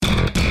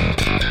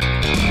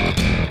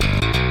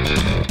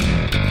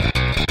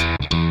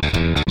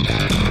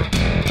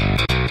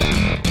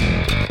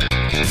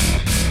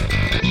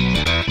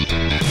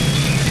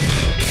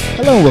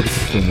Hello and welcome to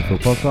the Film the Field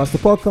podcast, the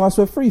podcast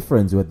where three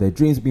friends who had their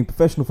dreams of being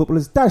professional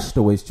footballers dashed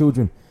away as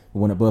children. The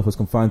one at birth was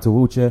confined to a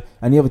wheelchair,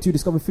 and the other two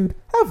discovered food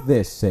have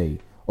their say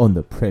on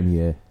the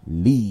Premier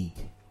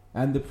League.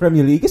 And the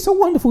Premier League, it's a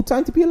wonderful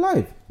time to be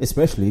alive,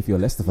 especially if you're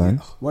a Leicester fan.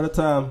 What a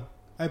time.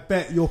 I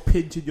bet you're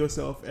pinching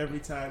yourself every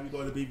time you go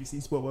on the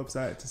BBC Sport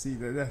website to see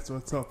that that's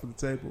on top of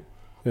the table.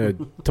 Yeah,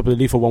 top of the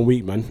league for 1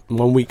 week, man.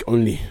 1 week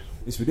only.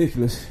 It's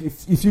ridiculous.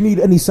 If you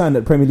need any sign that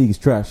the Premier League is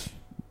trash,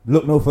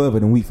 look no further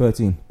than week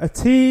 13. A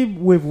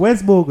team with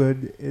Wes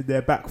Morgan in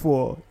their back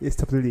four is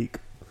top of the league.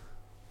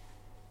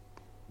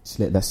 Just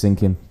let that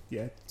sink in.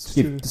 Yeah, Just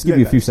give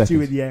you a few seconds. Stew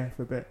in the air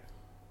for a bit.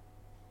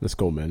 Let's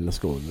go, man. Let's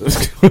go. All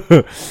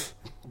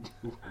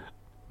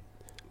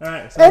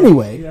right. So,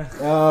 Anyway, yeah.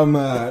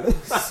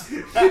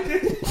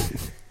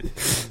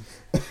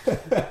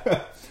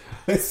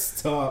 let's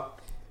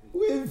start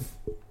with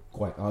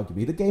quite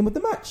arguably the game of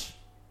the match.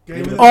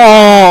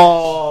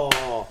 Oh!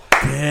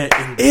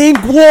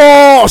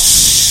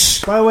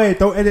 Ingwash! By the way,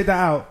 don't edit that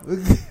out.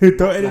 Don't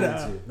edit that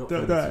out. Not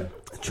Don't. planning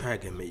Try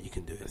again, mate. You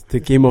can do it. The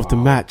game of the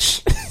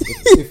match.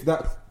 if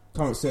that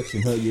current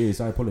section hurt your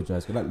ears, I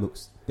apologise, because that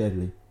looks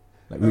deadly.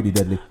 Like really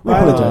deadly. I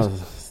Wow.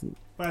 apologise.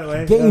 By the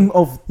way, Game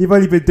of... you've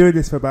only been doing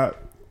this for about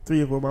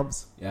 3 or 4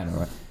 months. Yeah, I know,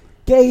 right.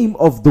 Game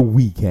of the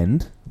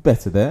weekend.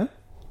 Better there.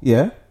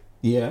 Yeah.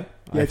 Yeah,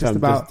 just fam,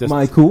 about.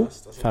 Michael.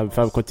 Fam,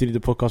 continue the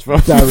podcast, bro.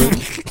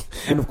 Darren.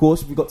 And of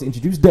course, we got to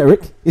introduce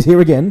Derek. Is here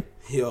again.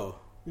 Yo.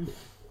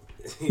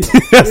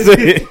 That's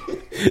it.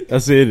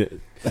 That's it.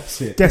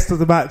 That's it. Guest of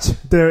the match,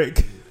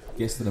 Derek.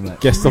 Guest of the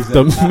match. Guest of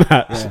the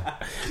match. Yeah.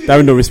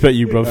 Darren, don't respect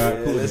you, bro.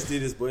 Alright, cool. Let's do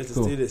this, boys. Let's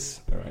Cool. do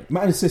this. All right.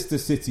 Manchester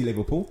City,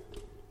 Liverpool.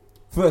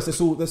 First, let's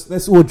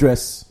all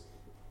address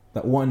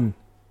that one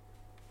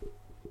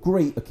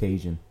great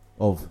occasion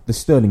of the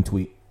Sterling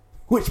tweet,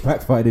 which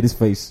backfired in his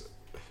face.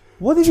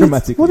 What did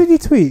Dramatically. What did he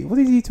tweet? What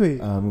did he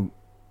tweet? I'm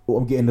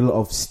getting a lot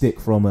of stick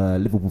from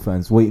Liverpool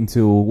fans. Wait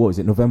until, what is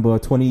it, November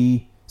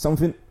 20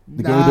 something?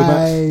 The game of the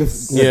match.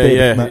 Nice. The day of the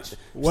Yeah. match.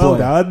 Well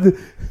done.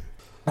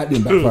 That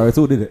didn't backfire at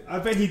all, did it? I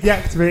bet he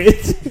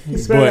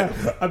deactivated. Boy.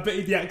 I bet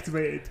he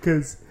deactivated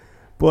because,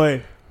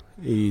 boy,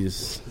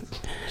 He's...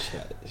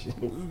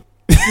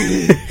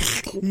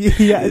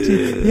 he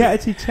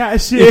actually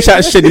chat shit. He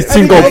chat shit, his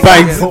team got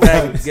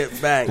banged.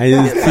 Get banged.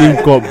 And his Get team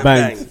banged. got Get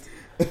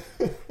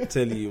banged.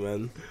 Tell you,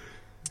 man.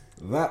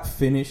 That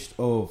finished,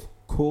 of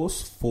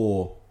course,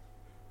 4-1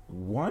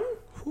 or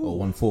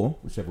 1-4,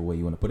 whichever way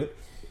you want to put it.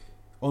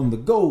 On the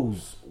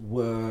goals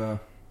were,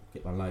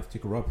 get my live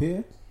ticker up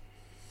here.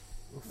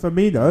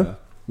 Firmino.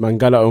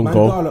 Mangala own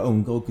goal. Mangala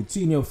own goal,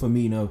 Coutinho,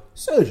 Firmino,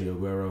 Sergio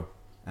Aguero,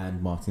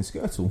 and Martin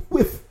Skirtle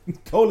with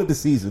goal of the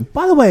season.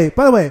 By the way,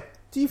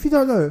 if you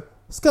don't know,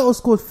 Skirtle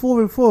scored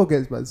 4 and 4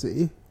 against Man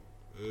City.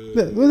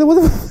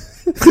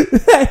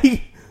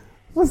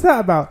 What's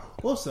that about?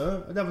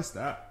 Also, another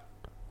stat.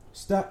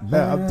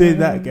 I'm doing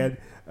that again.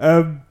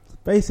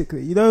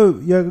 Basically, you know,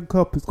 Jurgen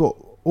Klopp has got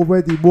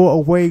already more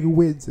away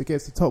wins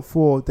against the top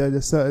 4 than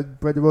a certain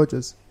Brendan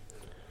Rodgers.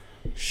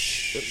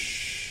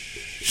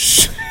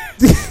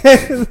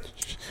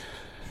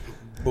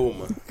 Boom,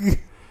 man.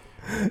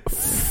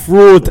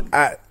 Fraud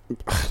at...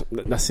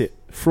 That's it.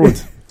 Fraud.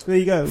 There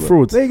you go.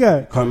 Fraud. There you go.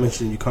 You can't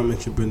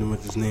mention Brendan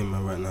Rodgers' name,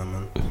 man, right now,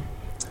 man.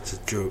 It's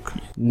a joke.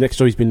 Next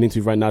show he's been linked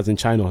to right now is in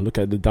China. Look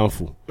at the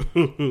downfall.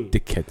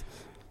 Dickhead.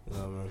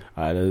 Yeah, man.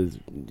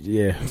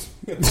 Yeah.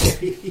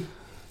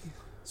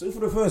 So for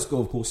the first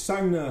goal, of course,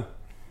 Sagna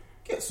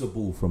gets the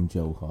ball from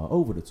Joe Hart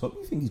over the top.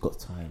 You think he's got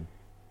time?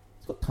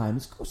 He's got time.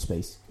 He's got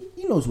space.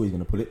 He knows where he's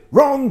going to put it.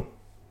 Wrong.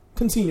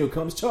 Coutinho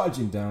comes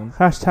charging down.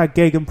 Hashtag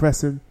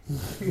Gegenpressing.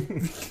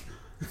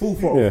 Full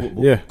throttle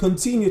football. Yeah.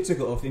 Coutinho took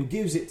it off him,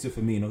 gives it to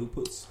Firmino, who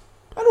puts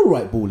an all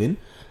right ball in.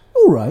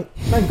 All right.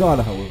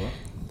 Mangala, however.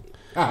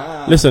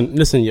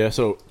 Listen, yeah,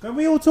 so... Can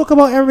we all talk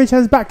about Emre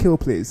Can's back heel,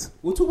 please?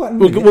 We'll talk about it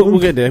in a We'll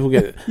minute. get there.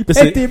 You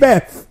Listen, paid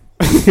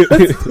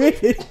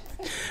DMF.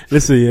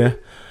 listen, yeah.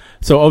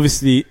 So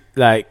obviously,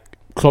 like,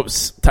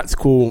 Klopp's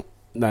tactical,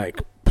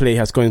 like, play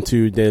has gone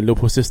into the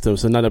Liverpool system,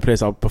 so now the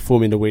players are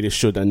performing the way they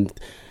should, and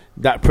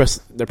the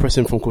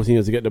pressing from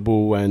Coutinho to get the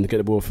ball and get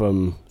the ball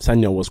from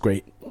Sagna was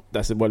great.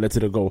 That's what led to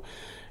the goal.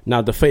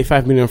 Now, the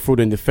 35 million fraud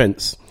in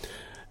defence,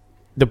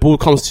 the ball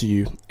comes to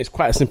you. It's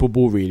quite a simple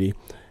ball, really,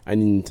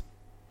 and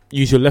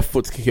use your left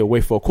foot to kick it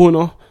away for a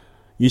corner,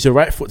 use your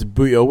right foot to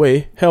boot it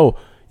away. Hell,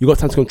 you got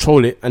time to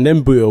control it and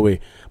then boot it away.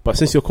 But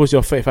since you're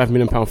a 35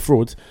 million pound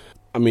fraud,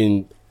 I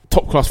mean,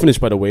 top class finish,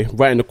 by the way,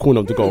 right in the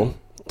corner of the goal.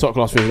 Top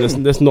class finish.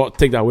 Let's not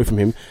take that away from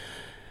him.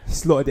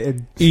 Slotted it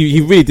in.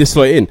 He really did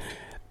slot it in.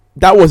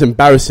 That was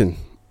embarrassing.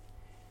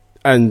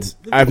 And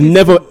I've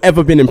never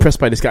ever been impressed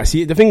by this guy.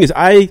 See, the thing is,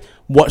 I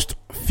watched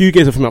a few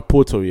games of him at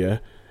Porto, yeah,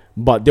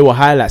 but there were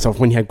highlights of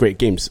when he had great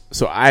games.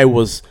 So I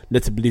was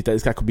led to believe that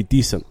this guy could be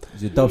decent.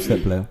 He's a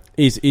dubstep player.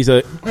 He's a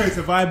It's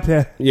a vibe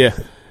player. yeah.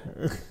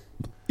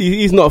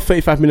 He's not a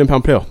 £35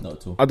 million player. Not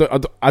at all.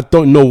 I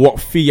don't know what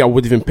fee I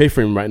would even pay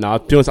for him right now.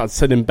 To be honest, I'd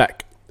send him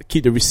back.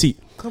 Keep the receipt.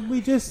 Can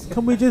we just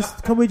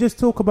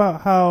talk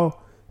about how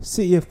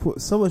City have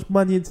put so much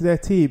money into their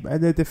team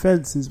and their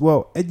defence as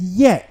well, and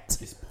yet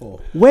It's poor.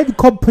 when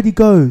Company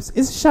goes,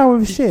 it's a shower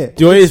of shit.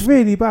 Do you know what It's is-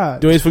 really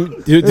bad. Do it for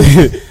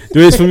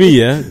me,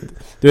 yeah.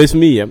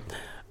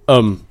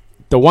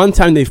 The one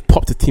time they've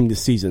popped a team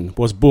this season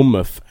was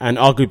Bournemouth, and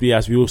arguably,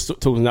 as we were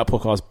talking in that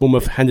podcast,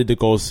 Bournemouth handed the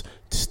goals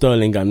to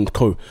Sterling and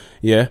co.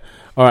 Yeah,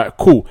 all right,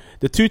 cool.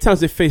 The 2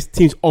 times they faced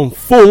teams on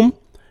form,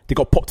 they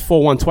got popped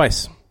 4-1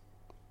 twice.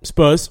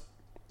 Spurs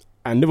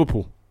and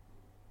Liverpool.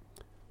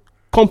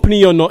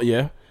 Company or not,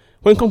 yeah.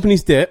 When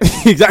Company's there,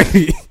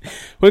 exactly.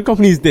 When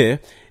Company's there,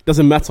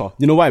 doesn't matter.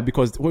 You know why?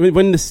 Because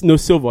when there's no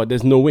silver,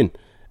 there's no win.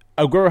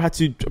 Aguero had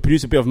to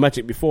produce a bit of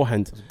magic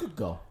beforehand. Good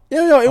goal.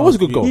 Yeah, it was a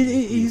good goal.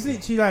 He's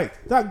literally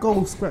like that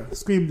goal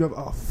screamed of,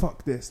 oh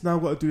fuck this! Now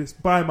I've got to do this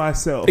by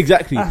myself.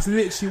 Exactly. That's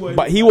literally what.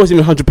 But he wasn't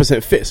even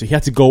 100% fit, so he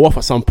had to go off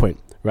at some point,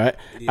 right?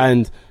 Yeah.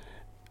 And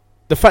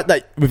the fact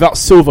that without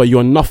Silva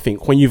you're nothing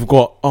when we've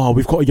got Yaya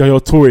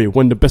Toure,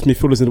 one of the best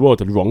midfielders in the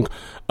world. Wrong.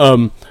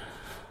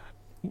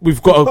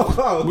 We've got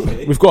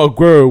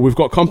Aguero, we've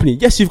got Company.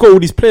 Yes, you've got all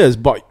these players,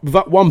 but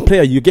without one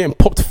player, you're getting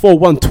popped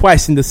 4-1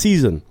 twice in the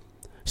season.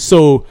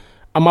 So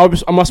am I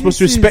supposed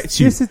to respect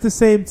you? This is the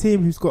same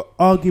team who's got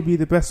arguably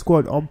the best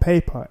squad on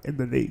paper in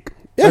the league,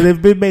 Yeah. and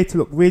they've been made to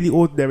look really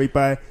ordinary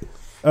by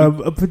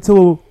up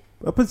until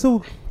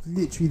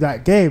literally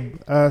that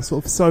game.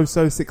 Sort of so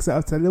 6 out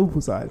of 10 Liverpool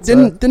side.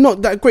 So, They're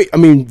not that great. I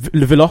mean,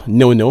 Villa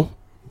 0-0.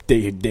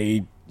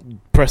 They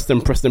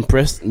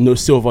pressed. No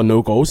Silva,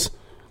 no goals.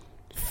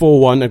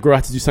 4-1. Aguero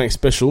had to do something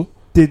special.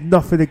 did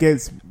nothing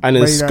against. And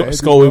then Man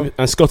United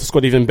as Scott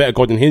scored even better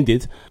goal than he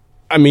did.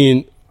 I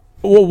mean,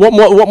 what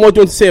more do you want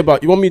to say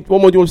about you? What more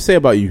do you want to say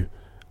about you?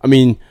 I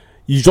mean,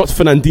 you dropped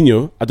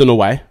Fernandinho. I don't know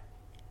why.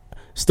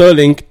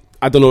 Sterling.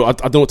 I don't know. I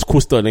don't know what to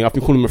call Sterling. I've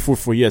been calling him a fraud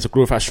for years. A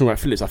glorified Sean Wright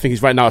Phillips. I think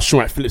he's right now Sean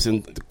Wright Phillips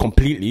and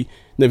completely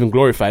not even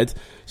glorified.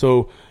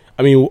 So,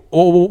 I mean,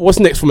 what's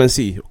next for Man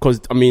City?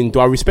 Because I mean, do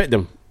I respect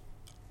them?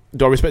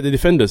 Do I respect the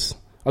defenders?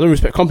 I don't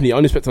respect Company. I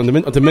only respect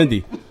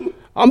Otamendi.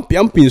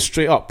 I'm being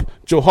straight up.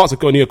 Joe Hart's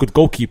only a good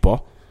goalkeeper.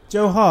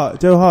 Joe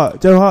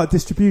Hart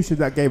distribution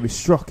that game is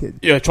shocking.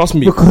 Yeah, trust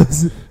me.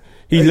 Because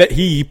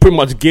He pretty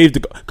much gave the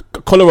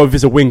Kolarov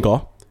is a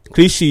winger.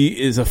 Clichy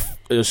is a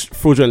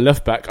fraudulent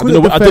left back. I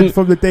don't know.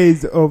 from the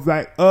days of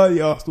like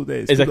early Arsenal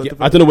days. Exactly.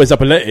 I don't know where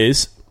Zabaleta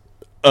is.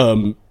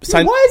 Why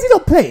is he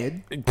not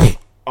playing?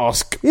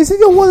 Ask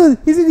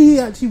Isn't he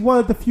actually one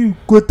of the few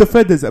good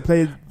defenders that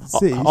play in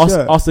City?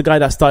 ask the guy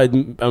that started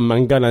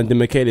Mangala and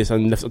Demichelis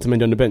and left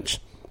Otamendi on the bench.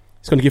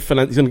 He's going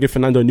to give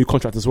Fernando a new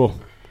contract as well.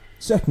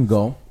 Second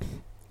goal.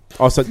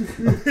 Also,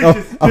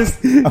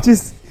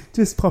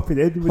 Just pop it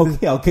in. With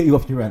Okay, I'll get you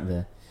off your rant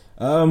there.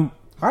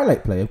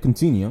 Highlight player,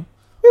 Coutinho.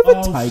 With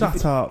a tidy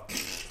shut up.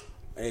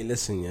 Hey,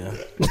 listen, yeah.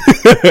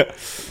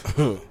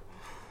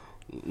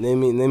 name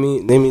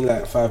me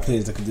like 5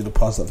 players that could do the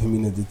pass that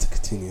Firmino did to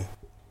Coutinho.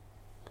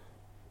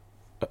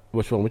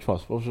 which one? Which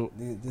pass? What was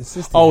The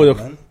system, Oh,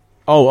 man.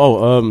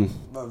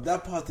 But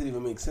That part didn't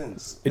even make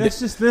sense. Let's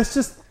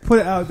just put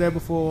it out there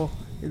before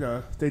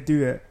they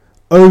do it.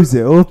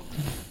 Ozil,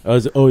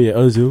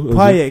 Ozil.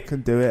 Payet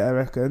can do it. I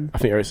reckon I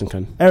think Ericsson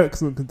can.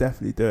 Ericsson can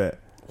definitely do it.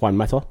 Juan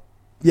Mata.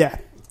 Yeah,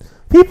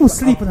 people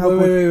sleep on how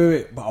good.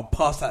 Wait. But I'll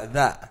pass like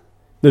that.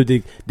 No,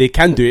 they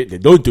can do it. They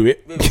don't do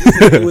it.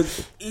 It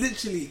was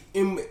literally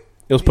It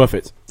was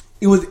perfect.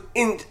 It was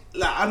in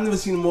like I've never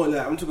seen more.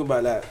 Like I'm talking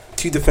about like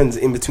 2 defenders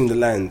in between the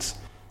lines,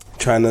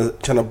 trying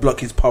to block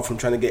his path from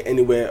trying to get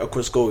anywhere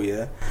across goal.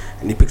 Yeah,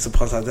 and he picks a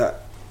pass like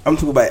that. I'm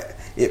talking about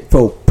it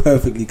fell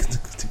perfectly to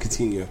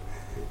Coutinho.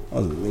 That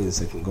was an amazing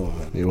second goal,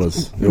 man. It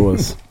was.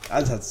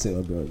 I just had to say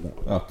a bit of that.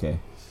 Okay.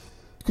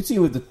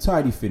 Continue with the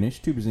tidy finish.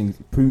 Two Brazilians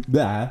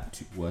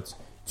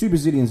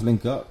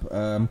link up.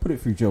 Put it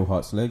through Joe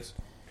Hart's legs.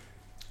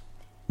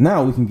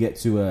 Now we can get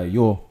to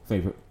your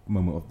favourite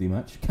moment of the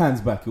match.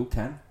 Chan's back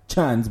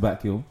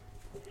heel.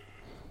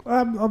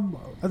 I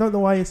don't know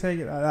why you're saying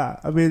it like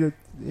that. I mean,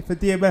 if a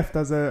DMF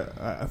does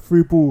a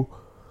through ball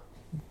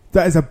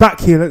that is a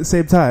back heel at the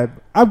same time,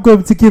 I'm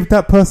going to give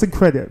that person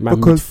credit Man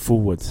moved because,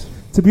 forward.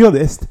 to be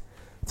honest,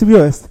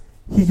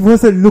 he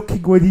wasn't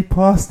looking when he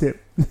passed it.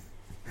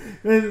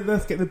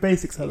 Let's get the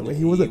basics out of the way.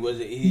 He wasn't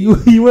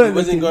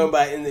going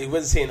by. He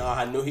wasn't saying, "Oh,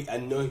 I know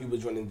he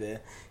was running there."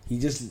 He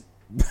just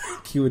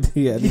killed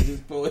here and he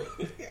just put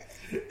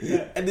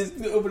it, and just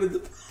opened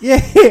the. Yeah.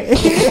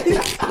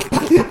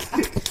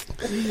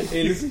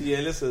 Hey,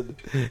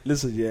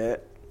 listen, yeah.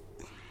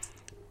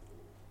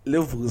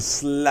 Liverpool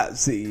slapped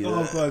City.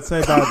 Oh god,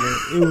 so badly.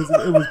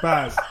 It was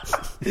bad.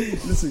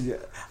 Listen, yeah.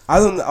 I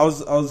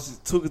was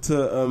talking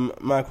to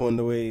Michael on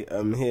the way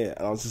here,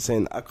 and I was just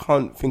saying I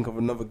can't think of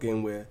another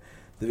game where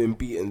they've been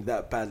beaten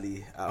that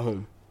badly at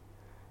home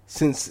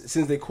since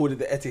they called it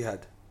the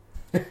Etihad.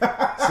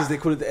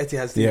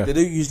 Yeah. They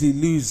don't usually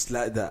lose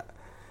like that.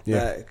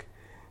 Yeah. Like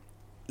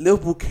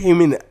Liverpool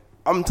came in.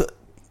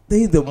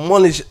 They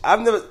demolished.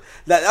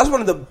 That's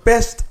one of the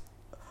best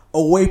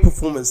away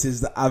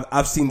performances that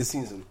I've seen this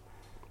season.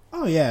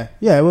 Oh yeah.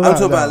 Well, I'm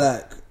talking about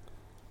like,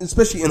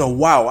 especially in a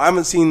while. I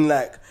haven't seen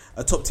like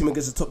a top team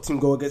against a top team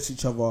go against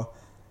each other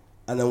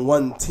and then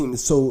one team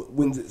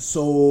wins it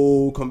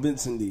so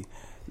convincingly,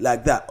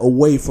 like that,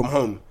 away from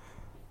home.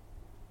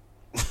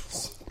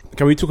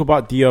 Can we talk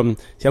about the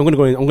See, I'm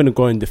gonna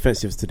go in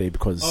defensives today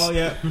because. Oh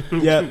yeah,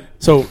 yeah.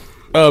 So,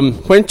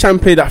 when Chan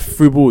played that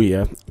through ball,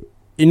 yeah,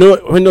 you know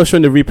when they were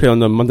showing the replay on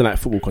the Monday Night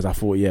Football, because I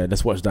thought, yeah,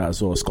 let's watch that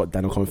as well. Scott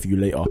Dan, I'll come for you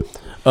later.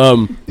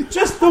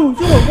 Just though,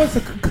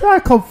 can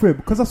I come for him?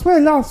 Because I swear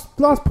last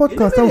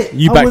podcast I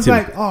was him.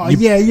 like, oh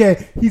yeah,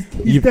 he's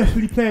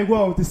definitely playing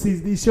well this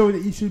season. He's showing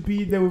that he should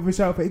be in there with a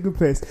shout for England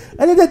players.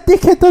 And then that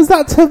dickhead does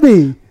that to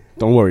me.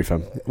 Don't worry,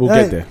 fam. We'll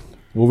get there.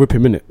 We'll rip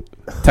him in it.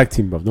 Tag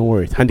team, bro. Don't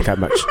worry. Handicap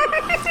match.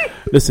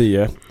 Listen,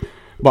 yeah.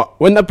 But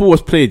when that ball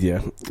was played,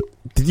 yeah,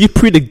 did you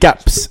pre the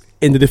gaps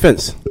in the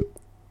defense?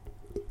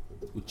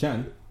 With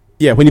Chan?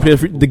 Yeah, when you play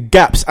the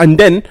gaps, and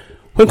then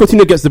when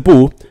Coutinho gets the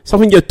ball,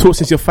 something you're taught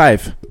since you're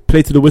 5.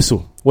 Play to the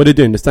whistle. What are they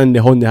doing? They're standing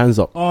there holding their hands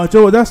up. Oh,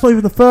 Joe, that's not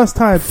even the first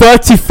time.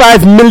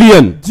 35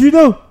 million. Do you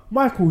know,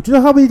 Michael? Do you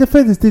know how many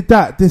defenders did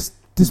that this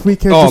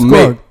weekend? Oh,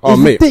 mate. Oh,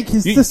 it's mate.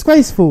 ridiculous. It's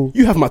disgraceful.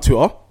 You have my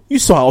Twitter. You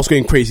saw I was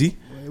going crazy.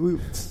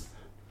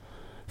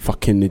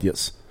 Fucking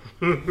idiots.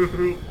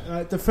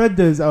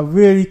 Defenders are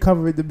really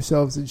covering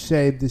themselves in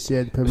shame this year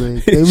in the Premier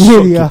League. They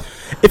really are.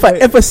 If I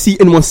ever see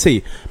anyone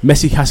say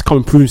Messi has come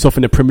and proved himself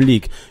in the Premier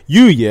League,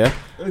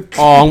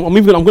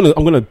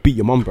 I'm gonna beat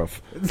your mum, bruv.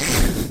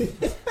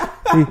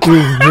 I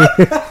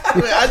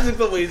just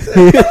got what you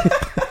said.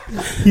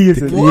 He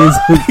isn't.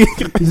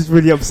 He's just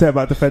really upset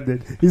about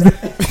defending.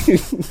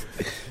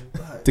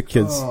 The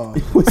kids. Oh.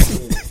 What?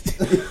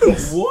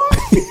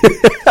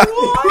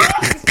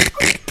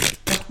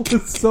 That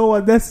was so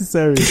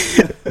unnecessary.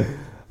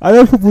 I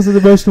know football's an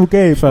emotional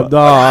game, fam.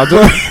 Nah, I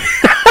don't.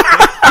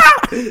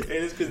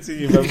 Hey, let's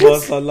continue, man.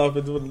 Whilst I laugh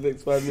into the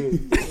next 5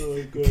 minutes. Oh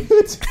my god.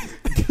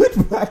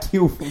 Good back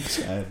heel from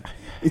Chan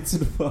into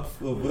the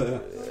path of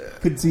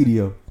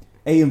Coutinho.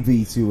 A and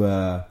B to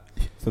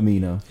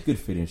Firmino. Good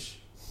finish.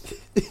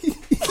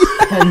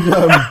 And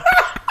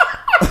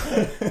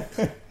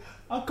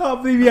I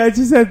can't believe you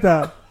actually said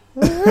that.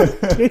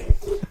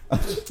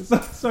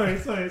 Sorry.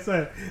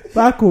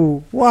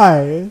 Michael,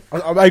 why?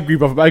 I agree,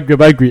 bruv. I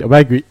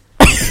agree.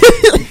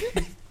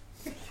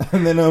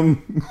 and then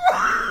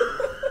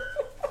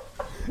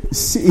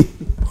City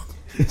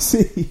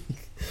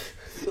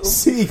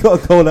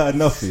got a goal out of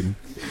nothing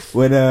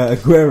when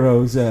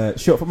Aguero's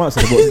shot from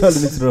outside the box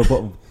curling into the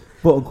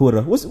bottom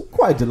corner was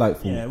quite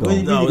delightful. Yeah, goal.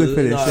 really good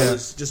finish. It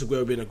was just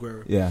Aguero being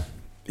Aguero. Yeah,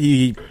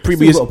 He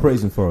still got to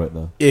praise him for it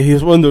though. Yeah, he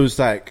was one of those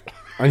like.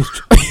 And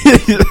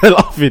he's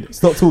laughing.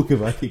 Stop talking,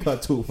 man. You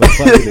can't talk for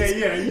 5 minutes.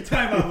 Yeah. You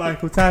time out,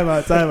 Michael. Time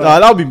out. Nah,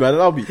 that'll be, man.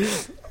 That'll be.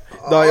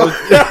 No,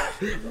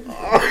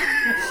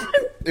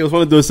 it was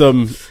one of those a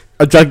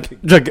drag.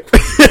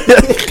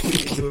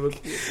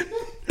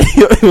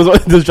 It was one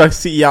of those drag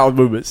City out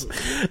moments.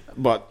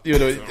 But you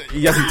know,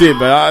 you have to do it,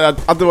 man. I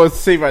don't know what to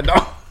say right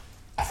now.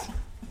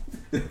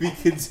 We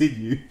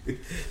continue.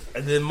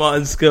 And then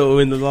Martin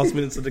Skirtle in the last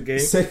minutes of the game.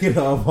 Second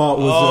half, Hart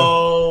was.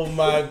 Oh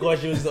my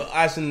gosh, it was the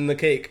icing on the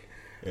cake.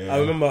 Yeah. I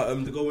remember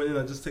the goal went in.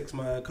 I just text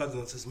my cousin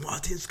and says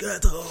Martin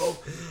Skirtle.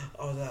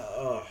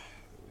 I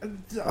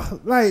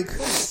was like,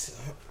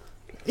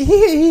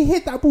 he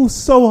hit that ball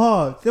so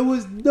hard. There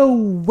was no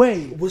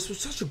way. it was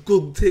such a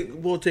good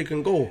ball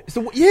taken goal. It's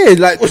the way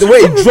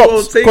it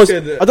dropped. Because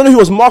I don't know who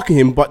was marking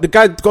him, but the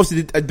guy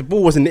obviously the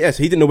ball was in the air,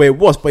 so he didn't know where it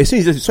was. But as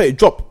soon as he saw it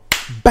drop,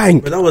 bang.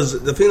 But that was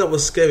the thing that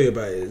was scary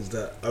about it is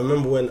that I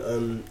remember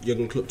when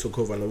Jurgen Klopp took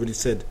over and I really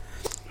said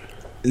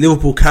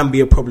Liverpool can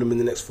be a problem in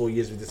the next 4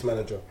 years with this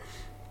manager,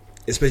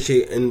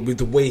 especially with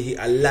the way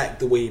I like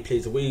the way he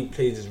plays. The way he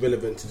plays is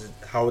relevant to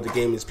how the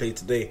game is played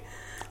today.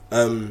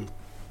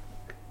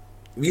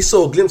 We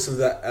saw a glimpse of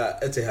that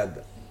at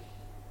Etihad.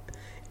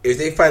 If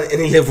they find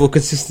any level of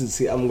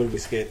consistency, I'm going to be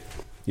scared.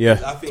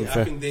 Yeah, I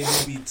think they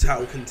will be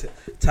title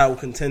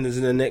contenders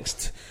in the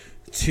next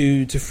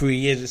 2 to 3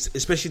 years,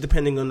 especially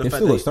depending on the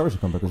fact that Sturridge to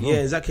come back as well. Yeah,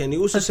 exactly. And he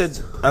also said,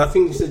 and I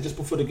think he said just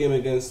before the game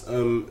against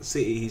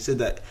City, he said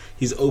that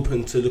he's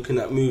open to looking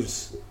at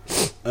moves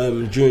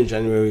during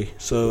January.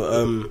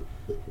 So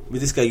with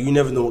this guy, you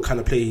never know what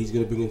kind of play he's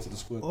going to bring into the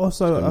squad.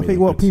 Also, I think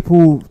what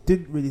people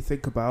didn't really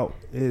think about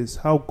is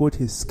how good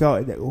his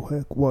scouting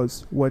network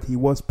was when he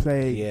was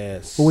playing,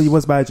 Yes, or when he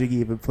was managing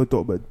even for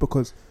Dortmund,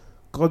 because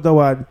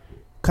Gondogan,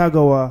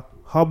 Kagawa,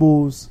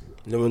 Hummels,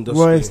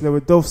 Royce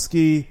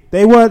Lewandowski,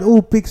 they weren't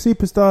all big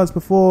superstars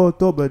before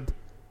Dortmund.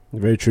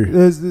 Very true.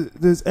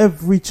 There's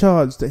every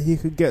chance that he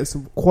could get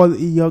some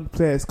quality young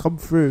players come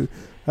through.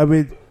 I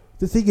mean,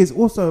 the thing is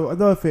also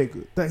another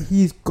thing that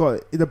he's got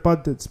in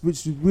abundance,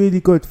 which is really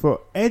good for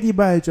any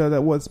manager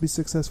that wants to be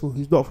successful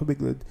who's not from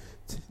England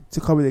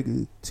to coming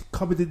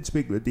into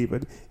England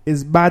even,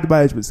 is man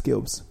management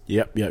skills.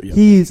 Yep.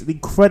 He's an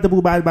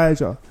incredible man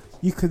manager.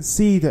 You can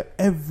see that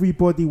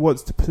everybody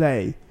wants to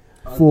play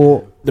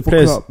for the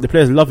players. club. The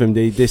players love him.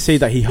 They say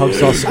that he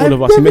hugs us, all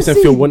of us. He makes them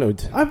feel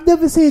wanted. I've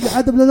never seen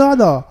Adam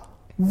Lallana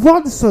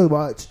run so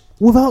much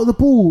without the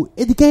ball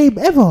in the game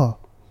ever.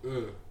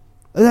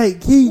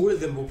 Like all of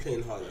them were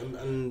playing hard,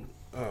 and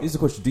Here's the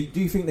question: Do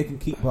you think they can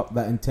keep up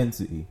that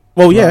intensity?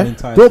 Well, yeah. throughout the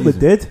entire Dortmund season?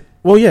 did.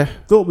 Well, yeah.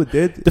 Dortmund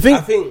did. The thing.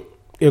 I think.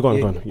 Yeah, go on.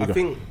 You I go.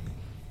 think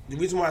the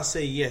reason why I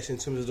say yes in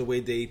terms of the way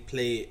they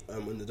play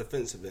on the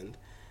defensive end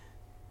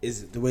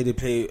is the way they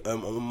play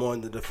more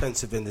on the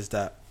defensive end is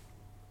that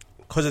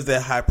because of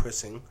their high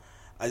pressing,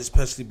 I just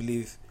personally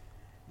believe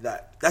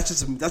that that's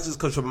just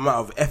comes from a matter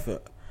of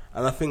effort,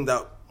 and I think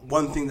that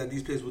one thing that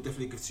these players will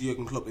definitely give to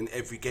Jurgen Klopp in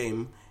every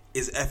game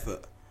is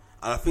effort,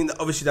 and I think that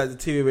obviously that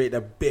deteriorated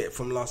a bit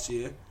from last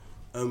year.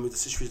 With the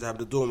situation they have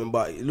the Dortmund,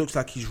 but it looks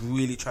like he's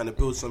really trying to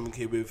build something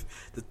here with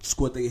the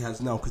squad that he has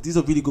now. Because these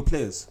are really good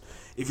players.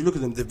 If you look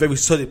at them, they're very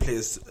solid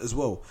players as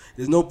well.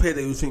 There's no player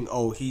that you think,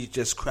 oh, he's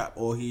just crap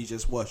or he's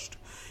just washed.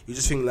 You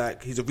just think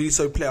like he's a really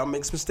solid player.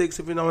 Makes mistakes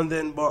every now and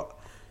then, but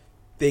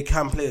they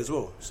can play as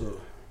well. So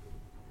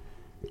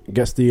he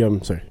gets the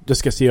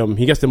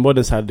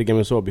modern side of the game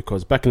as well,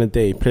 because back in the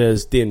day,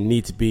 players didn't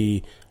need to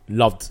be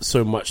loved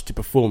so much to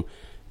perform.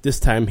 This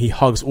time, he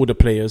hugs all the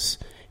players.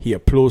 He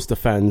applauds the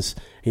fans.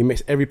 He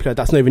makes every player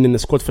that's not even in the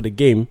squad for the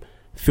game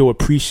feel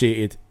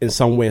appreciated in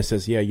some way and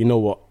says, yeah, you know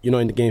what? You're not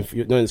in the game.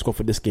 You're not in the squad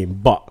for this game,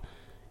 but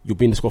you'll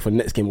be in the squad for the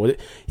next game. He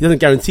doesn't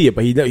guarantee it,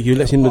 but he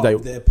lets you know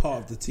that they're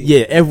part of the team.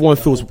 Yeah, everyone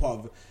feels part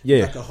of it.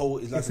 Yeah, like a whole.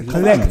 It's a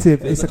collective.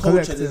 There's It's a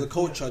collective. There's a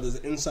culture. There's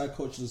an inside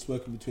culture that's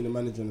working between the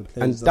manager and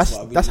the and players.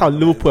 that's how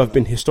Liverpool have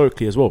been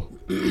historically as well.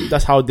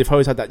 That's how they've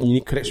always had that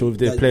unique connection with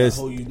their players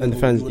and the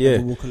fans. Yeah,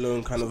 walk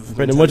alone kind of.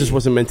 Brendan Rodgers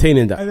wasn't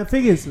maintaining that. And the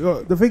thing is,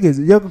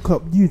 Jurgen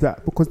Klopp knew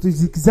that because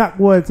these exact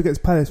words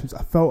against Palace was,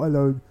 "I felt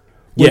alone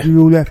when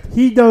we all left."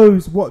 He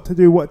knows what to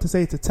do, what to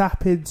say to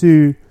tap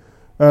into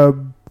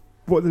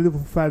what the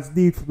Liverpool fans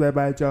need from their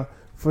manager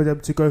for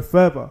them to go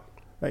further.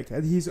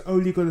 And he's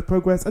only going to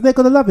progress, and they're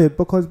going to love him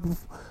because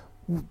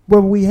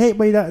whether we hate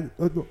Man United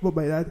or not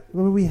Man United,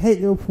 whether we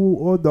hate Liverpool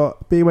or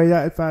not, being Man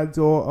United fans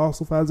or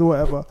Arsenal fans or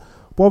whatever,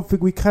 one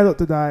thing we cannot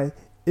deny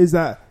is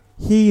that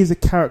he is a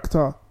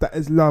character that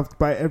is loved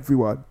by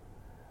everyone.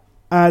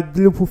 And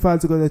Liverpool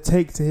fans are going to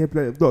take to him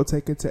like they've not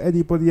taken to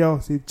anybody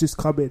else who's just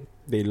come in.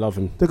 They love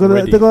him. They're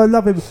going to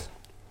love him.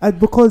 And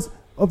because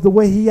of the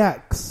way he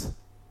acts,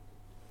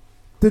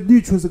 the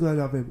neutrals are going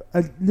to love him.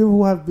 And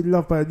Liverpool have been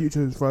loved by the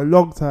neutrals for a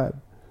long time.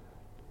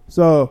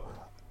 So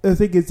the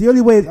thing is, the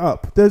only way is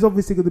up. There's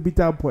obviously going to be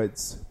down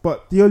points,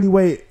 but the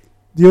only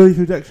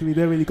trajectory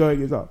they're really going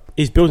is up.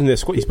 He's building their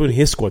squad. He's building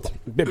his squad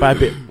bit by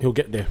bit. He'll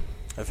get there.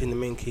 I think the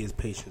main key is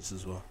patience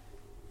as well.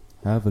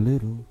 Have a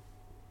little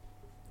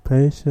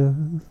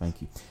patience.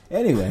 Thank you.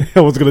 Anyway,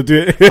 I was gonna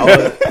do it.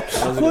 I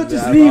couldn't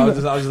just leave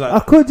him. I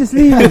couldn't just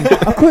leave him.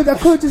 I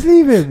couldn't just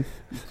leave him.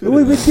 It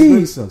would have been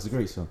deep. It's a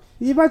great song.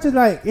 You imagine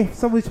if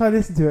somebody tried to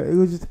listen to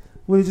it,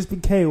 would have just been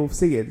Kale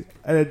singing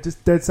and then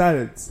just dead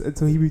silence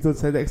until he moved on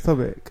to the next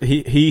topic.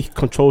 He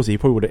controls it. He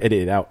probably would have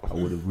edited it out. I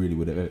would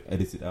have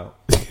edited out.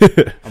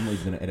 I'm not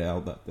even going to edit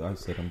out that I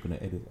said I'm going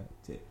to edit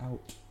it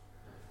out.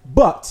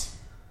 But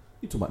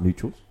you talk about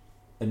neutrals.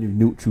 A new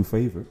neutral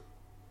favourite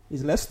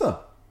is Leicester,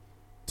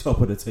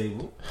 top of the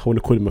table. I want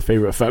to call him a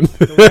favourite, fam.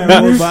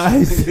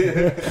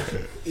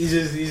 He's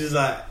just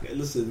like,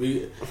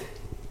 listen,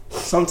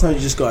 sometimes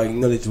you just gotta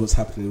acknowledge what's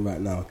happening right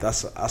now.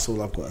 That's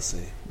all I've got to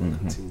say.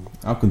 Mm-hmm.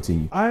 I'll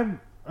continue. I'm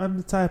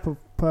the type of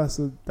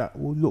person that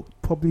will look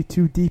probably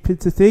too deep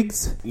into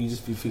things. You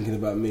just be thinking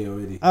about me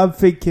already. I'm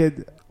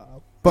thinking,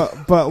 but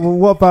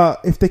what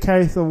about if they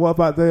carry some? What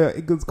about the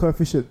England's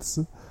coefficients?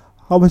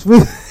 How much will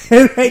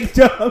like,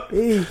 do you know what I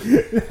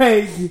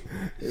mean?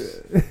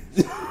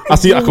 I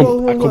see. I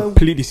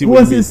completely see what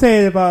what's you mean. it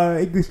saying about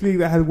English league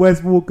that had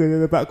Wes Morgan in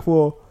the back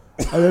four,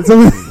 and then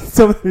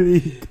some of the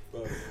league.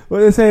 What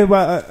they say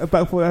about a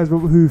back four that has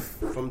Robert Hoof?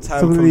 From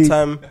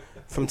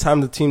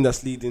time, the team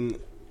that's leading,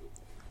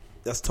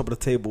 that's top of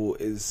the table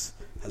has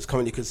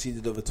currently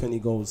conceded over 20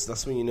 goals.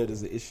 That's when you know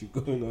there's an issue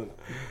going on.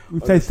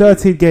 We played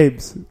 13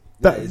 games.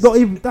 That's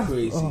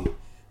crazy. Oh.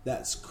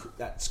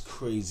 That's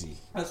crazy.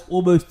 That's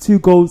almost 2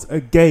 goals a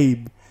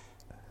game.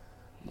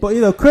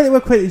 But credit where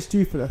credit is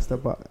due for Leicester.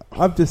 But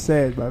I'm just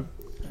saying, man.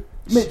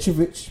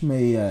 Mitrovic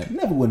may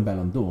never win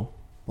Ballon d'Or,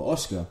 but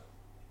Oscar.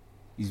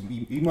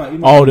 He might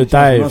the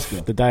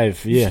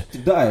dive, yeah. The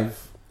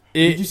dive.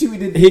 Did you see what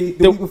we did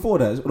the week before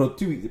that? Or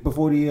 2 weeks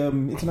before the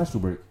international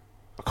break?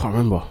 I can't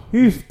remember.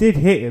 Hoof did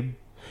hit him.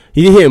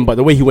 He did hit him, but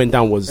the way he went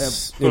down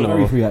was,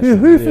 Hoof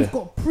has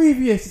got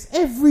previous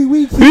every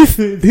week. Hoof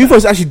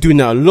was actually doing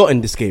that a lot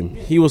in this game.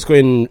 He was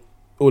going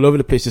all over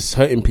the place, just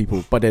hurting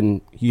people. But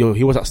then he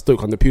was at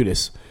Stoke on the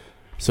Pulis,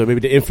 so maybe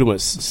the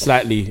influence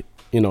slightly,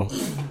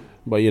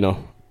 But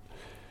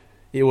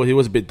he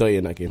was a bit dirty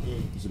in that game.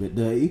 He was a bit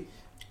dirty.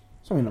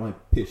 Something that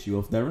might piss you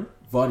off, Darren.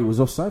 Vardy was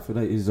offside for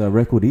that. His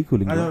record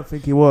equaling. I don't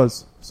think he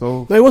was.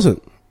 So no, he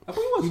wasn't. I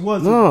think he was. He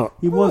wasn't. No,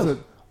 he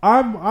wasn't.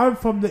 I'm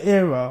from the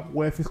era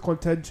where if it's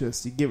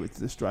contentious, you give it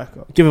to the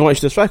striker. Give it much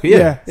to the striker,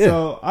 yeah.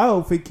 So I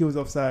don't think he was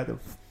offside.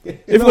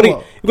 If you're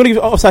gonna give it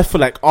offside for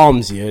like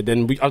arms,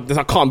 then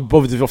I can't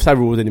bother with offside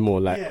rules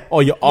anymore.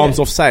 Your arms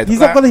offside. He's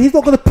not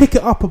gonna pick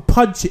it up and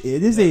punch it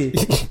in, is he?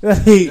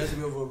 That's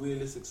over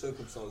realistic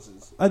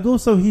circumstances. And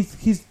also,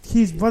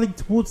 he's running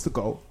towards the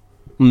goal.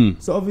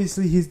 So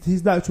obviously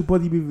his natural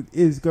body movement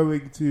is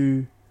going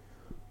to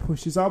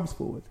push his arms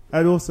forward.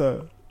 And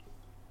also,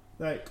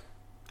 like,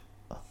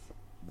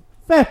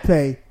 fair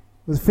play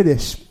was a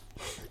finish.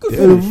 It was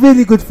a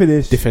really good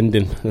finish.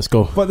 Defending. Let's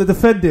go. But the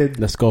defending,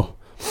 Let's go.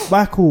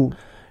 Michael,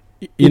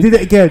 he did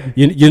it again.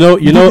 You know.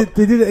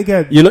 They did it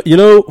again. You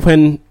know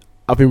when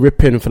I've been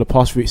ripping for the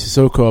past week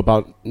Sissoko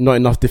about not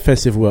enough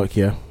defensive work,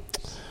 yeah,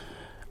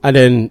 and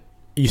then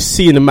you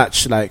see in the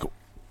match like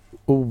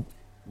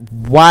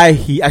why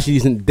he actually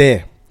isn't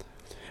there,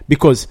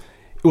 because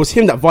it was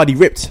him that Vardy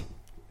ripped.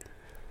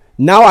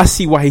 Now I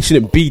see why he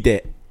shouldn't be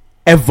there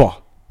ever.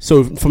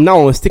 So from now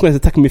on, stick him as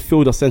attacking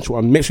midfielder central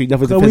and make sure he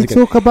never Can defends we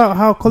again. talk about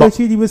how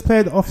Colaccini was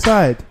playing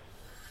offside?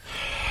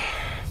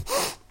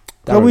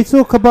 Can we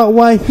talk about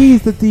why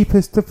he's the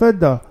deepest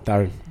defender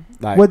Darren,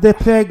 when they're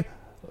playing?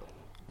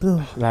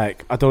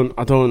 like I don't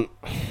know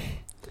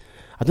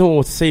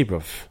what to say,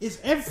 bruv. It's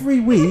every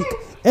week,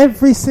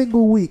 every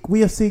single week,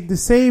 we are seeing the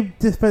same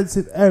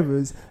defensive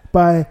errors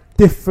by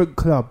different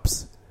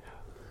clubs.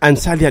 And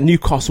sadly at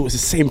Newcastle, it's the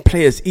same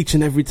players each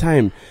and every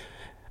time.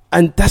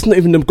 And that's not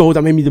even the goal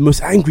that made me the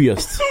most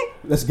angriest.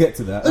 Let's get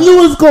to that.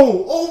 Lewis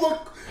goal! Oh my!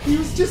 He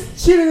was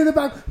just chilling in the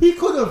back. He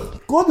could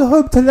have gone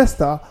home to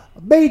Leicester,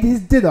 made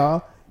his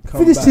dinner,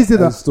 finished his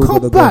dinner,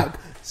 come back,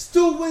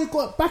 still when he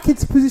got back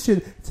into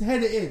position to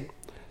head it in.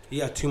 He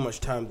had too much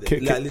time there.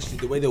 Like, literally,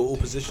 the way they were all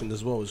positioned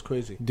as well was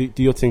crazy. Do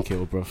your thing,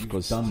 Kale, bro.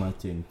 You've done my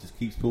thing. Just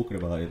keeps talking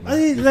about it. Man. I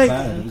mean, It's like,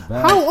 bad. It was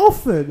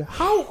bad.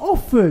 how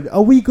often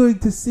are we going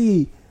to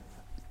see?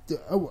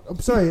 I'm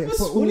sorry Just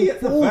for fully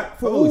at the back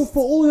post.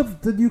 all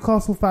of the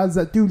Newcastle fans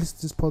that do listen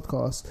to this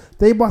podcast.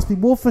 They must be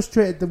more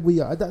frustrated than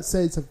we are. And that's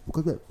saying something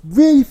because we're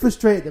really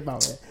frustrated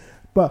about it.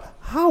 But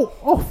how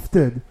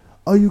often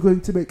are you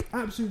going to make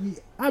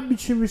absolutely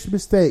amateurish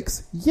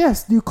mistakes?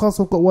 Yes,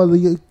 Newcastle got one of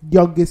the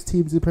youngest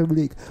teams in the Premier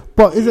League,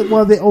 but isn't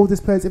one of the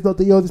oldest players, if not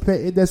the oldest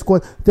player in their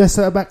squad, their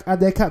centre back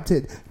and their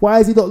captain? Why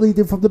is he not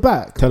leading from the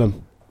back? Tell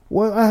him.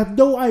 Well, I have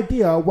no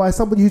idea why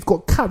somebody who's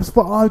got caps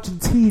for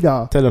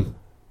Argentina Tell him.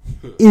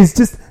 is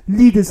just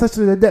leading such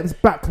an inept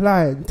back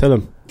line. Tell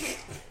him.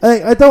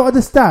 I don't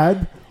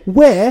understand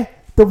where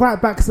the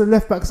right backs and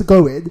left backs are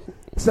going,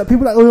 so that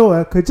people like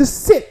Oyoa could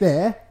just sit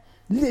there,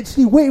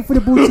 literally waiting for the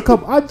ball to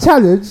come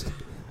unchallenged,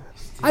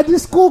 and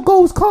just score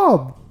goals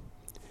calm.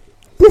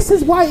 This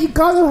is why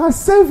Igalo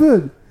has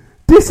 7.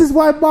 This is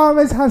why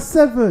Mahrez has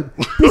 7.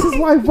 This is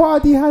why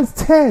Vardy has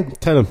 10.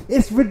 Tell him.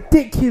 It's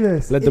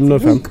ridiculous. Let them know,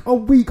 fam. Week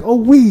on week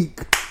on week.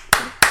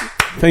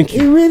 Thank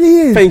It you. really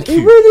is. Thank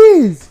you. It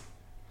really is.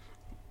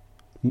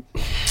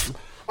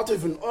 I don't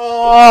even.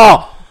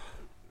 Oh,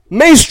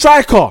 main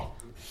striker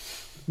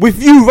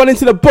with you running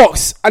to the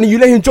box and you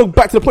let him jog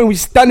back to the point where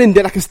he's standing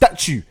there like a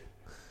statue,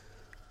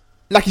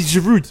 like he's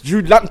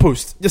Giroud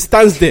lamppost. Just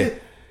stands there.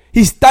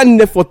 He's standing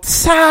there for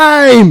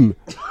time.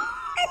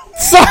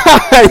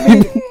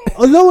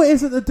 Although it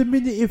isn't a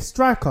diminutive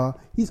striker,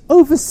 he's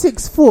over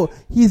 6 foot.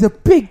 He's a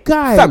big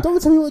guy. Fam,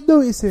 Don't tell me what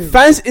notice him.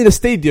 Fans in the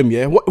stadium,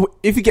 yeah.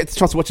 If you get the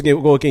chance to watch a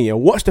game, go again, yeah.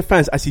 Watch the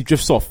fans as he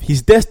drifts off.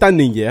 He's there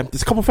standing, yeah.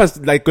 There's a couple of fans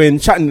like going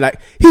chatting, like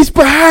he's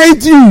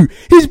behind you.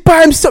 He's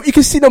by himself. You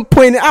can see them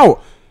pointing it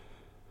out.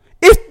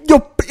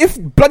 If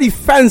bloody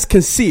fans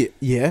can see it,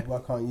 yeah. Why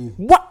can't you?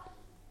 What?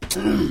 I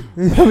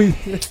mean,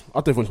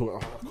 I don't even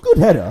talk about. Good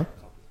header.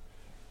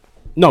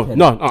 No,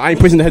 I ain't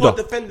praising the header. Well,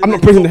 defending I'm not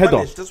and praising the got header.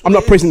 punished, that's I'm what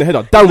not it praising the is.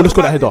 header. Darren would have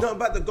scored that It's header. not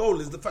about the goal,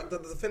 it's the fact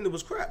that the defender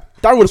was crap.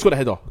 Darren would have scored that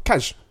header.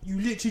 Cash. you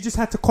literally just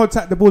had to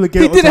contact the ball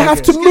again. He didn't have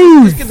to Just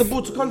move. get the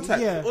ball to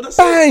contact. Yeah. All that's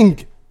it.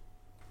 Bang.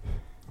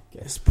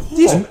 It's poor.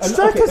 These And-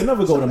 strikers. okay,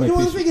 another goal that You know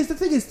made what the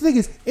thing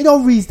is, in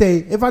Henry's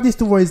day, Van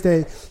Nistelrooy's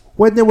day,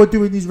 when they were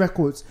doing these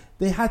records,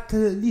 they had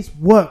to at least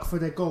work for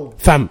their goal.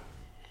 Fam.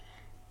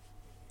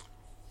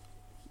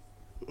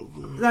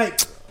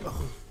 Like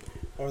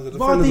Oh, the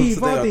defenders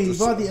of today are just-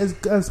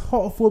 Vardy, as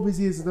hot a form as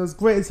he is, and as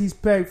great as he's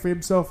playing for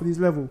himself and his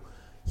level,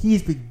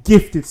 he's been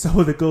gifted some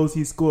of the goals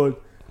he's scored.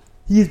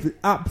 He's been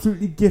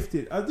absolutely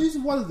gifted, and this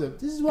is one of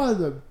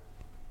them.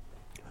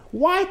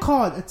 Why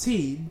can't a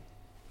team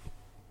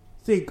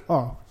think,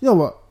 oh, you know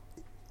what?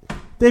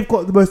 They've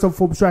got the most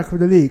on-form striker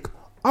in the league.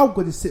 I'm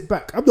going to sit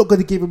back. I'm not going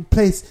to give him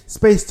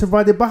space to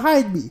run it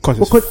behind me. Because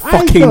it's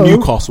fucking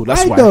Newcastle,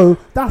 that's why. I know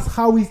that's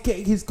how he's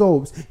getting his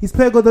goals. He's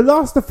playing on the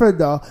last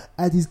defender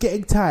and he's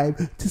getting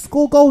time to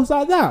score goals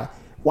like that.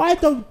 Why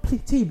don't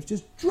teams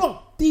just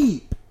drop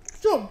deep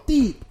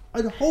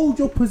and hold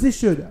your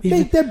position?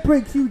 Make them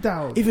break you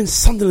down. Even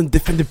Sunderland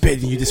defended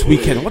better than you this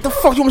weekend. What the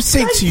fuck do you want me to say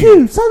Thank to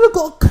you? Sunderland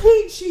got a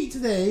clean sheet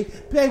today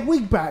playing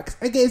wing backs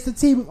against a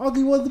team with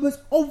arguably one of the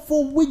most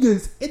on-form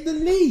wingers in the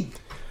league.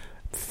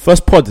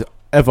 First pod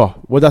ever.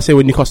 What did I say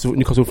when Newcastle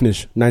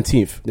finished?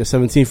 19th. They're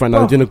 17th right now.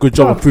 They're doing a good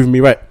job of proving me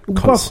right.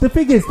 But the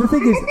thing is,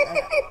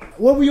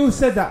 when we all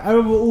said that, I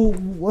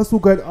remember us all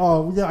going,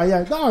 oh,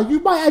 yeah. No, you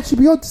might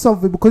actually be onto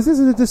something because this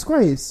is a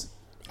disgrace.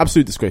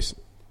 Absolute disgrace.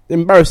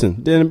 Embarrassing.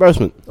 They're an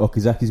embarrassment.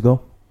 Okizaki's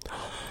goal.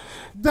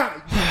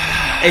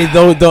 Hey,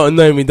 don't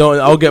annoy me. Don't.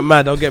 I'll get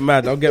mad. I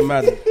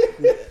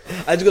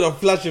just got to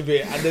flash a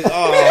bit. And then,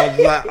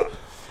 like,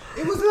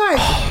 It was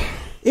like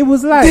It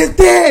was like They're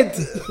dead.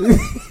 They're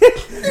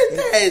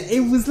dead.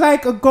 it was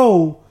like a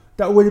goal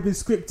that would have been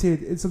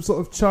scripted in some sort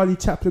of Charlie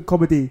Chaplin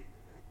comedy.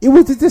 It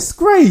was a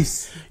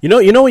disgrace. You know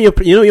when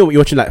you're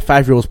watching like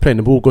 5-year-olds playing,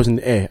 the ball goes in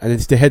the air and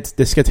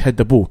they're scared to head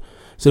the ball,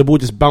 so the ball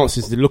just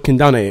bounces. They're looking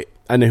down at it,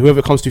 and then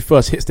whoever comes to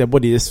first hits their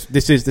body.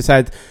 This is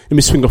decide. Let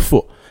me swing a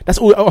foot. That's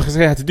all I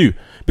had to do,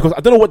 because I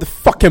don't know what the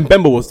fucking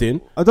Mbemba was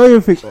doing. I don't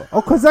even think.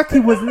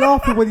 Okazaki was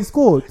laughing when he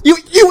scored. He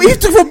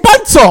took for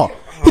banter.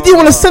 He didn't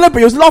want to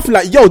celebrate. He was laughing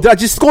like, "Yo, did I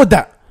just scored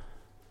that?"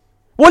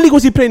 What league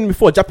was he playing in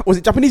before? Was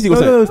it Japanese league?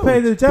 No, he was Oh,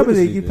 playing in the German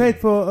league. He Bundesliga. played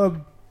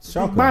for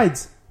Schalke.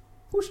 Mainz.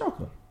 Who's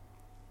Schalke?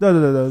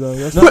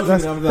 No.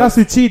 That's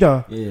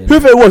Uchida. Yeah.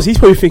 Whoever it was, he's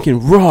probably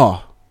thinking,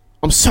 "Rah,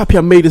 I'm so happy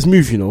I made this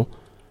move," you know.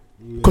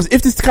 Because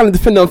if this is the kind of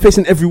defender I'm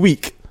facing every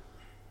week,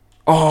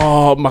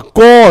 oh my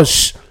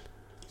gosh,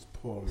 It's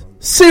poor, man.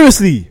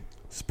 seriously,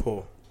 It's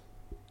poor.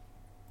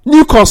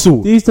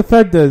 Newcastle. These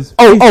defenders.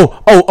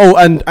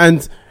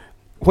 And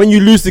when you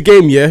lose the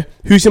game, yeah,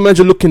 who's your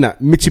manager looking at?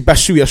 Michi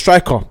Bashui, a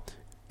striker.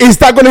 Is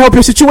that going to help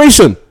your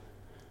situation?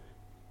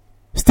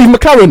 Steve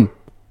McLaren.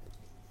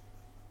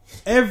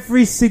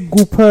 Every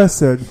single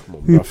person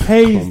who bruv.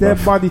 pays Come on, their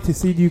bruv. money to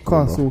see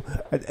Newcastle,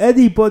 and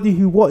anybody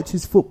who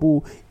watches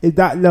football in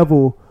that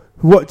level,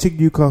 watching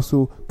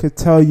Newcastle, can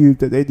tell you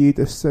that they need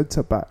a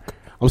centre back.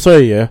 I'm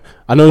sorry, yeah.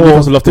 I know Or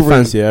Newcastle love the three.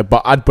 fans, yeah,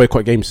 but I'd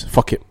boycott games.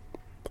 Fuck it.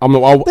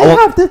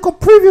 They've got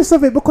previous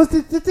of it, because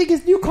the thing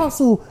is,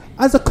 Newcastle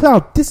as a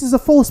club, this is a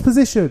false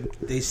position.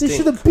 They They stink.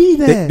 shouldn't be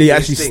there. They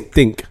actually stink.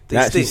 stink. They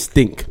They actually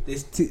stink. They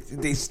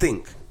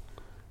stink.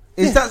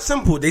 It's that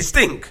simple. They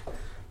stink.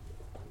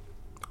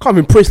 Can't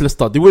even praise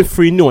Leicester. They went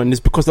 3-0, and it's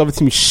because the other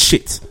team is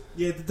shit.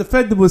 Yeah, the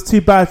defender was too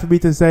bad for me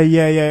to say.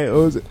 Yeah. It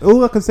was,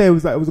 all I can say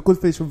was that it was a good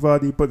finish from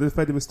Vardy, but the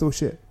defender was still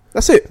shit.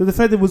 That's it. The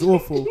defender was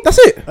awful. That's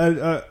it.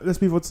 And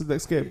let's move on to the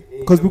next game,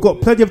 because we've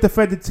got plenty of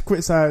defending to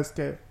criticise.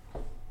 Okay,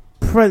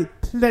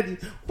 plenty.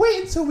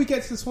 Wait until we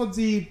get to the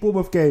Swansea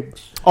Bournemouth game.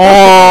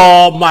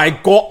 Oh my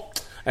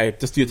god. Hey,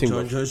 just do your thing,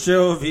 bro. John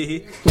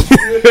Shelby.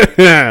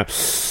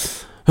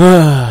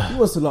 Who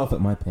wants to laugh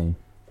at my pain?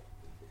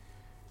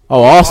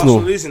 Oh,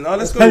 Arsenal. Losing. Oh,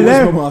 let's go. Hello.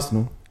 What's from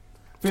Arsenal?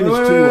 Wait, Finished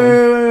wait,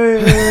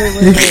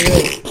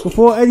 2-1. wait.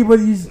 Before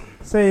anybody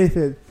say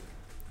anything,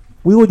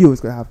 we all knew it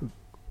was going to happen.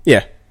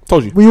 Yeah,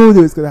 told you. We all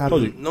knew it was going to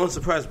Told happen. you. No one's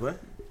surprised, bro.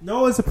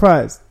 No one's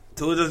surprised.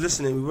 To all those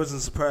listening, we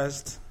wasn't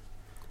surprised.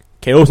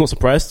 KO's not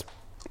surprised.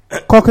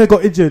 Cocker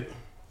got injured.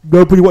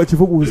 Nobody watching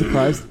football was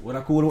surprised. What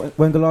I called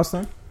Wenger last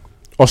time?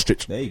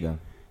 Ostrich. There you go.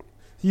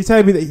 You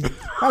tell me that.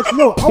 Actually,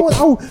 no. I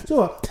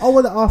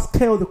want to ask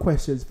Kale the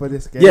questions for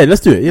this game. Yeah,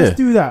 let's do it. Yeah. Let's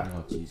do that.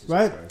 Oh, Jesus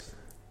Right? Christ.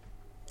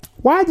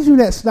 Why did you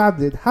let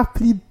Slamlin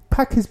happily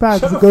pack his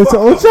bags and go to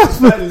Old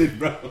Trafford?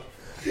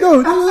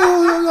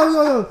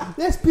 No.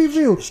 Let's be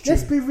real.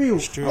 Let's be real.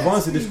 I've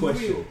answered this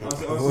question.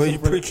 What are you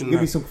preaching Give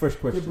now? me some fresh Yeah,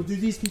 questions. but do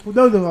these people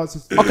know the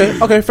answers?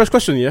 Okay. First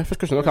question. Yeah. First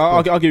question. Okay,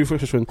 I'll give you first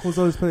question. Cause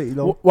those plenty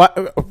long.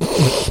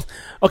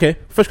 Okay.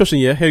 First question.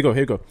 Yeah. Here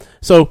you go.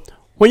 So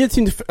when your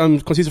team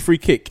concedes a free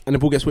kick and the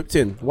ball gets whipped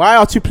in, why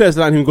are two players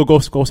letting him go goal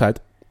side?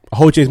 A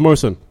whole James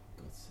Morrison.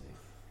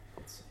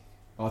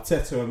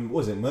 Arteta, what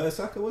was it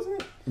Mertesacker,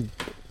 wasn't it?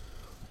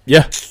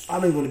 Yeah. I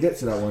don't even want to get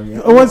to that one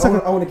yet. Oh, one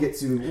second. I want to get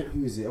to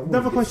who is it?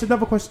 Another question.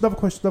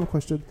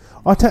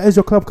 Arteta is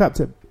your club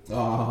captain.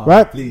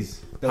 Right,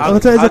 please.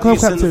 Arteta is your club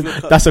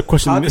captain. That's a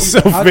question in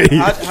itself, mate.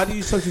 How do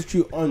you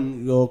substitute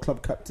on your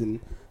club captain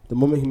the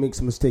moment he makes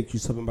a mistake? You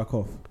sub him back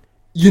off.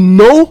 You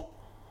know.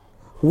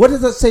 What does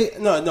that say?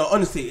 No.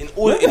 Honestly, in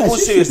all she should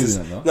seriousness,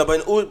 do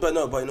that,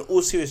 no? but in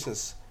all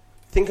seriousness,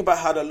 think about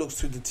how that looks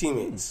to the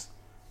teammates.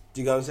 Do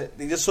you get what I'm saying?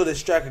 They just saw the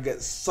striker get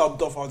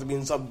subbed off after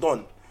being subbed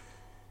on.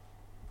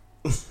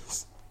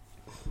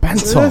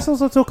 Banter. Let's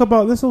also talk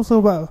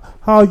about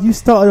how you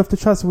started off the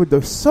transfer window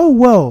so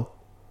well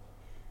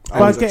I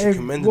by was actually getting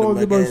commending one of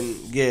him the by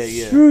most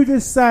getting,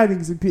 shrewdest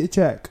signings in Peter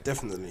Cech.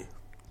 definitely.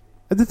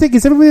 And the thing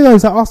is, everybody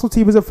knows that Arsenal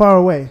team isn't far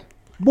away.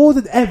 More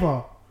than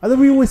ever. I know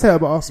we always say that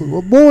about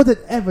Arsenal, but more than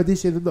ever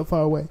this year they're not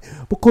far away.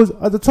 Because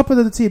at the top of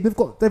the team, they've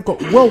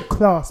got world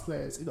class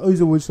players in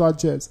Ozil and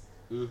Sanchez.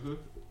 Mm-hmm.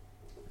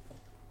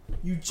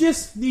 You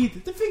just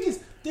need. The thing is,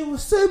 there were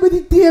so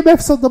many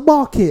DMFs on the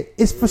market.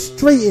 It's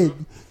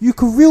frustrating. You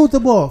can reel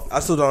them off. I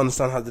still don't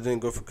understand how they didn't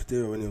go for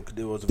Khedira when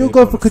Khedira was. Didn't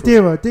go for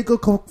Khedira. Didn't go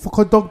for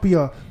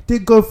Kondogbia.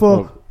 Didn't go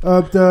for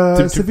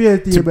the Sevilla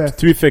DMF.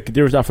 To be fair,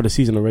 Khedira's out for the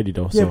season already,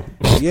 though. Yeah.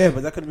 So Yeah,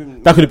 but that could have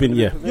been. That could have been,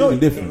 yeah. Yo,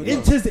 different.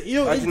 Inter's,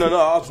 Actually, no,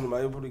 Arsenal,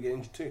 man. He'll probably get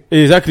injured too.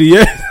 exactly,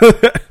 yeah.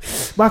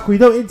 Michael, you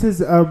know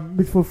Inter's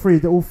midfield three.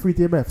 They're all three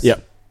DMFs. Yeah.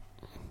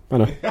 I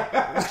know.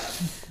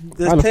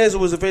 There's players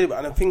always available,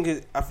 and I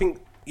think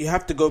you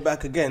have to go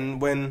back again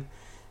when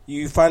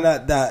you find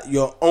out that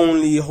your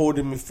only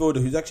holding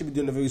midfielder who's actually been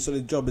doing a very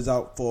solid job is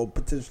out for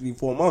potentially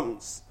 4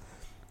 months.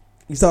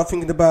 You start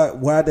thinking about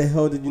why the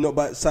hell did you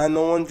not sign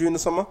no one during the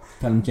summer?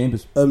 Callum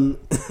Chambers. Callum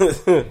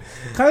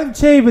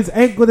Chambers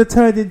ain't gonna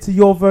turn into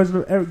your version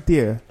of Eric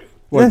Dier.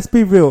 What? Let's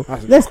be real.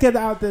 Let's get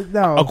that out there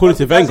now. According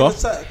to Wenger.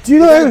 Do you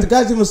know?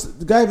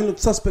 the guy even looked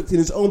suspect in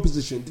his own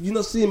position? Did you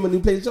not see him when he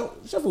played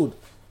Sheffield?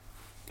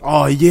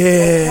 Oh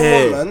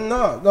yeah. Come on,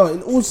 man. No.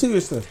 In all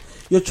seriousness,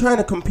 you're trying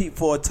to compete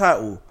for a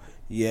title,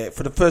 yeah,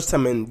 for the first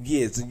time in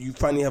years, and you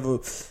finally have a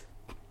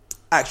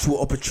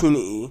actual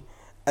opportunity.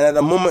 And at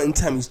the moment in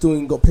time, you still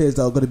ain't got players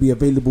that are going to be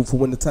available for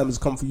when the time has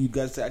come for you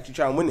guys to actually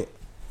try and win it.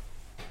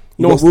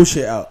 You got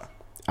Wilshere out.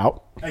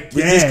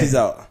 Rosiski's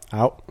out.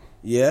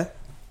 Yeah.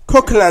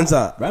 Coquelin's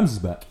out. Ramsey's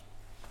back.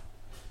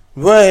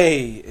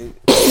 Right.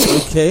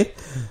 Okay.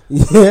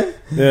 Yeah.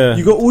 Yeah.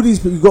 You got all these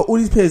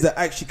players that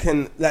actually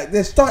can, like,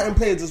 they're starting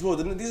players as well.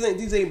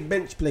 These ain't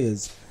bench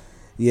players.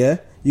 Yeah.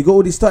 You got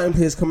all these starting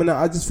players coming out.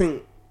 I just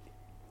think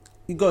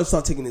you got to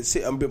start taking it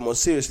a bit more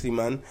seriously,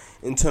 man,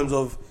 in terms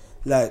of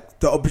like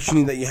the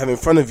opportunity that you have in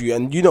front of you,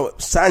 and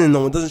signing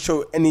no one doesn't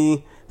show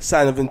any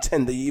sign of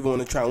intent that you even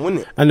want to try and win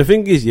it. And the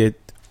thing is, yeah,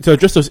 to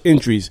address those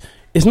injuries,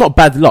 it's not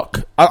bad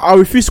luck. I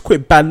refuse to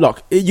quit bad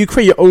luck. You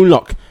create your own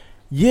luck.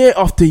 Year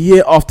after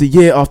year after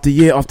year after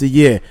year after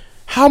year.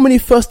 How many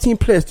first team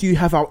players do you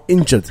have out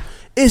injured?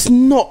 It's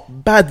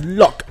not bad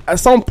luck. At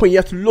some point, you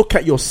have to look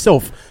at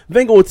yourself.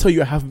 Wenger will tell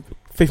you I have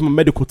faith in my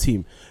medical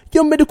team.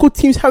 Your medical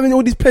team's having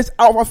all these players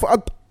out.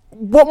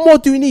 What more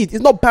do you need?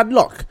 It's not bad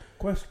luck.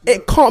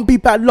 It can't be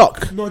bad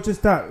luck. Not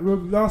just that.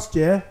 Last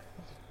year,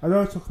 I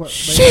know I talk about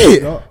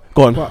shit.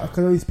 Go on. But I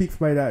can only speak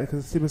for Man United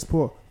because it's similar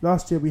sport.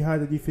 Last year we had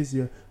a new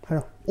physio, had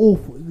an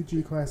awful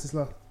injury crisis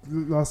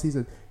last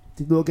season.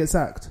 Did not get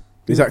sacked.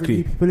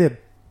 Exactly. People in.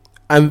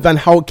 And Van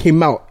Gaal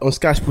came out on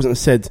Sky Sports and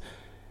said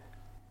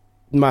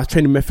my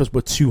training methods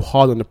were too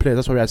hard on the players.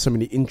 That's why we had so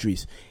many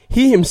injuries.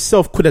 He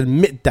himself could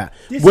admit that.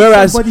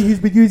 Whereas somebody who's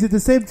been using the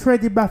same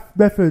training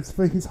methods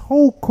for his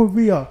whole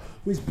career,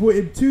 which brought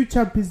him 2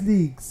 Champions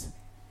Leagues.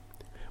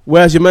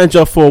 Whereas your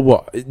manager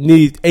for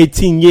nearly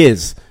 18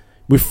 years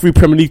with 3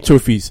 Premier League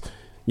trophies.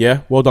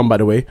 Yeah, well done, by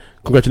the way.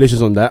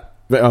 Congratulations on that.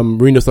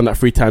 Mourinho's done that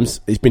 3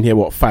 times. He's been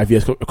here 5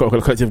 years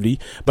collectively.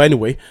 But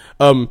anyway,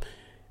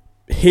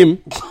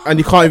 him, and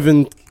he can't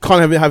even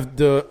have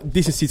the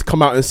decency to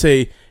come out and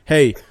say,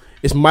 "Hey,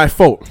 it's my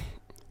fault."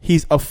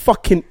 He's a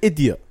fucking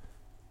idiot.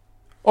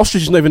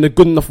 Ostrich is not even a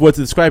good enough word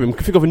to describe him.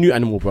 Think of a new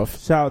animal,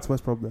 bruv. Shout out to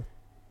West Brom.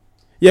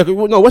 Yeah,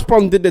 no, West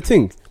Brom did their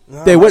thing.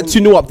 They went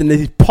 2-0 up, then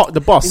they parked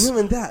the bus.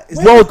 Even that,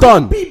 well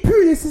done. Beat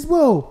Pulis as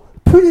well.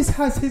 Pulis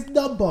has his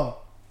number.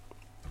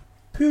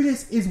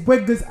 Pulis is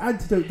Wenger's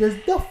antidote.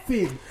 There's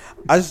nothing.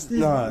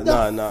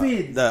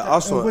 The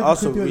Arsenal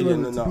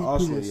really,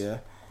 Arsenal, yeah.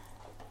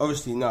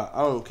 Obviously, I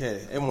don't care.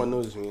 Everyone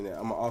knows me, innit?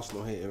 I'm an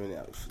Arsenal hater,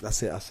 innit?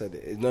 That's it. I said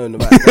it. No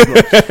matter.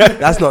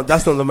 That's not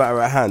the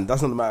matter at hand.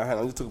 That's not the matter at hand.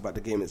 I'm just talking about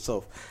the game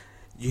itself.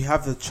 You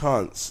have the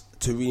chance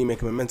to really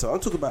make a memento. I'm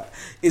talking about.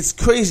 It's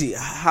crazy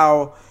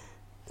how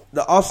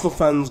the Arsenal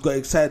fans got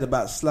excited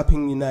about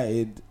slapping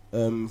United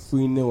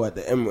 3-0 at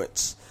the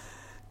Emirates.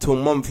 Till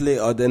a month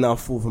later, they're now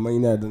fourth, and Man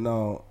United are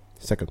now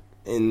second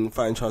in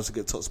fighting chance to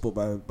get top spot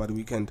by the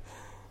weekend.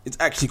 It's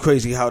actually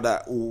crazy how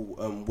that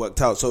all worked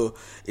out. So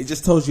it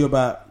just tells you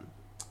about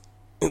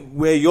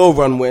where your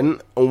run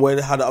went and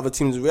how the other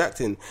teams are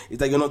reacting. Is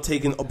that you're not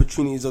taking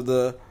opportunities of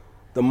the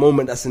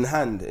moment that's in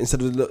hand.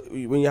 Instead of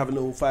when you have a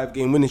little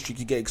 5-game winning streak,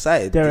 you get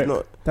excited. Derek,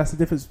 that's the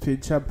difference between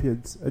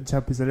champions and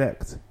champions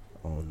elect.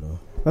 Oh no,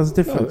 that's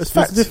the difference. No, it's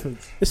fact.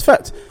 It's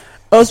fact.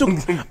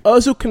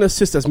 Ozil can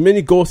assist as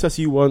many goals as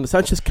you want.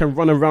 Sanchez can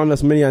run around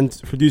as many and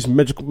produce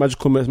magical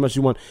as much as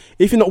you want.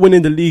 If you're not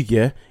winning the league,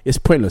 yeah, it's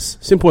pointless.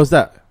 Simple as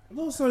that.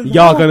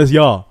 Yar gunners,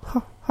 yar.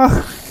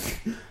 I'll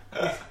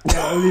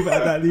leave it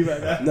at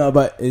that. No,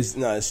 but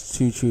it's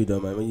too true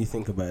though, man. When you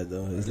think about it,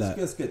 though, it's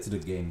let's get to the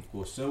game, of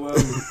course. So, you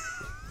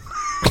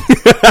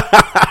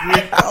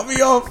cut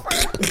me off.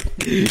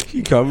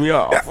 You cut me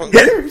off.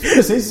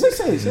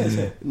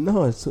 Say.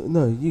 No,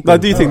 you. No,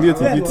 do you think?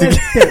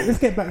 Let's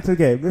get back to the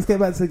game.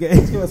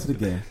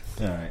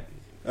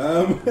 All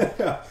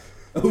right.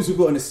 Who's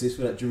got an assist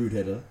for that Giroud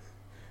header?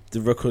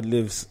 The record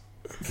lives.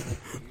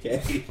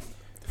 Okay.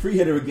 Free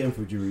header again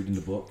for Giroud in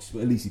the box,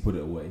 but at least he put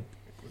it away.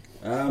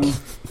 And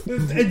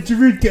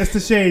Giroud gets the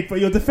shade, but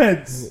your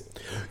defence.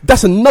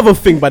 That's another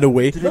thing, by the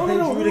way. Did they blame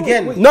Giroud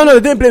again? No, they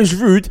didn't blame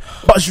Giroud,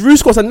 but Giroud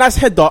scores a nice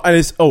header, and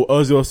it's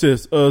Ozil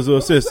assist. I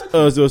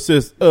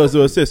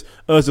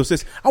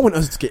want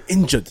Ozil to get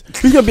injured.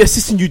 Who's gonna be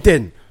assisting you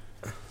then?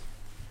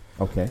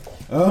 Okay.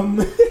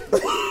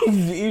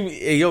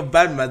 You're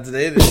bad man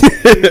today,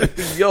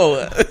 innit?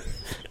 Yo,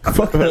 I'm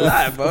not gonna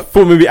lie, bro.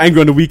 Thought maybe angry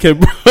on the weekend,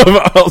 bro.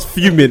 I was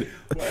fuming.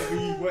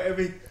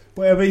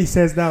 Whatever he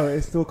says now,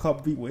 it still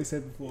can't beat what he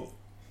said before.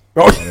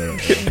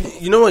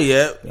 You know what?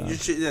 Yeah. You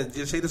should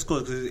just say the score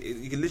because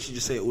you can literally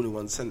just say it all in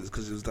one sentence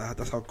because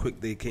that's how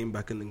quick they came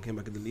back and then came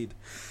back in the lead.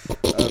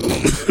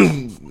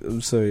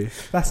 I'm sorry.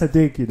 That's a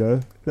dig, you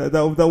know.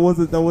 That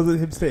wasn't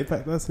him stating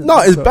fact.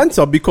 It's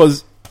banter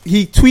because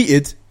he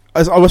tweeted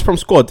as I was from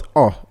squad.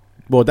 Oh,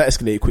 well, that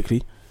escalated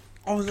quickly.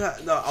 I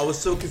was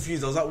so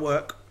confused. I was at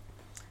work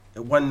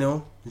at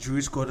 1-0.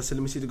 Giroud scored. I said,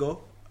 "Let me see the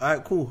goal." All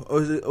right, cool.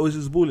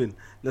 Ozil's balling.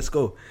 Let's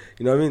go.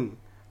 You know what I mean?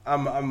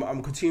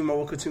 I'm continuing my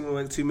work.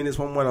 2 minutes,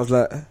 1-1. I was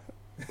like,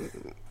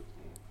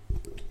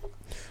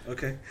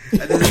 Okay.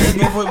 And then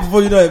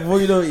before you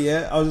know it,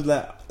 yeah, I was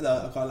like,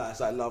 no, I can't lie, I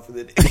started laughing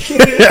at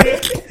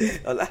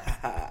it. I was like,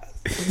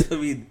 you know what I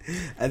mean?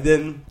 And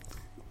then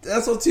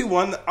that's all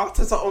 2-1.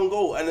 Arteta on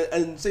goal,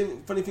 and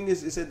same funny thing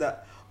is, it said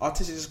that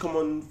Arteta just come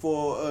on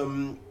for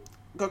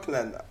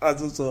Gokland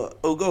as also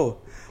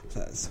goal. I was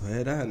like,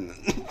 swear down.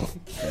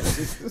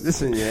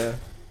 Listen, yeah.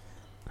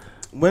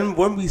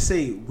 When we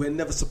say we're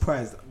never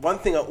surprised, one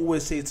thing I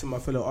always say to my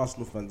fellow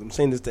Arsenal fans, I'm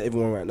saying this to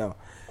everyone right now,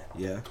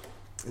 yeah.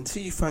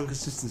 Until you find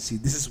consistency,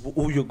 this is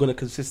all you're gonna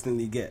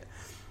consistently get.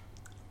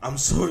 I'm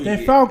sorry.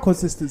 They found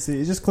consistency.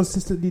 It's just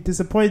consistently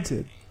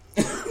disappointing.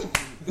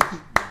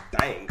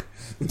 Dang.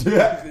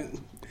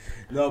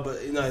 No,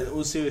 but in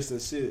all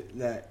seriousness,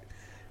 like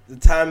the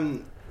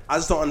time, I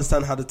just don't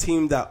understand how the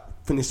team that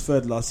finished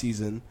third last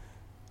season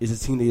is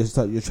a team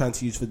that you're trying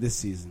to use for this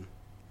season.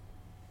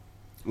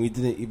 We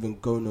didn't even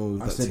go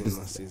with I that said team this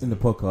last in season. the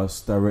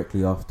podcast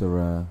directly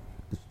after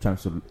the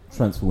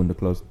transfer window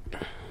closed.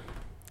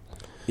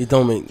 It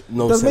don't make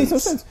no sense. Does make no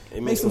sense.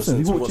 It makes no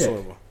sense You won't check.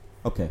 whatsoever.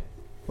 Okay,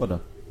 well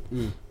done.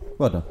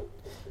 Well done.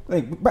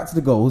 Like, back to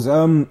the goals.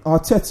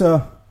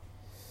 Arteta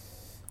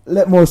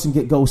let Morrison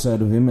get goal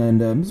side of him,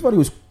 and his body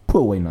was put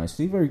away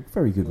nicely. Very,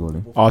 very good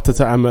goaling.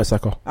 Arteta and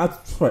Mertesacker.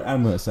 Sorry,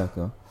 and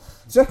Mertesacker.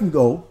 Second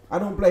goal, I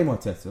don't blame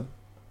Arteta.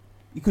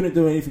 He couldn't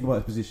do anything about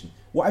his position.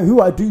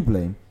 Who I do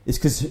blame is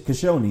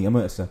Koscielny and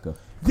Mertesacker.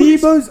 The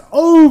most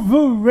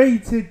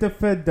overrated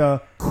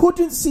defender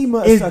Couldn't see in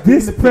Mertesacker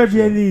this in the Premier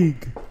picture.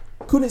 League.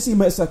 Couldn't see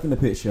Mertesacker in the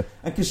picture.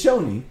 And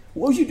Koscielny,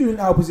 what was you doing in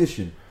our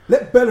position?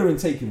 Let Bellerin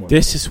take him on.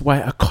 This is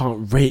why I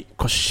can't rate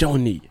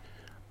Koscielny.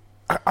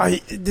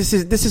 This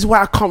is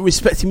why I can't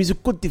respect him. He's a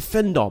good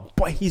defender,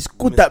 but he's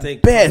good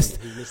at best.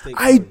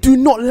 I do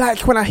not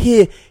like when I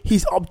hear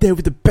he's up there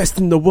with the best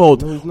in the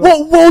world. No, he's not.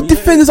 What world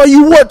defenders are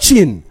you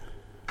watching?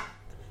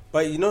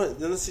 But you know, in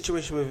the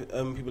situation with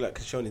people like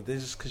Koscielny,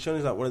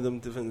 Koscielny's like one of them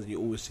defenders you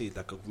always see,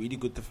 like a really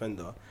good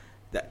defender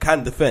that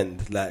can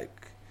defend,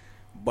 like,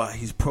 but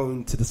he's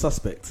prone to the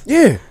suspect.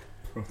 Yeah.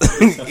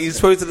 He's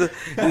prone to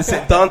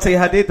the. Dante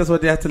had it. That's why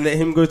they had to let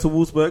him go to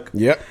Wolfsburg.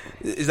 Yep.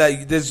 It's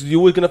like you're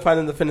always gonna find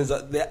in defenders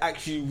that they're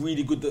actually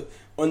really good.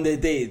 On their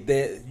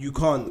day, you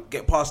can't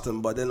get past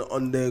them, but then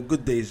on their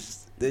good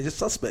days, they're just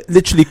suspect.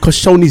 Literally,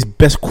 Koscielny's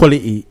best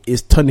quality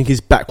is turning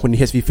his back when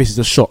he faces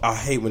a shot. I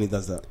hate when he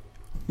does that.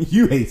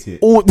 You hate it.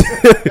 All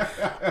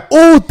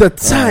the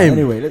time.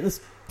 Anyway, let's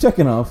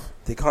checking off.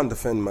 They can't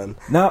defend, man.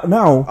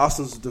 Now,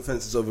 Arsenal's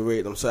defense is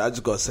overrated. I'm sorry, I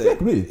just gotta say, Yeah,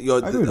 completely.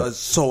 you're I agree with that.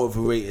 so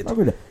overrated. I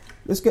agree with that.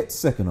 Let's get to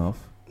second half.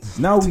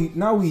 Now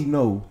we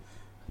know.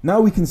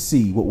 Now we can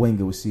see what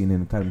Wenger was seeing in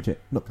not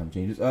Callum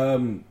changes.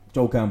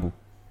 Joel Campbell.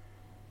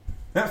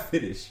 That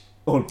finish.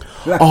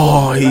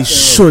 He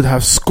should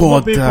have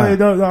scored that.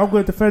 No, I'm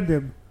going to defend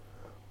him.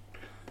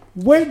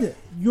 When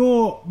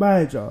your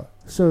manager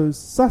shows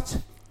such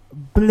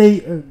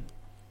blatant,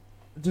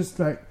 just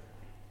like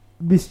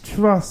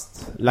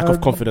mistrust, Lack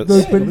of confidence. no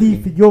Yeah,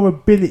 belief in your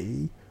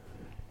ability,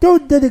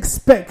 don't then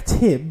expect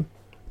him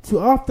to,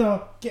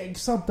 after getting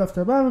subbed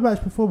after a man of the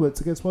match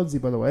performance against Swansea,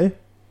 by the way,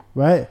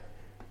 right,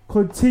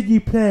 continue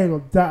playing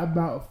on that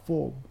amount of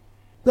form.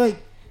 Like,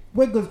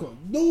 Wenger's got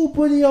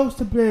nobody else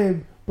to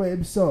blame but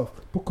himself,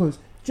 because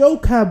Joe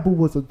Campbell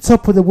was on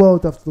top of the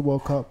world after the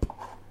World Cup,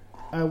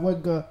 and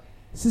Wenger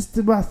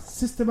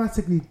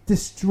systematically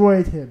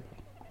destroyed him.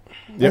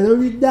 Yep. And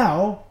only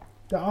now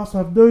that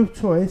Arsenal have no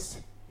choice,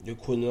 You're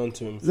calling on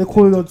to him. they're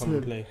calling on to come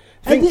and him. play.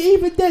 And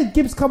even then,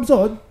 Gibbs comes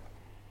on.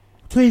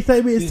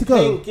 20-30 minutes He's to go.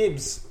 playing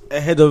Gibbs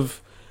ahead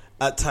of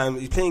at time.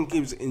 He's playing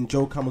Gibbs in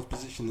Joe Campbell's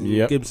position. And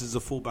Yep. Gibbs is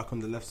a fullback on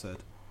the left side.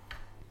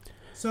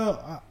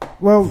 So,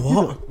 well, you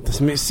know,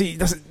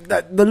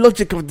 The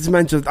logic of this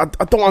man just I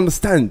don't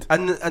understand.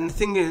 And the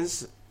thing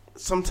is,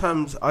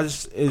 sometimes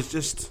it's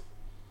just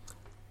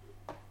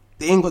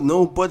they ain't got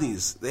no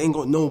bodies. They ain't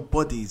got no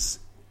bodies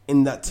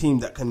in that team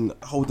that can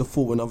hold the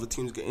fort when other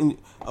players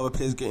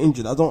get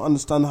injured. I don't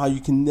understand how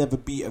you can never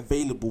be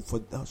available for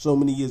so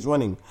many years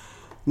running.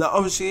 Now,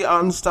 obviously, I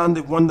understand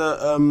they've won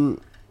the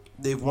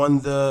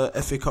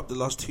FA Cup the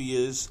last 2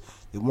 years.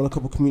 They've won a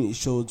couple of community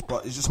shields,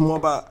 but it's just more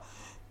about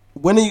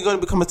when are you going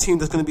to become a team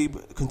that's going to be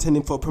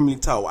contending for a Premier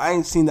League title? I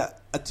ain't seen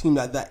a team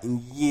like that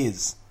in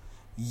years.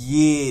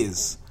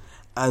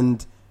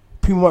 And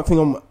people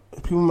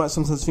might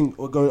sometimes think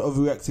we're going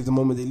overreactive the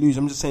moment they lose.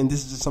 I'm just saying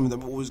this is just something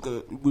that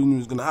we knew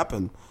was going to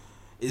happen.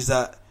 Is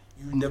that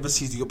you never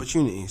seize the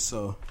opportunity,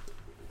 so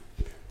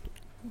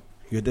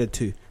you're dead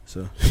too.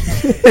 So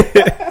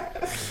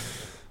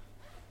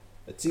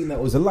a team that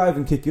was alive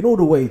and kicking all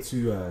the way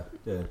to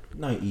the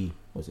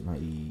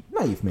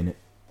 90th minute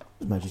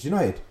was Manchester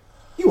United.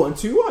 You won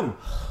 2-1.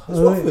 It's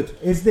Watford.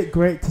 isn't it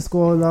great to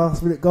score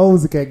last minute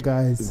goals again,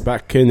 guys?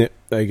 Back in it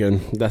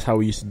again. That's how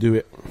we used to do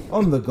it.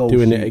 On the goal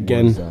Doing sheet it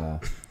again.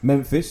 was,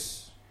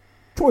 Memphis,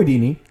 Troy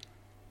Deeney,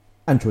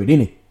 and Troy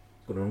Deeney.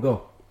 Got it on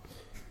goal.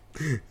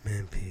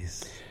 man,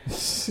 peace.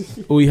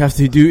 All you have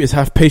to do is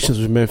have patience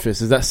with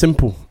Memphis. It's that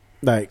simple.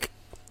 Like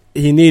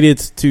he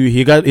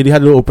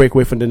had a little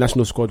breakaway from the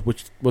national squad,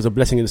 which was a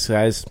blessing in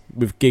disguise.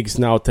 With Giggs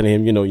now telling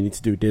him, you need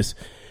to do this.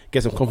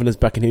 get some confidence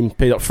back in him,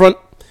 played up front,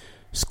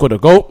 scored a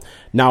goal.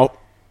 Now,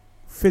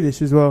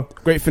 Finish as well.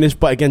 great finish,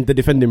 but again, the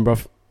defending,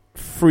 bruv.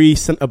 3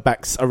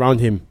 centre-backs around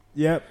him.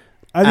 Yep.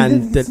 And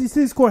And he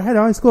didn't score a header.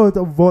 I scored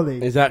a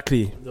volley.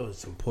 Exactly. There was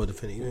some poor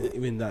defending.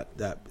 Even that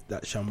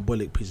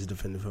shambolic piece of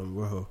defending from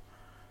Rojo.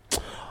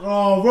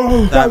 Oh,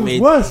 Rojo, that was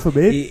worse for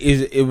me.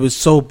 It was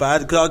so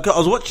bad. Cause I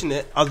was watching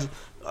it.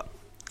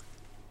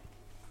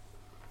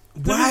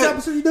 There's Why?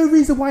 absolutely no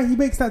reason why he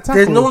makes that tackle.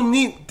 There's no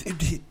need.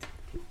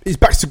 He's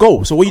back to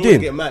goal, so what are you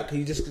doing? Get Matt, can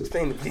you just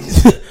explain it,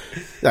 please?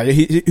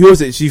 Who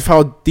was it? She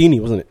fouled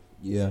Dini, wasn't it?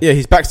 Yeah. Yeah,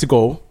 he's back to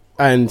goal,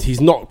 and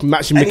he's not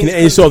matching And making he's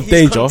any sort of he's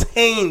danger.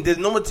 Contained. There's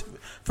no more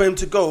for him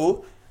to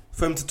go,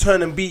 for him to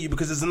turn and beat you,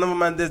 because there's another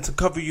man there to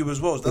cover you as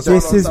well. That's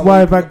This is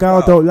why Van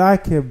Gaal don't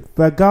like him.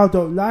 Van Gaal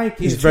don't like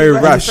him. He's very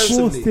rash.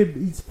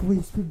 He's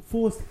been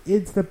forced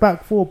into the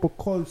back four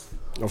because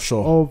Oh,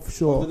 sure. of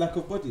The lack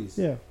of bodies.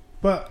 Yeah,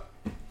 but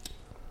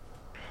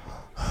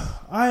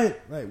I'm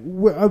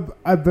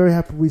very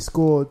happy we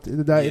scored in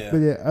the 90th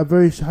minute. I'm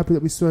very happy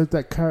that we saw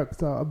that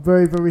character. I'm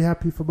very, very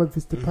happy for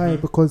Memphis Depay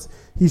because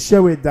he's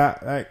showing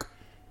that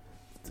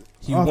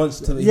He after, wants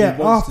to.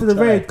 after the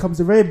rain comes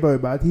the rainbow,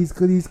 man. He's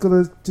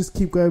gonna just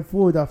keep going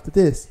forward after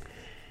this.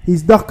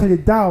 He's knuckling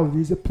it down.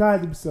 He's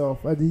applied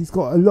himself, and he's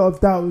got a lot of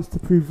doubts to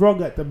prove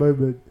wrong at the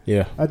moment.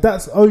 Yeah. And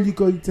that's only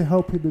going to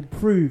help him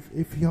improve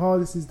if he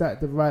harnesses that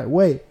the right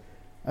way.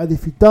 And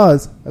if he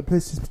does, and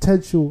plays his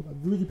potential,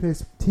 and really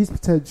plays his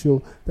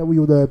potential that we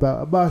all know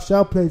about, and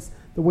Martial plays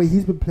the way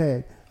he's been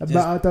playing, and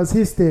Mata does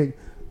his thing,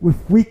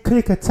 if we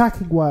click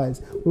attacking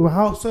wise, with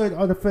how solid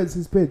our defence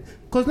has been.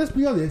 Because let's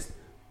be honest,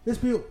 let's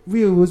be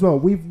real as well,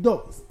 we've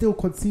not still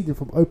conceded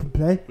from open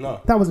play. No.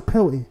 That was a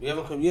penalty. We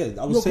haven't come. Yeah,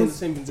 I was saying the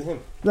same thing to him.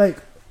 Like,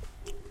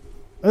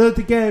 I don't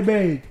think Gary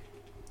made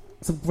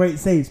some great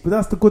saves, but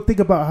that's the good thing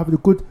about having a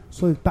good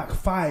solid back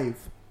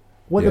five.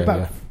 When the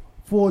back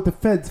four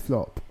defence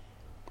flop,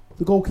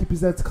 the goalkeeper's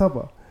there to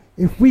cover.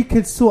 If we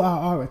can sort out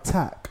our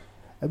attack,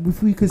 and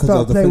if we can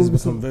start playing with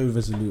become very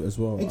resolute as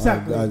well.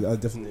 Exactly. I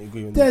definitely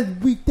agree with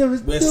that. then there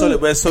is We're solid.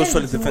 We're so end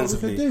solid to what we can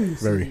defensively. do.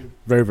 Very,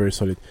 very, very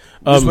solid.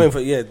 Just waiting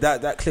for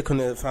that click on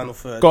the final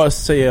third. Gotta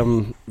say,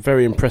 I'm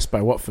very impressed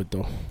by Watford,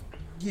 though.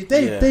 Yeah,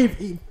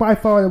 they've by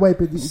far and away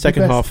been the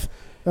Second best,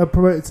 half,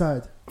 promoted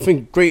side. I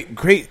think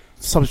great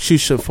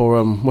substitution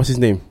for what's his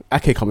name?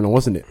 Ake coming on,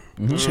 wasn't it?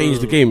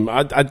 Changed the game.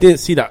 I didn't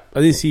see that.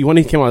 I didn't see when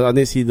he came out. I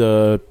didn't see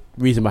the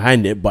reason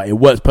behind it, but it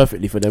worked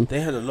perfectly for them. They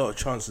had a lot of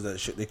chances that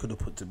shit they could have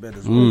put to bed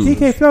as well.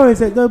 TK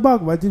Flores ain't no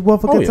mug, man. Did well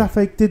for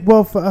Getafe, did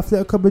well for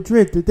Atletico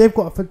Madrid. They've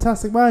got a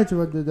fantastic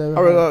manager under their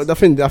hands.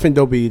 I think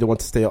they'll be the one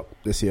to stay up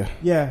this year.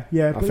 Yeah.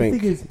 I But think the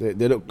thing is,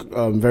 they look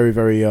very,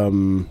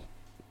 very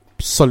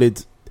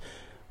solid.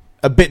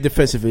 A bit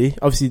defensively.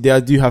 Obviously,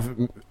 they do have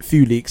a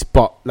few leaks,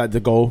 but like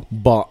the goal.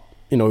 But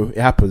you know, it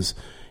happens.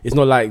 It's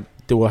not like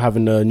they were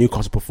having a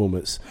Newcastle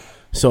performance.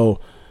 So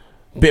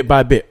bit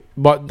by bit.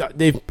 But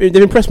they've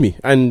impressed me,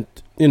 and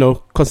you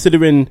know,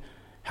 considering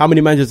how many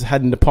managers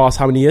had in the past,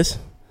 how many years,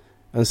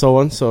 and so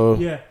on. So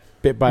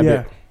bit by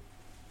bit.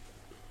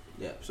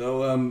 Yeah.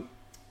 So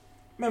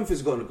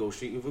Memphis got on a goal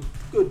streak with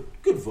a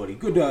good volley,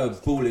 good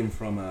balling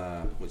from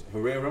was it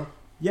Herrera?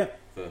 Yep.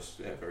 First,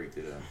 very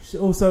good.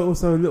 Also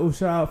a little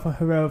shout out for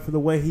Herrera for the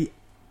way he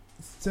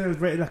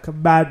celebrated like a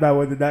madman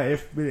when the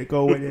 90th minute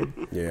goal went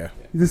in. Yeah.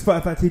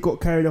 Despite the fact he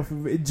got carried off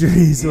with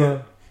injuries.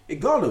 Yeah.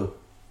 Igalo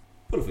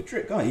pull off a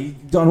trick, guy. He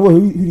done well.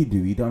 Who did he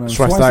do? He done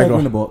twice over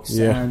in the box,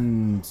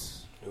 and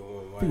I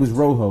think it was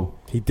Rojo.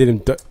 He did him.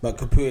 But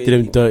Caputo did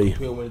him dirty.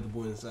 Caputo wanted the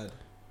ball inside.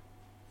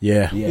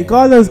 Yeah.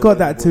 Igalo's got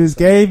that to his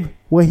game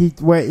where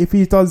if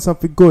he's done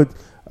something good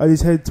and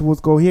he's headed towards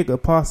goal, he ain't gonna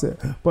pass it.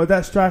 But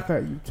that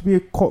striker, to be a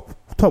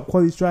top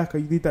quality striker,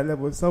 you need that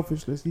level of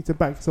selfishness. You need to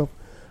back yourself.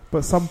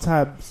 But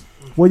sometimes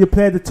when you're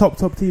playing the top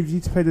teams, you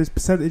need to play those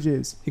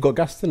percentages. He got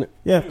gassed, didn't it?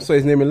 Yeah. So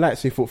his name in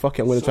lights, so he thought, fuck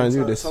it, I'm going to try and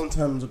do this.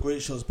 Sometimes a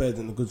great shot's better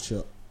than a good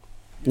shot.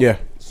 Yeah.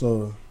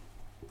 So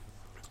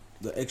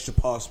the extra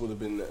pass would have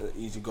been an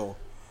easy goal.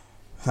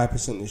 High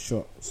percentage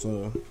shot.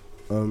 So,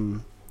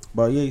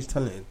 but yeah, he's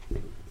talented.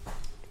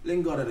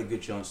 Lingard had a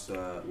good chance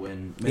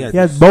when he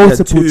had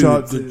multiple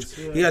chances.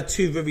 He had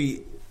two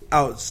very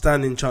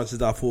outstanding chances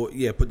that I thought,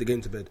 put the game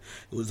to bed.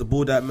 It was the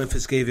ball that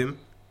Memphis gave him.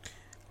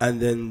 And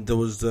then there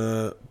was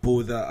the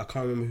ball that I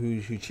can't remember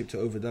who chipped it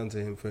over down to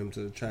him for him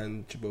to try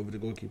and chip over the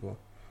goalkeeper.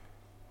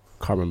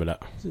 Can't remember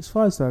that. It's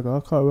Schweinsteiger,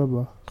 I can't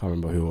remember. Can't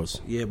remember who it was.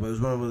 Yeah, but it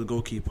was one of the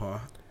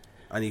goalkeeper,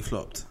 and he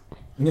flopped.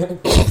 Yeah.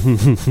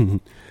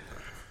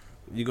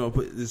 You gotta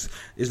put this.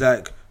 It's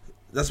like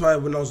that's why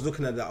when I was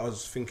looking at that, I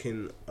was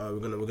thinking, we're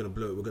gonna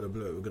blow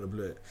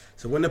it.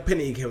 So when the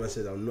penalty came, I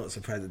said, I'm not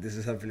surprised that this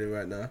is happening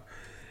right now.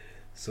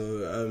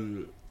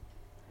 So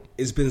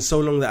it's been so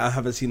long that I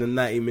haven't seen a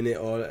 90-minute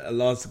or a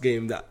last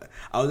game that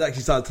I was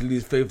actually starting to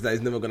lose faith that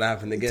it's never going to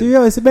happen again. So,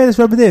 it made us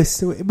reminisce.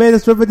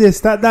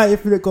 That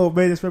 90-minute goal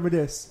made us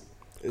reminisce.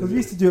 Because we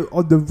used to do it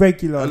on the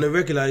regular. On the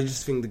regular, I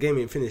just think the game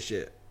ain't finished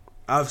yet.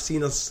 I've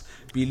seen us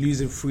be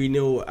losing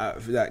 3-0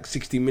 at like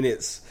 60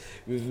 minutes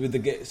with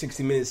the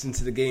 60 minutes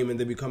into the game, and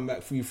then we come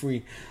back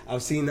 3-3.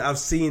 I've seen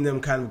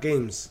them kind of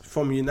games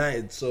from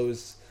United, so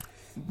it's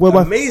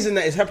amazing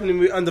that it's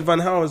happening under Van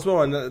Gaal as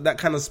well, and that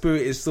kind of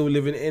spirit is still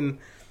living in,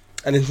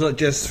 and it's not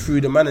just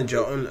through the manager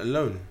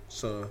alone.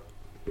 So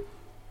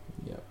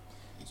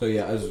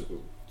yeah, as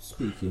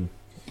speaking,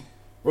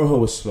 Rojo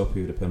was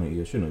sloppy with the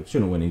penalty.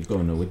 Shouldn't win. He's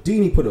going nowhere.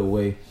 Deeney put it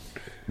away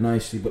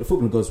nicely, but the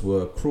football gods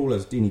were cruel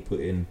as Deeney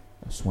put in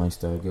a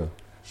Schweinsteiger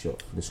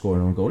shot for the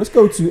scoring on goal. Let's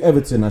go to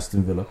Everton,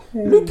 Aston Villa.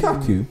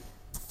 Lukaku,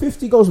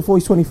 50 goals before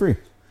he's 23.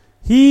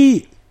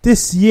 He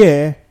this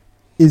year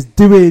is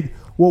doing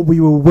what we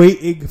were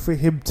waiting for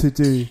him to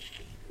do.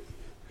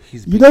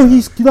 You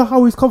know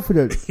how he's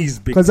confident. He's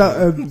big. Because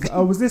I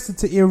was listening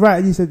to Ian Wright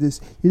and he said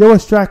this. You know, a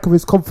striker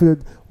is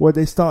confident when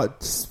they start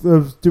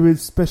doing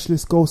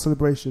specialist goal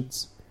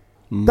celebrations.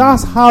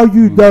 That's how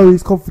you know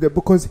he's confident,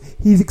 because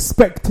he's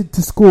expected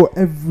to score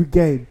every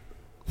game.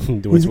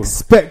 He's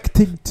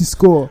expecting to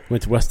score.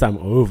 Went to West Ham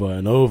over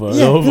and over and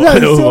Yeah, over you know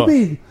and over. what I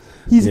mean?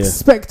 He's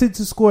expected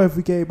to score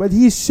every game, but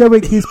he's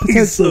showing his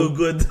potential. He's so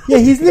good. Yeah,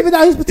 he's living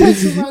out his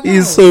potential right now.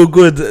 He's so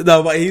good.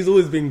 No, but he's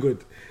always been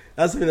good.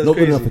 That's something that's Not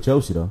good crazy. enough for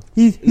Chelsea though.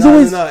 He's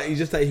always... No. He's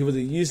just like he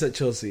wasn't used at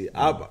Chelsea.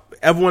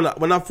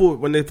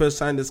 When they first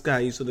signed this guy,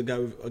 you saw the guy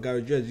with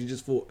Gareth Dreads. You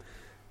just thought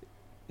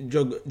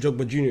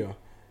Jogba Junior.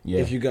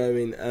 Yeah. If you go,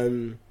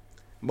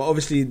 but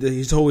obviously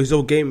his whole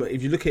game.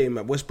 If you look at him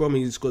at West Brom,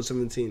 he scored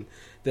 17.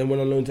 Then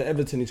went on loan to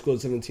Everton, he scored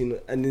 17,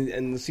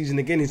 and the season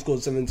again he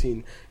scored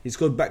 17. He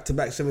scored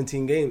back-to-back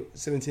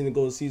 17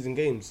 goal season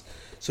games.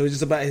 So it's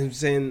just about him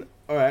saying,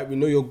 "All right, we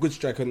know you're a good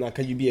striker now.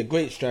 Can you be a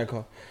great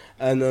striker?"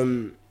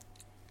 And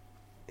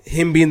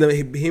him being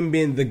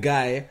the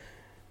guy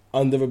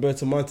under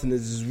Roberto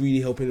Martinez is really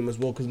helping him as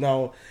well, because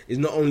now it's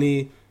not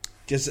only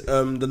just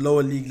the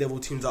lower league level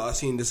teams that are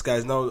seeing this guy.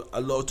 Now a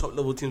lot of top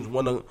level teams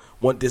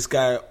want this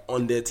guy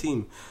on their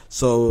team.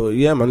 So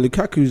yeah, man,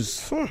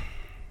 Lukaku's.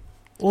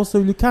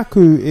 Also,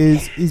 Lukaku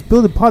is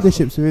building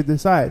partnerships within the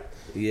side.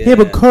 Yeah.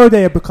 Him and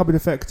Kone are becoming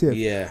effective.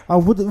 Yeah. I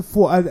wouldn't have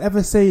thought I'd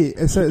ever say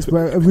a sentence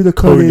where Aruna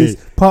Kone is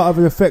part of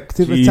an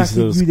effective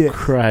attacking unit.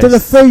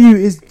 Deulofeu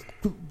is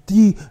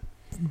the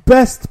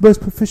best,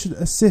 most proficient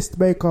assist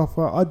maker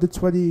for under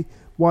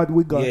 21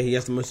 winger. Yeah, he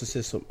has the most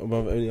assists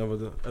above any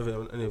other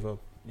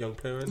young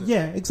player. Isn't it?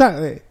 Yeah,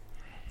 exactly.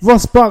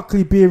 Ross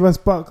Barkley being Ross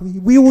Barkley,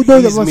 we all know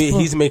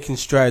he's making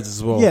strides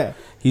as well. Yeah,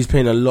 he's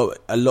playing a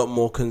lot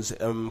more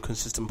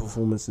consistent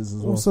performances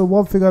as well. Also,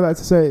 one thing I like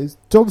to say is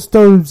John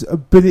Stones'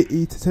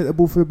 ability to take the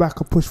ball from the back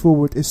and push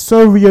forward is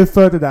so Rio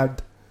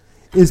Ferdinand.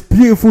 It's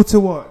beautiful to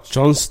watch.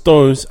 John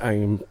Stones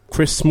and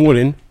Chris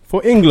Smalling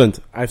for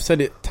England. I've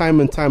said it time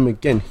and time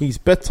again. He's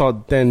better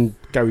than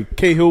Gary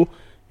Cahill.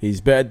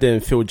 He's better than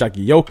Phil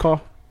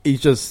Jagielka.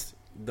 He's just.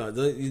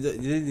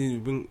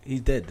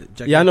 He's dead.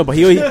 Jackie. Yeah, I know, but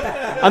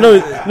I know,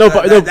 no,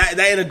 but no, that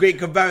ain't a great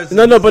comparison.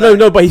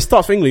 But he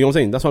starts for England. You know what I'm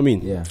saying? That's what I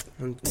mean. Yeah.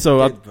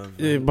 So,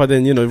 but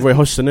then Roy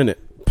Hodgson in it,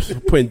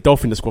 putting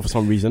Dolph in the squad for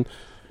some reason.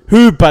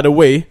 Who, by the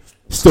way,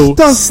 still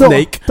has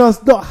not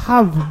got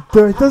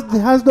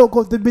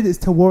the minutes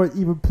to warrant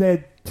even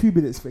playing 2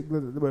 minutes for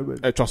England at the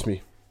moment. Trust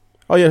me.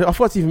 Oh yeah, I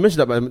forgot to even mention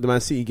that about the Man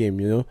City game.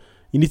 You know,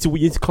 you need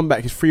to come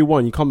back. It's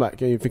 3-1. You come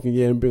back and you're thinking,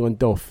 and bring on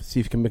Dolph. See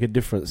if you can make a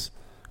difference.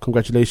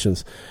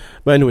 Congratulations.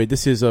 But anyway,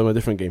 this is a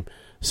different game.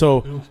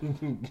 So, you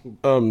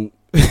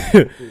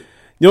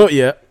know what,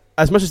 yeah,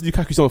 as much as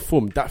Lukaku's on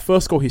form, that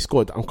first goal he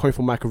scored, I'm coming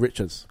from Michael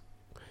Richards.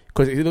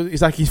 Because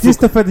it's like he's... This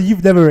defender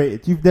you've never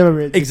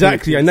rated.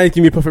 Exactly, and now you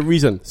give me a perfect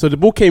reason. So the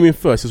ball came in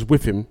first, it was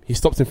with him. He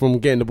stopped him from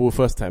getting the ball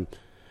first time.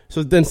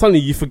 So then suddenly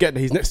you forget that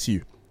he's next to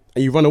you,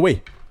 and you run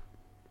away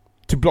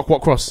to block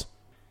what cross?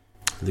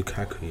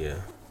 Lukaku,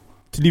 yeah.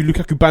 To leave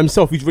Lukaku by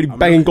himself, he's really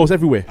banging goals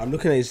everywhere. I'm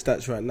looking at his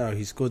stats right now.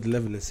 He scored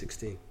 11 and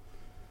 16.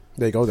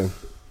 There you go, then.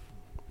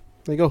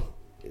 There you go.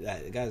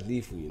 Like, the guy's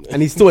lethal, you know.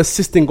 And he's still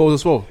assisting goals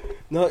as well.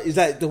 No, it's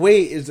like the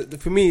way is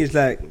for me. It's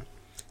like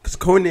because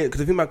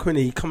the thing about Kone,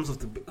 he comes off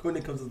the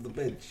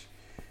bench,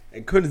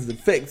 and Kone's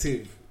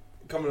effective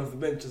coming off the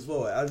bench as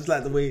well. I just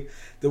like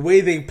the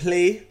way they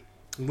play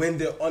when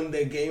they're on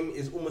their game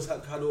is almost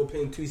like how they were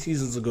playing 2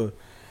 seasons ago.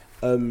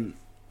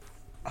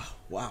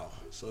 Wow.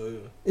 So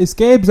it's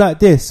games like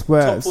this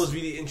where top 4 is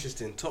really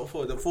interesting. The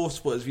 4th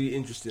spot is really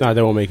interesting. Nah,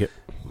 they won't make it.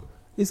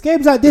 It's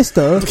games like this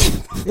though.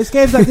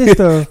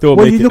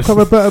 When you look at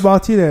Roberto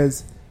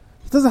Martinez,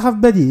 he doesn't have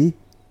many,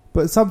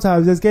 but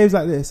sometimes there's games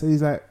like this, and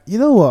he's like, you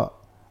know what?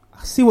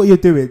 I see what you're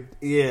doing.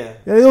 Yeah.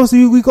 And also,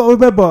 we got to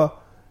remember,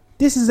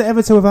 this is the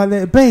Everton without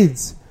Leighton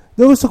Baines.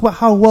 They always talk about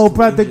how well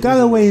Brandon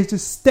Galloway has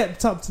just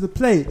stepped up to the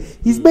plate.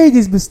 He's made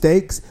his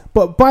mistakes,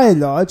 but by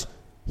and large,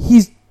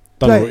 he's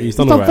done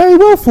very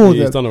well for them.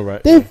 He's done all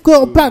right. They've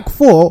got a back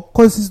 4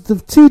 consisting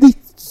of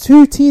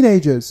two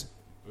teenagers.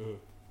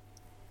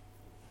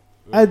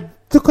 And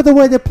look at the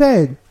way they're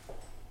playing.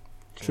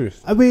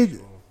 Truth. I mean,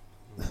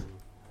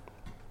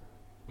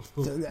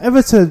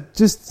 Everton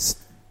just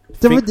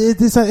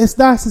It's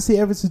nice to see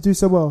Everton do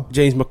so well.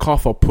 James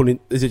McArthur pulling.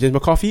 Is it James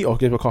McCarthy or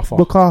James McArthur?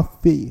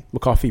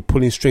 McCarthy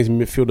pulling strings in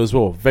midfield as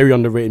well. Very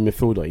underrated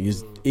midfielder.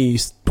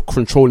 He's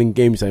controlling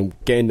games and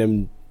getting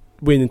them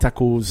winning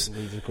tackles.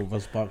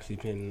 Ross Barkley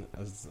playing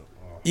as.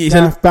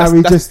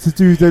 Barry just to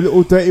do the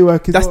little dirty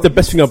work. That's the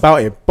best thing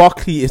about it.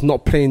 Barkley is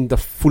not playing the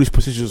foolish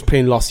position he was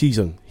playing last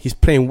season. He's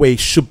playing where he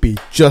should be,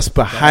 just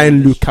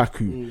behind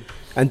Lukaku.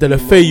 And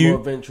Deulofeu, more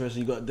adventurous.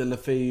 You got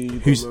Deulofeu, you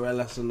got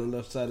Morales on the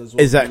left side as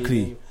well.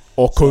 Exactly.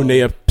 Or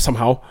Kone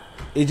somehow.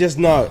 It just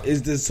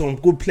there's some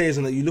good players,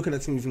 and you look at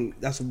that team, you think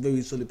that's a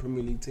very solid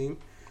Premier League team.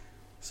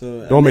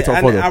 So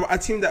a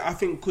team that I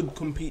think could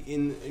compete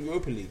in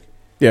Europa League.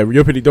 Yeah,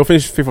 Europa League. They'll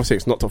finish 5th or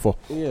 6th, not top 4.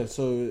 Yeah,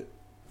 so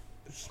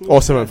or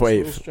 7th or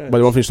 8th, but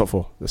they won't finish top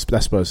 4.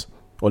 That's Spurs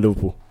or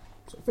Liverpool.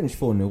 So finished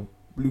 4-0.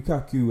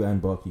 Lukaku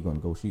and Barkley got a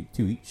goal sheet,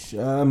 2 each.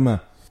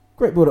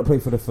 Great build-up play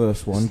for the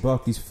first one.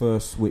 Barkley's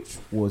first, which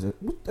was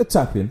a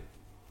tap-in.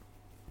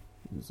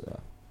 It was,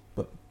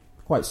 but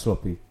quite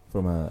sloppy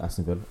from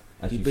Aston Villa.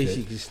 He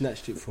basically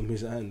snatched it from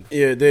his hand.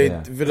 Yeah,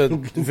 Villa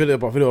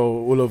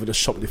all over the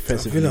shop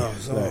defensively.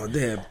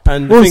 There.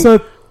 And also,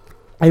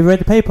 I read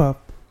the paper.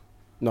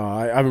 No,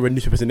 I haven't read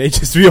newspapers in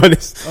ages, to be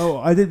honest. Oh,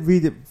 I didn't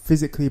read it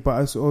physically, but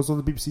I was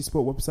on the BBC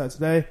Sport website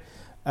today,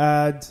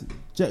 and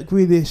Jack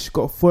Grealish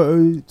got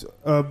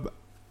photoed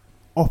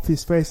off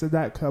his face at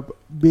that club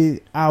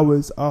mere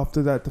hours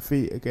after that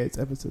defeat against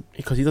Everton.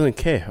 Because he doesn't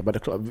care about the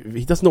club.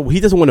 He doesn't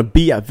want to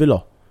be at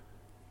Villa.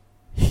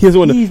 He's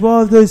one of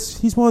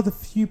the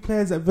few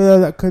players at Villa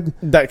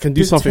that can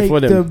do something for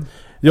them.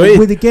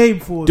 Win the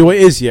game for them. The way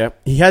it is, yeah,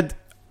 he had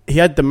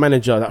the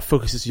manager that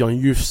focuses on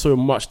youth so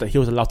much that he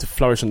was allowed to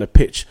flourish on the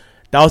pitch.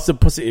 That was the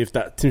positive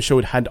that Tim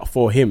Sherwood had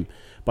for him.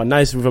 But now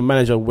he's with a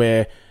manager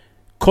where,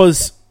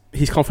 because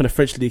he's come from the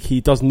French league,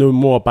 he does know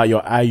more about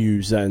your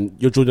Ayus and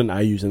your Jordan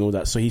Ayus and all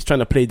that. So he's trying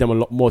to play them a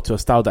lot more to a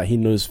style that he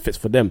knows fits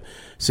for them.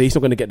 So he's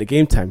not going to get the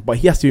game time, but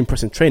he has to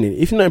impress in training.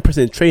 If you're not impressed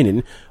in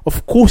training,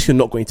 of course you're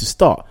not going to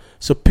start.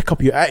 So pick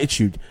up your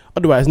attitude.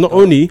 Otherwise,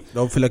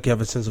 don't feel like you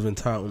have a sense of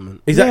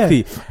entitlement.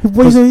 Exactly. Yeah.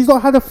 Well, he's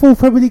not had a full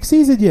Premier League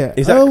season yet.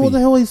 Exactly. What the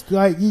hell is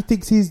he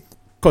thinks he's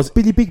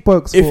Billy Big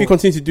Bucks. If you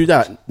continue to do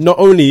that, not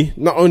only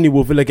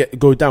will Villa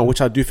go down,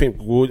 which I do think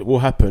will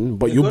happen,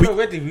 but you'll be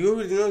already. We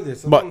already know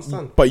this.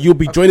 But you'll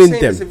be joining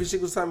them every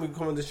single time we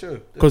come on the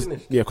show. Because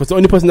the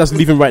only person that's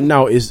leaving right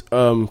now is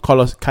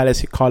Carles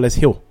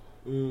Hill.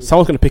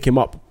 Someone's going to pick him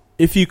up.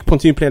 If you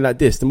continue playing like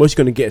this, the most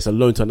you're going to get is a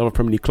loan to another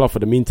Premier League club for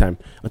the meantime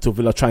until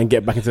Villa try and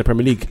get back into the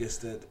Premier League.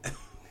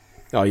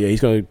 Oh yeah,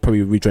 he's going to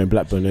probably rejoin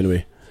Blackburn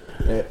anyway.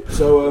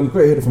 So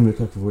great header from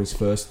Lukaku for his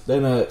first.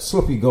 Then a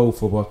sloppy goal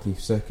for Barkley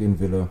second.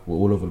 Villa were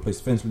all over the place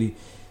defensively.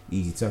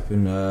 Easy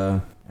tapping.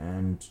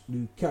 And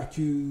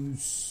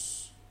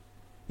Lukaku's...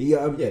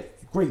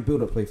 great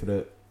build-up play for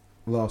the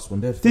last one.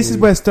 This is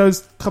where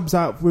Stones comes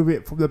out with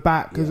it from the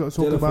back.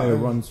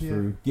 Deulofeu runs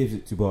through, gives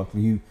it to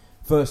Barkley, who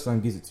first time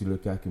gives it to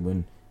Lukaku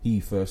when he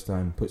first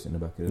time puts it in the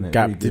back of the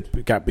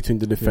net. Gap between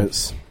the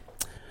defence.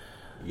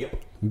 Yep.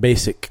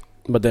 Basic.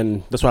 But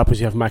then that's what happens.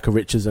 You have Michael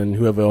Richards and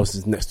whoever else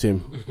is next to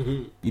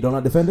him. You don't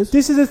like defenders?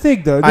 This is the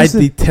thing, though. I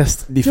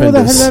detest defenders. Do you know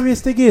what the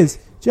hilarious thing is?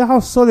 Do you know how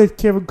solid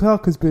Kieran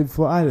Clark has been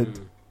for Ireland?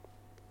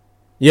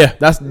 Yeah,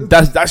 that's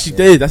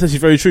actually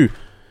very true.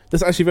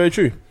 That's actually very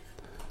true.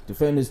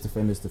 Defenders.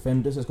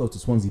 Let's go to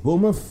Swansea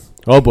Bournemouth.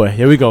 Oh boy,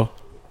 here we go.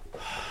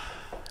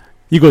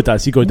 You go,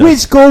 Daz.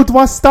 Which goal do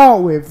I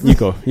start with? You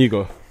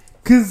go.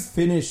 Because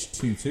finish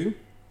 2-2.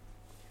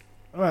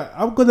 Alright,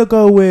 I'm gonna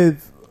go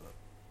with.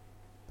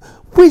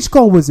 Which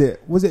goal was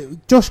it? Was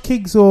it Josh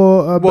King's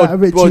or Matt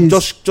Ritchie's? Well,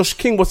 Josh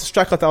King was the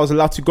striker that was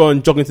allowed to go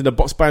and jog into the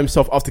box by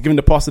himself after giving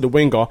the pass to the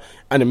winger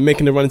and then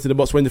making the run into the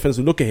box when the defence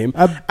would look at him.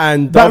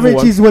 And Matt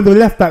Ritchie's when the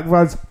left back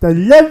runs the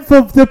length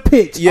of the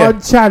pitch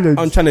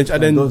unchallenged,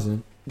 and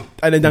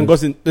then Dan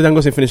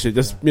Gosling finished it.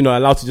 Just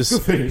allowed to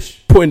just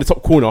finish, put in the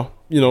top corner.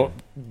 No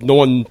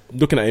one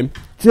looking at him.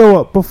 Do you know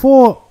what?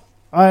 Before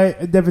I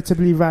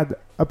inevitably ran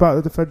about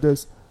the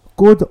defenders,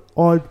 good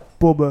on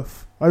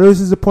Bournemouth. I know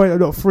this is a point I'm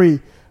not free.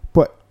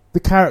 The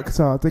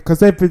character, because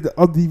they've been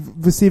on the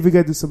receiving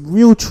end of some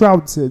real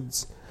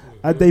trouncings,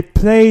 and they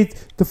played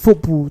the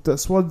football that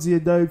Swansea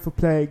are known for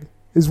playing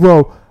as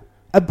well,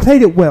 and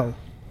played it well.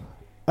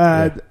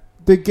 And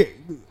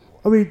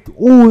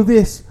all of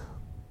this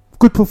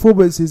good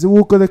performances are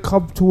all going to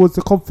come towards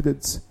the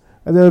confidence,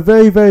 and they're a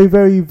very, very,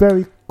 very,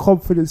 very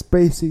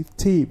confidence-based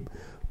team.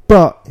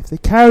 But if they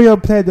carry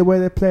on playing the way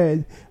they're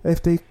playing,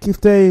 if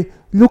they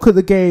look at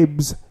the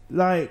games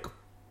like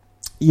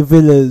your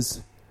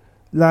Villas,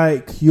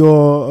 like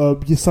your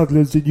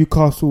Sunderlands and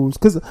Newcastles,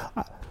 because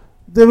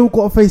they've all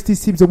got to face these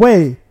teams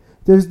away.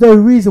 There's no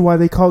reason why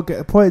they can't get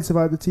the points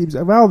around the teams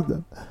around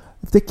them.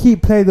 If they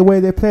keep playing the way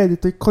they're playing, if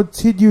they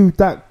continue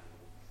that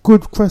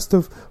good crest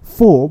of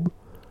form,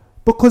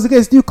 because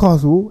against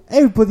Newcastle,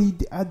 everybody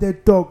and their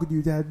dog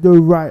knew they had no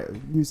right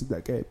of losing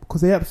that game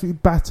because they absolutely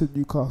battered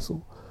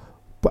Newcastle.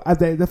 But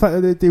the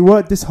fact that they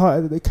weren't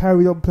disheartened and they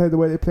carried on playing the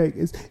way they're playing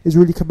is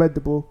really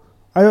commendable.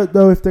 I don't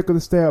know if they're going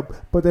to stay up,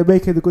 but they're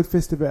making a good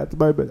fist of it at the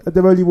moment. And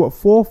they're only 4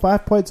 or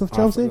 5 points off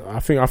Chelsea. I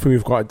think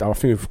we've got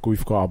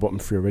our bottom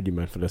 3 already,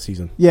 man, for the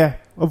season. Yeah,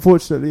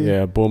 unfortunately.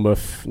 Yeah,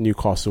 Bournemouth,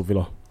 Newcastle,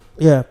 Villa.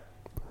 Yeah,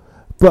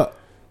 but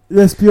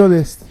let's be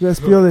honest. Give us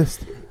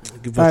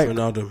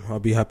Ronaldo. I'll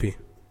be happy.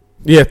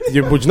 Yeah, but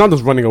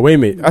Ronaldo's running away,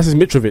 mate. That's his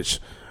Mitrovic.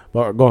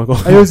 But go on. And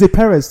Jose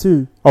Perez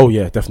too. Oh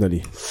yeah,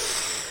 definitely.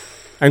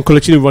 And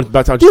Colaccini runs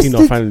back to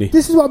Argentina finally.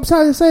 This is what I'm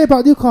trying to say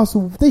about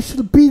Newcastle. They should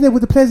have been there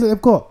with the players that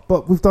they've got,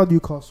 but we've done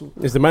Newcastle.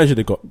 It's the manager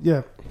they got.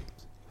 Yeah.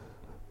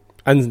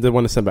 And they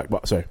want to send back.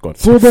 But sorry, go on.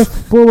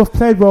 Bournemouth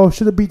played well.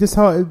 Shouldn't be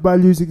disheartened by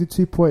losing the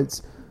 2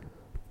 points.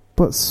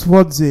 But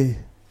Swansea,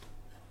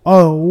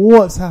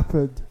 what's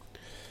happened?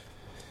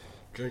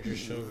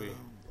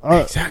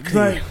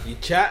 Exactly. You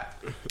chat.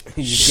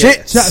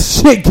 Shit.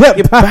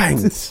 Get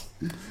banged.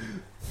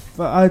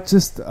 But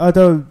I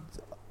don't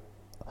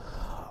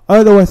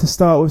know where to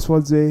start with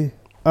Swansea.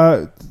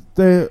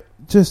 They're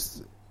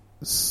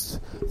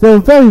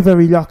very,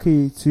 very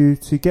lucky to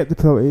get the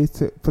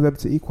penalty for them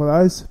to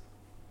equalise.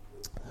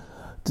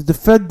 The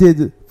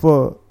defending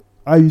for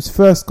Ayu's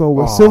first goal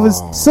was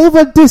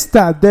Silva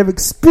Distan, their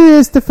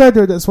experienced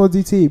defender in that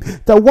Swansea team.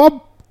 The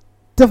one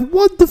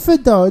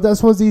defender in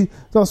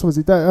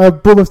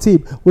that Bournemouth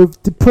team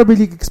with the Premier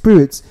League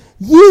experience,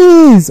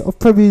 years of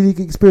Premier League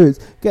experience,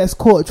 gets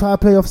caught trying to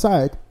play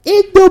offside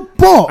in the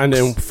box. And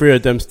then 3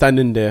 of them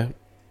standing there,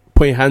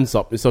 putting hands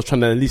up instead of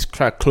trying to at least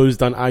try to close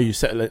down Ayew,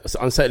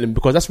 unsettling,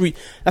 because that's why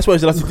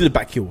he's allowed to do the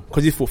back heel,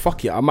 because he thought,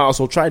 fuck it, I might as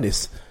well try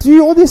this. Do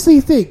you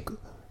honestly think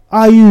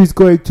Ayew is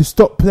going to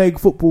stop playing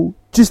football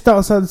just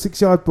outside the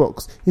 6-yard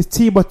box? His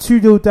team are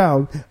 2-0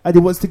 down and he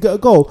wants to get a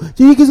goal.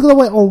 Do you think he's going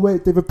to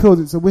wait, they've appealed,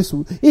 it's a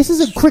whistle? This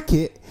isn't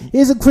cricket.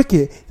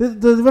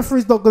 The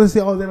referee's not going to say,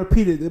 they've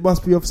appealed it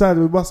must be offside,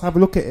 we must have a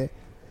look at it.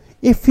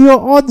 If you're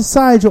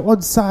onside, you're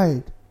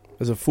onside.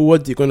 As a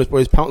forward, you're going to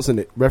always pounce on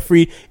it.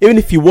 Referee, even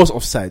if he was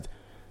offside,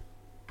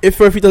 if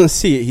the referee doesn't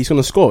see it, he's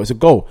going to score. It's a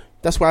goal.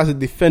 That's why as a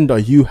defender,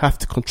 you have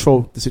to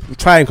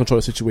try and control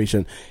the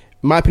situation.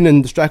 In my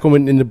opinion, the striker,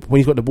 when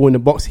he's got the ball in the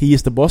box, he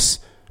is the boss.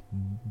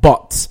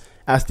 But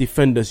as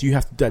defenders, you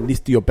have to at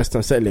least do your best to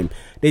unsettle him.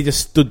 They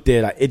just stood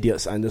there like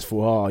idiots and just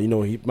thought,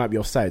 he might be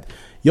offside.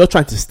 You're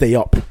trying to stay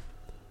up.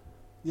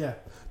 Yeah,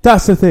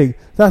 that's the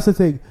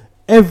thing.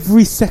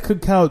 Every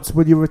second counts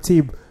when you're a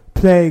team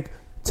playing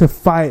to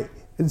fight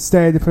and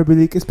stay in the Premier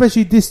League,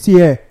 especially this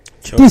year.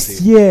 Chelsea.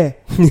 This year.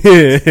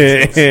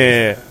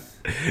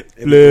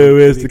 Blue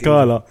is the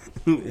colour.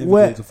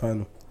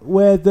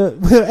 Where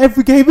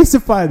every game is the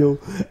final,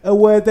 and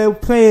where they're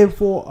playing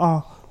for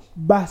a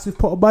massive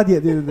pot of money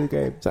at the end of the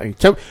game. Exactly.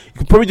 You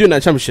could probably do it in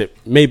that Championship,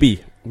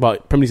 maybe,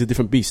 but Premier League's a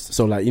different beast.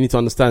 So you need to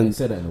understand. You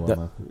said that in a while,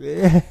 man.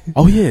 Yeah.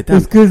 Oh yeah, damn.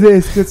 It's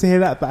good to hear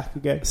that back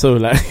again. So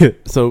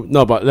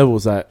but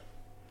levels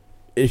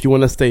if you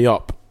want to stay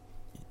up,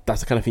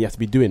 that's the kind of thing you have to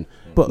be doing.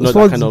 But not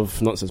Swansea, that kind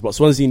of nonsense. But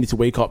Swansea need to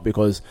wake up,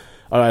 because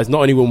it's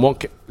not only will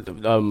Monk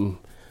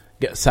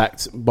get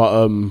sacked,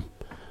 but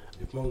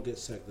if Monk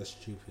gets sacked, that's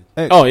stupid.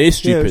 it is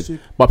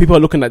stupid. But people are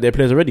looking at their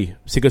players already.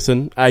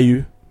 Sigurdsson,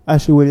 Ayew,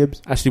 Ashley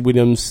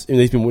Williams.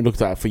 he's been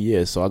looked at for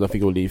years, so I don't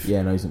think he'll leave.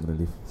 Yeah, no, he's not going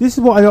to leave. This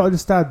is what I don't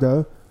understand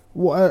though.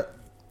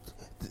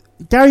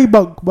 Gary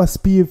Monk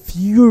must be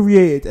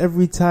infuriated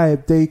every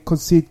time they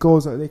concede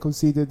goals like they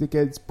conceded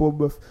against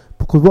Bournemouth,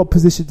 because what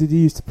position did he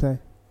used to play?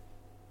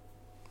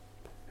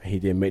 He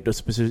didn't make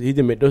those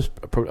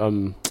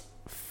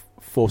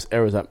false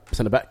errors at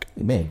centre back.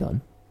 He may have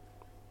done.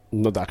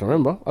 Not that I can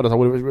remember. I would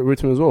have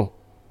written him as well.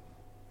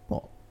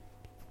 What?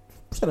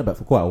 Centre back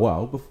for quite a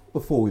while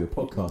before we were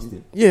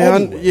podcasting. Yeah,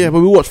 Anyway. but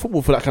we watch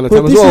football for that kind of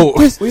time as well.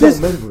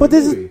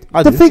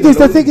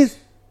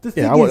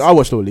 I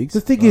watched all leagues.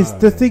 The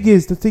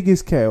thing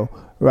is, Kale,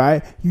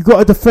 right? You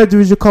got a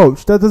defender as your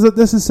coach. That doesn't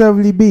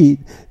necessarily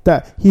mean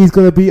that he's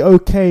going to be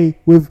okay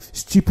with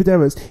stupid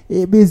errors.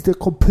 It means the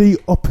complete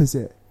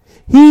opposite.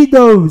 He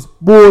knows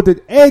more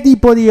than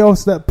anybody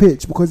else on that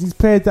pitch, because he's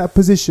played that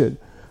position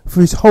for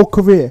his whole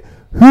career,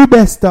 who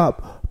messed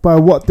up by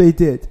what they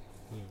did.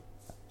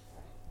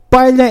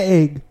 By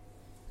letting,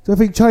 I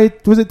think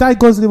was it Dan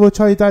Gosling or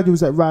Charlie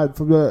Daniels that ran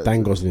from the...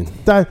 Dan Gosling.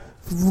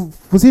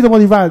 Was he the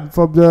one who ran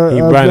from the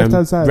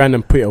left-hand side? Ran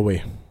and put it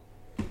away.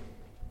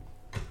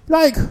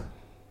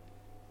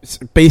 It's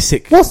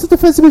basic. What's the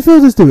defensive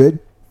midfielders doing?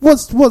 What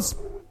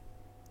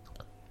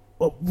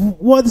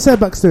are the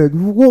centre-backs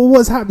doing?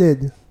 What's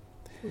happening?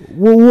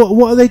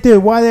 What are they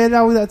doing? Why are they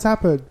allowing that to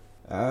happen?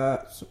 I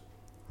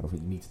don't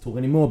think you need to talk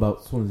any more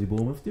about Swansea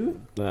Bournemouth, do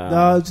we?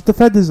 No, just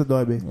defenders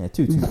annoy me. Yeah,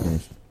 2-2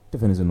 finished.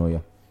 Defenders annoy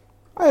you.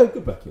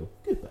 Good back heel.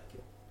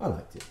 I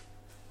liked it.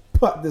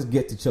 But let's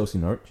get to Chelsea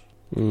Norwich.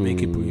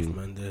 Make it brief,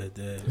 man.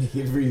 Make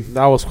it brief.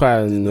 That was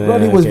quite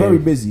Rodney was very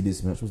busy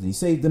this match, wasn't he? He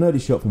saved an early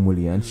shot from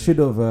Willian. Should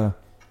have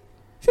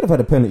had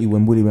a penalty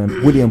when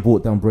Willian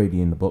brought down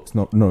Brady in the box.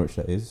 Not Norwich,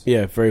 that is.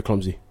 Yeah, very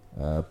clumsy.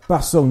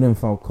 Bassong then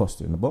fouled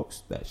Costa in the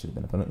box. That should have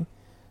been a penalty.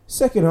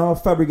 Second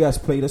half,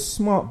 Fabregas played a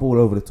smart ball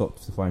over the top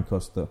to find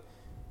Costa,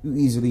 who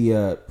easily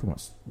pretty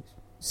much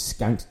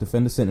skanked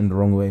defender, sent him the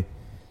wrong way.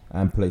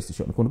 and placed the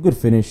shot in the corner. Good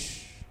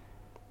finish.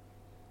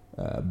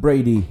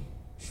 Brady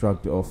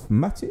shrugged it off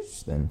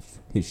Matic, then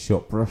his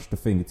shot brushed the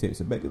fingertips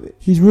of Begovic.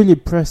 He's really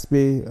impressed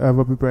me,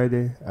 Robbie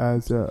Brady,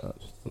 as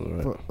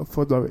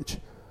for Norwich.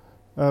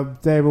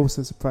 They've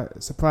also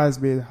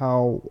surprised me in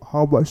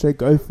how much they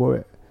go for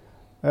it.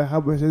 How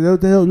much they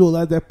don't look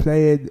like they're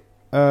playing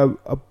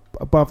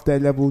above their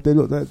level. They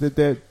look like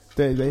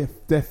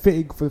they're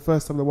fitting for the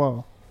first time in a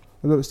while.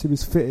 The Norwich team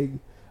is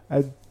fitting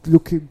and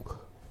looking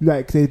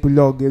like they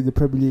belong in the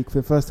Premier League for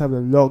the first time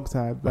in a long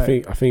time.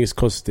 Like, I think it's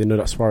because they know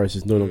that Suarez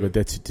is no longer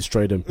there to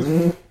destroy them.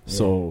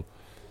 So,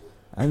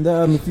 and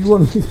if you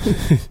want,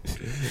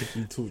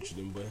 You tortured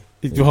him, boy.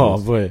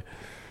 boy.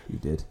 you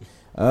did.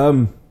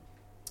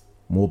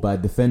 More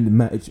bad defending.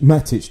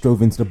 Matic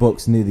drove into the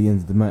box near the end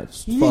of the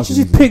match. he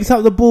literally picked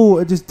up the ball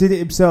and just did it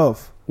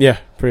himself. Yeah,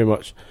 pretty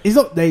much. He's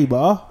not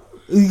Neymar.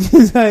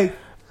 He's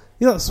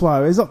not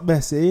Suarez. He's not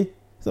Messi.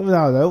 He's not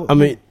Ronaldo. I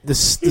mean,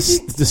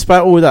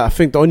 despite all that, I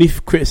think the only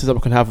criticism I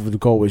can have of the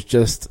goal is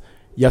just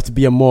you have to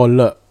be more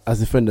alert as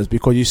defenders,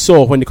 because you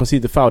saw when they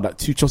conceded the foul that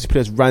two Chelsea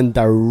players ran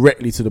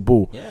directly to the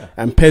ball,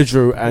 and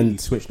Pedro and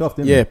switched off.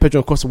 Didn't Pedro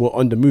and Costa were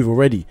on the move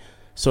already.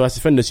 So as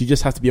defenders, you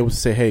just have to be able to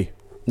say, "Hey,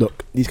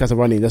 look, these guys are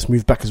running. Let's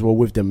move back as well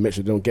with them. Make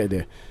sure they don't get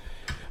there."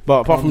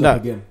 But apart from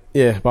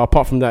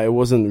that, it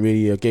wasn't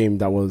really a game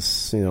that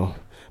was,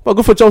 But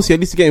good for Chelsea, at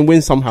least getting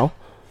wins somehow.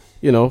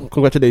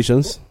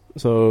 Congratulations.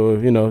 So,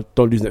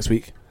 don't lose next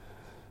week.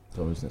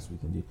 Don't lose next week,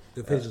 indeed.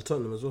 They played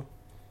Tottenham as well.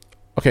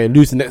 Okay,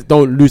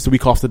 don't lose the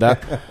week after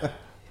that.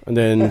 And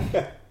then,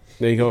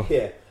 there you go.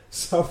 Yeah.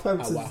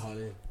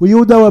 Southampton. We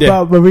all know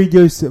about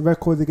Mourinho's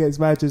record against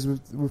managers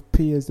with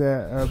P as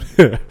their...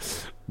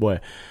 Boy,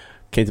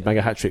 came to bang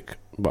a hat-trick.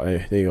 But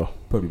there you go.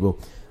 Probably will.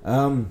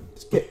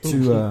 Let's get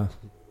to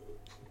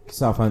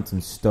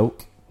Southampton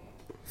Stoke.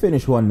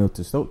 Finished 1-0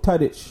 to Stoke.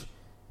 Tadic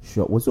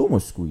shot was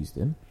almost squeezed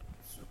in.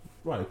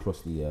 Right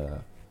across the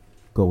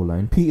goal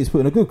line. Peters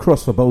putting a good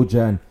cross for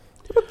Bojan.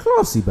 A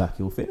classy back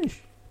heel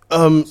finish.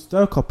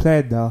 Stoke are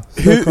playing now.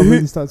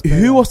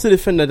 Who was the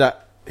defender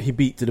that he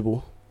beat to the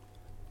ball?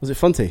 Was it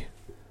Fonte?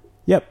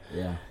 Yep.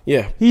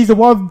 Yeah. He's the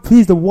one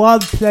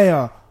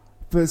player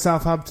for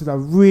Southampton I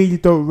really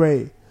don't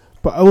rate.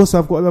 But also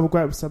I've got another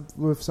gripe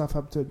with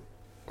Southampton.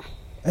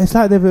 It's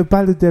like they've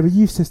abandoned their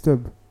youth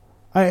system.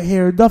 I ain't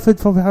hearing nothing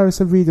from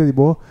Harrison Reed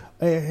anymore.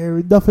 I ain't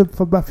hearing nothing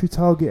from Matthew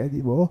Target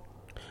anymore.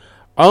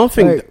 I don't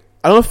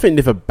think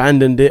they've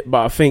abandoned it,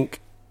 but I think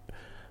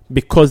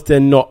because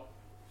they're not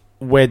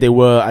where they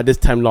were at this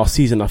time last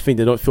season, I think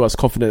they don't feel as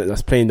confident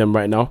that's playing them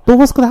right now. But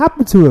what's going to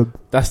happen to them?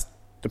 That's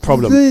the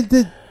problem.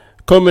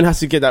 Coleman has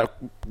to get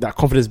that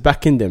confidence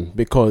back in them,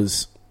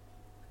 because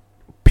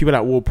people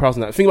like Ward-Prowse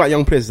and that. The thing about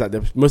young players is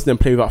that most of them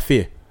play without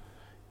fear.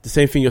 The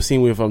same thing you're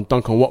seeing with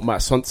Duncan Watmore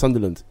at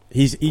Sunderland.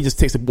 He just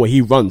takes the ball,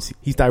 he runs,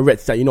 he's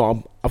direct. That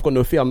I've got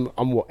no fear.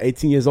 I'm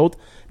 18 years old.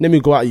 Let me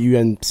go at you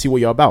and see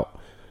what you're about.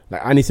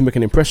 Like, I need to make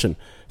an impression.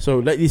 So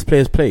let these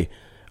players play.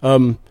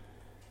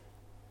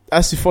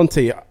 As to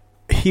Fonte,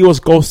 he was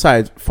goal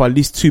side for at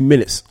least 2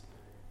 minutes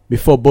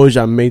before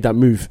Bojan made that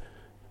move.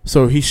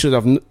 So he should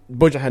have.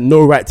 Bojan had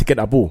no right to get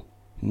that ball,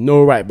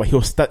 no right. But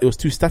it was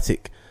too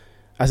static.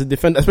 As a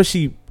defender,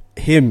 especially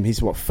him, he's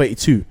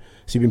 32.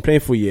 So you've been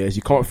playing for years.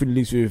 You can't really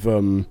lose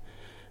with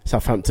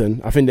Southampton.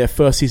 I think their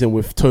first season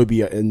with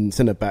Toby in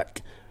centre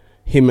back,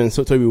 him and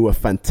Toby were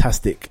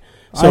fantastic.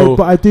 So,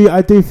 but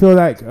I do feel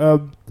like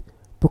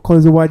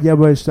because of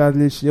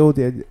Wanyama and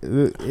shielding,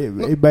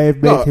 it may have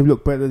made him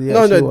look better than he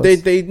actually was.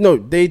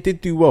 They did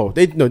do well.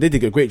 They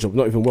did a great job.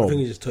 Not even well. I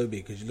think it's just Toby,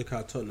 because you look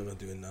how Tottenham are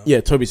doing now. Yeah,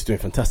 Toby's doing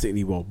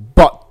fantastically well.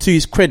 But to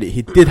his credit,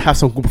 he did have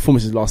some good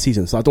performances last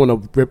season. So I don't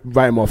want to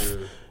write him off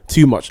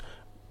too much.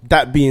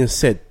 That being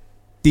said,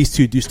 these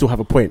two do still have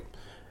a point.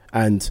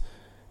 And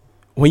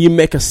when you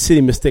make a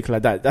silly mistake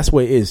like that, that's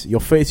what it is. You're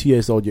 32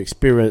 years old, you're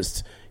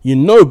experienced,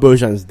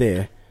 Bojan's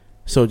there,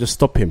 so just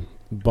stop him.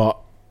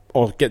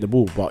 Or get the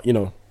ball. But,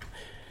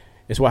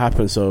 it's what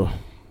happens. So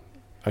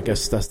I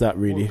guess that's that,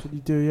 really. What can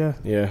you do,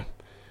 yeah.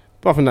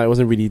 Apart from that, it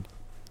wasn't really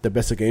the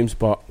best of games,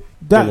 but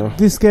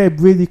this game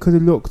really could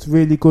have looked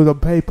really good on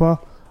paper,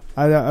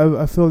 and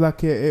I feel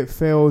like it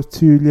failed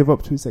to live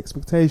up to its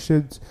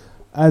expectations.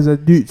 As a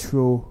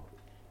neutral,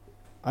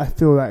 I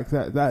feel like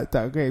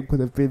that game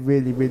could have been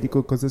really, really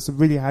good, because there's some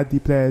really handy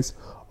players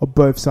on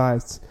both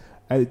sides,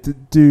 and it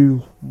didn't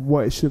do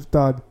what it should have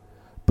done.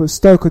 But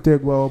Stoke are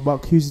doing well,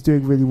 Mark Hughes is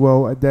doing really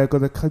well, and they're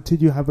going to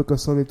continue having a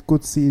solid,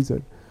 good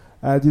season.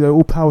 And,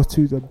 all power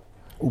to them.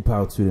 All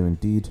power to them,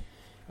 indeed.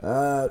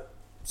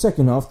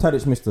 Second half,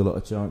 Tadic missed a lot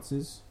of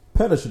chances.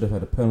 Pella should have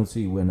had a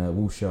penalty when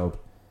Wolschild...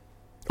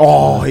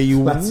 he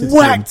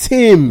whacked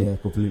him! Yeah,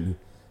 completely.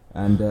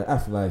 And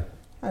Afellay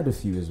had a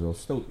few as well.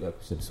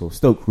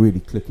 Stoke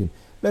really clicking.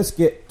 Let's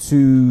get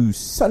to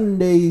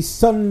Sunday.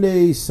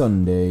 Spurs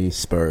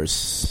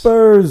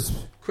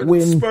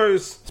win.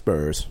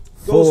 Spurs.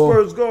 Go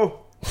Spurs,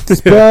 go!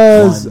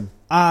 Spurs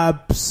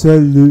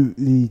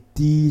absolutely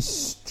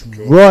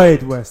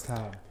destroyed West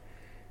Ham.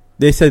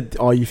 They said,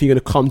 "Oh, if you're gonna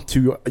come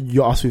to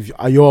us with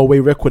your away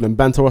record and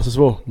banter us as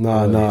well?"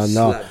 Nah.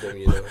 Slapped them,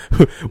 you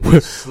know.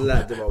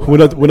 Slapped them. We're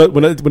not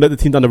the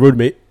team down the road,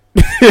 mate.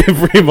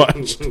 Pretty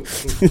much.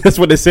 That's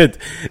what they said.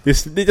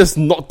 They just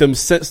knocked them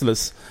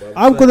senseless.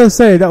 I'm gonna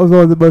say that was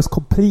one of the most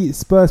complete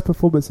Spurs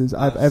performances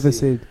I've ever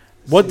seen.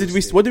 What did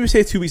we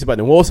say 2 weeks about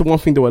them? What was the one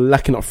thing they were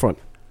lacking up front?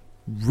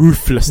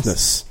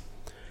 Ruthlessness.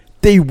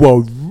 They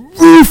were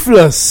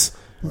ruthless.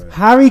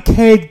 Harry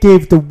Kane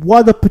gave the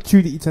one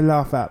opportunity to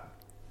laugh at,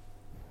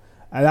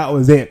 and that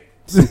was it.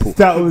 Simple.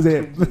 That was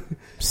it.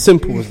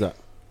 Simple as that.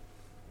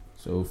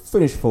 So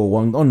finish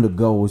 4-1 on the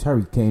goals.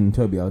 Harry Kane,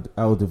 Toby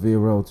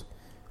Alderweireld.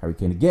 Harry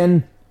Kane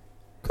again.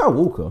 Kyle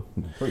Walker.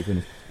 Great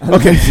finish.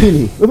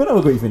 Okay.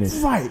 Another great finish.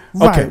 Right.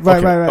 Okay.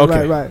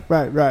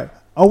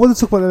 I want to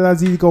talk about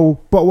the Lanzini goal,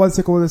 but one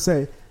second I want to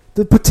say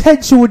the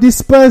potential with this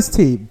Spurs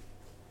team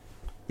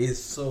It's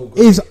so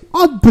good. is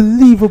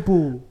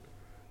unbelievable.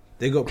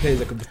 They got players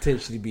that could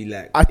potentially be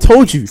like. I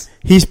told you,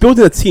 he's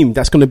building a team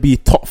that's going to be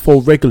top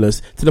 4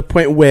 regulars to the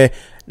point where,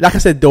 like I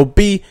said, it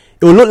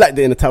will look like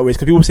they're in the title race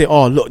because people say,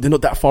 "Oh, look, they're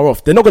not that far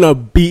off." They're not going to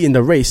be in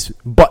the race,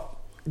 but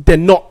they're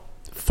not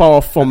far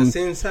off from. At the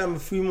same time, a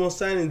few more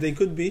signings, they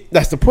could be.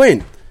 That's the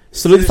point.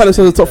 Solidify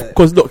themselves at the top.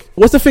 Because look,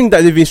 what's the thing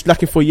that they've been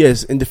lacking for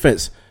years in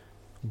defense?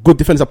 Good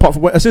defense. Apart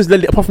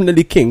from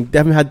Ledley King, they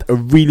haven't had a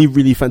really,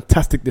 really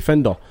fantastic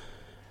defender.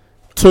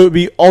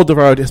 Toby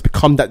Alderweireld has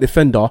become that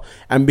defender,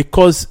 and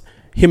because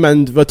him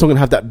and Vertonghen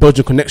have that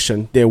Belgian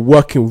connection, they're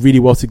working really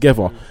well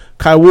together.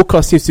 Kyle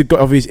Walker seems to got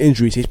over his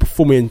injuries. He's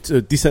performing to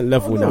a decent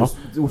level now.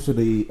 Also,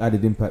 the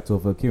added impact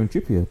of Kieran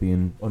Trippier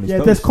being on his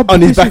There's toes.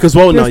 competition On his back as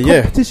well now,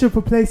 There's competition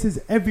for places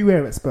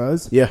everywhere at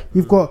Spurs. Yeah.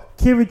 You've got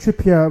Kieran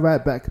Trippier at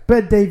right back,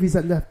 Ben Davies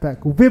at left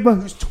back,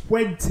 Wimmer who's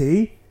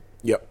 20.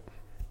 Yep.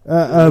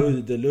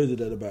 They're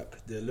loaded at the back.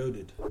 They're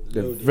loaded.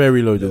 They're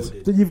very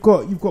loaded. Then you've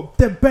got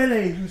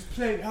Dembele who's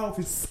playing out of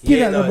his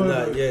skin at the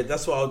moment.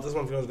 That's one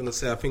thing I was gonna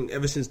say. I think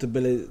ever since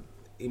Dembele,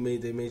 they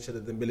made sure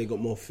that Dembele got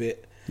more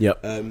fit.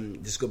 Yep.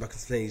 Just go back and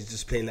say he's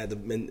just playing like the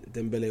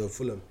Dembele of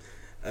Fulham.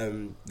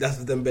 That's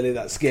the Dembele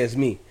that scares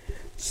me.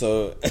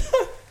 So,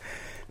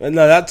 but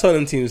no, that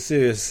Tottenham team is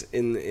serious.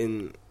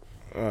 That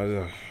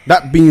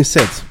being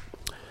said,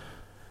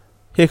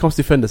 here comes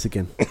defenders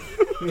again.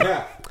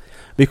 Yeah.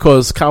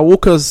 Because Kyle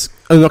Walker's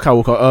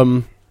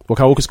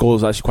goal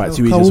is actually quite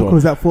too easy as Walker well.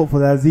 was at fault for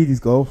Lanzini's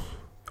goal.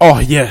 Oh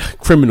yeah,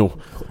 criminal.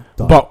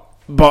 Done.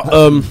 But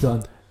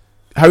Done.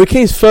 Harry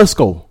Kane's first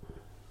goal,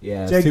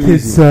 Yeah. it's too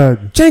easy.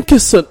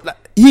 Jenkinson. like,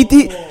 he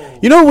did.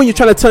 You know when you're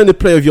trying to turn the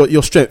play of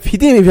your strength, he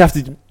didn't even have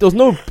to. There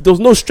was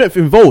no strength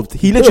involved.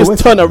 He literally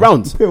just turned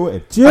around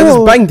Pirouetted. Do you and know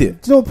just banged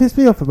it. Do you know what pissed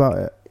me off about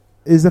it?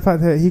 Is the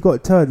fact that he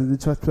got turned and then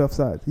tried to play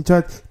offside. He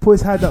tried to put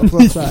his hand up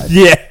for offside.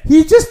 Yeah.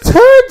 He just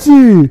turned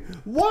you.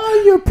 Why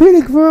are you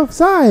appealing for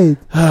offside?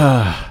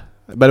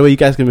 By the way, you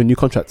guys give him a new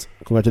contract.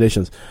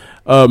 Congratulations.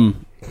 Toby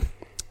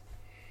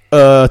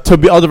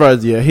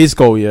Alderweireld, yeah, his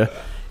goal, yeah.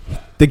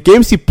 The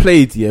games he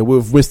played, yeah,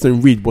 with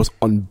Winston Reid was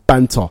on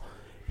banter.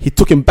 He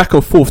took him back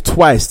and forth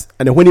twice,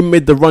 and then when he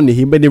made the run,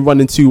 he made him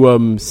run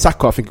into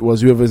Saka, I think it was,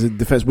 whoever's in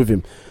defense with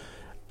him.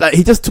 Like,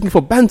 he just took him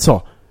for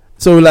banter.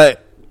 So, like,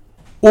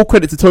 all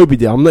credit to Toby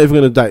there. I'm not even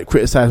going to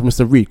criticize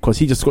Mr. Reid because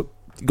he just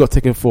got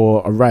taken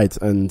for a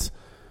ride. And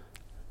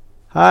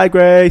hi,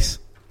 Grace.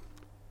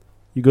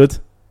 You good?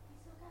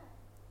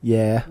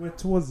 Yeah. We're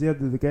towards the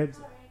end of the game.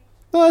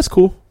 No, that's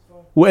cool.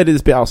 We'll edit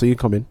this bit out so you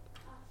can come in.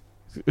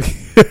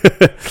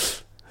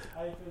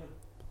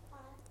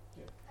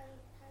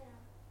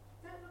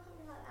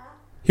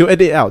 He'll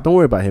edit it out. Don't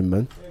worry about him,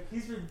 man.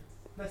 He's been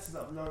messing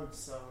up loads,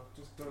 so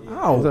just don't.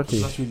 Ow.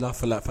 Exactly. Actually laughed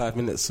for like 5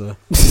 minutes, so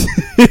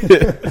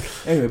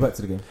Anyway, back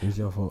to the game. it's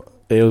your fault.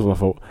 It was my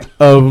fault.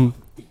 Who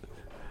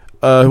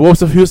was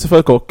the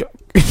first goal?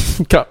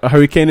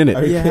 Harry Kane, innit?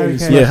 Harry Yeah, Kane. Harry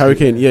Kane. Yeah, Harry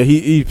Kane. Yeah,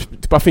 he.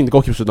 But I think the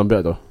goalkeeper should have done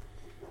better though.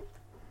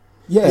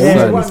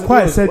 Yeah, it was right.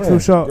 quite a central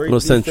shot. Great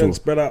Was defense,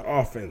 central. better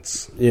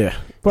offense. Yeah.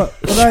 But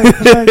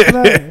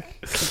can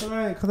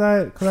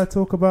I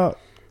talk about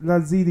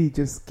Lanzini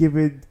just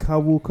giving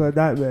Kyle Walker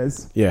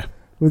nightmares Yeah.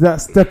 with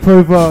that step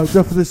over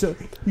just for the shot?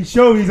 He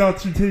showed he's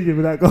Argentinian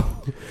with that goal.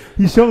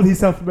 He showed he's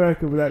South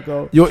American with that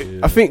goal.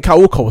 I think Kyle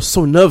Walker was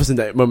so nervous in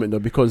that moment though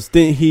because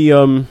didn't he?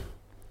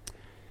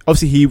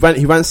 Obviously he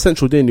ran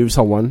central, didn't he, with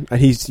someone,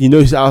 and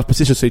he's out of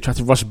position, so he tried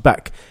to rush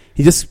back.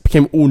 He just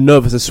became all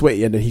nervous and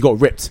sweaty, and then he got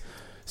ripped.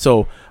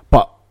 So,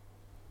 but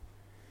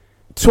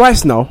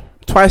twice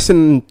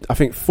in I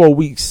think 4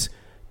 weeks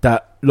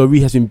that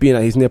Lloris has been being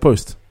at his near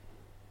post.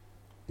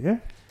 Yeah.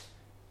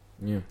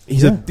 Yeah.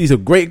 He's a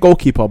great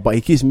goalkeeper, but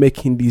he keeps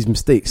making these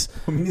mistakes.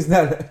 I mean,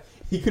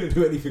 he couldn't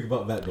do anything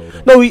about that goal,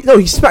 though. No,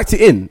 he smacked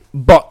it in,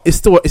 but it's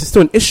still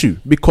an issue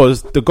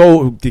because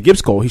the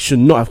Gibbs goal, he should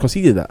not have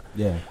conceded that.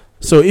 Yeah.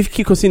 So if you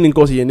keep conceding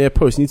goals at your near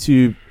post, you need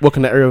to work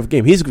on that area of the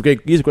game. He's a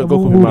great goalkeeper.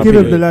 We'll give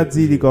him the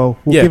Lanzini goal.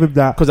 We'll give him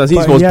that. Because Lanzini's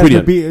But goal is he has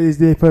brilliant. beaten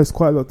his near post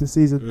quite a lot this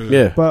season.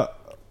 Yeah. But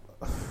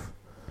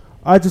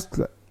I just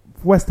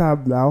West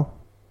Ham now,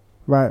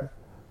 right?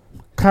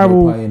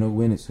 Europe, you know,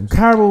 win it seems.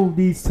 Carroll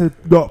needs to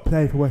not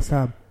play for West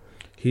Ham.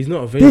 He's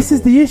not available. This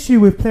is the issue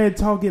with playing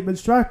target man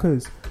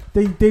strikers.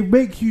 They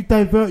make you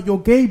divert your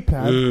game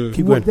plan.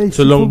 Keep what going. they It's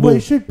a long from ball. what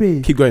it should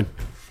be. Keep going.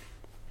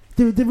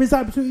 There is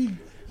absolutely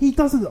he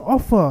doesn't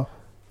offer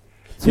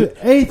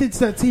anything to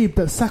that team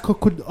that Saka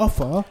couldn't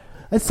offer.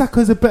 And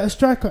Saka's a better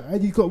striker,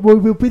 and he's got more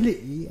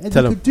mobility, and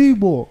Tell he him. can do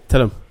more.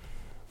 Tell him.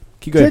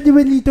 Keep going.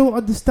 Genuinely don't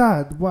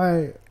understand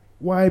why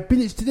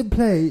Bilic didn't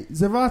play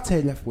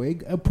Zarate left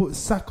wing and put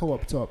Saka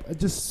up top and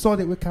just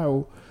sod it with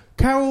Carroll.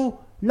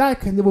 Carroll,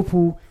 like in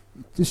Liverpool,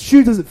 the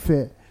shoe doesn't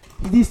fit.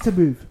 He needs to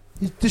move.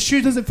 The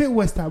shoe doesn't fit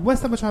West Ham.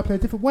 West Ham are trying to play a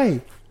different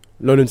way.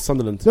 Loan to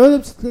Sunderland.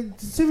 No,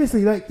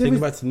 seriously, like Think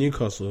back to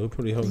Newcastle. We're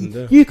probably holding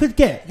there. you could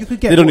get.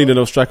 They don't need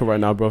another striker right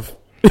now, bruv.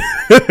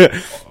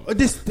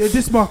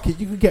 This market.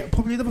 You could get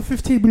probably another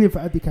 15 million for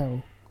Andy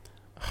Carroll.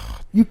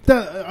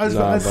 As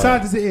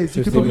sad as it is,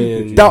 you could 50 probably.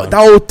 million.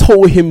 That will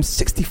total him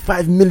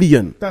 65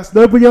 million. That's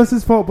nobody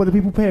else's fault, but the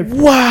people paying for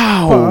it.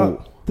 Wow.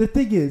 But the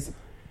thing is,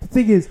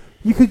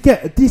 you could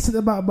get a decent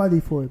amount of money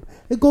for him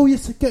and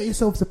get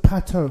yourselves a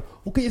Pato,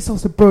 or get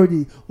yourselves a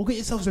Bernie, or get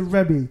yourselves a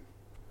Remy.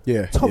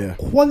 Yeah. Top Yeah.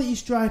 quality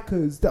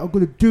strikers that are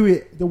going to do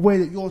it the way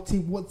that your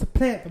team wants to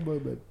play at the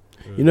moment.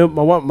 You know,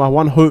 my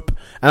one hope,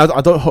 and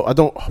I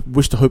don't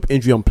wish to hope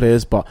injury on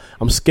players, but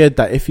I'm scared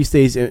that if he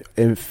stays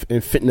in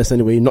fitness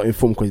anyway, not in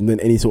form because he's in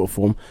any sort of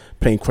form,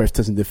 playing Crest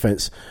in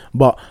defence,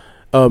 but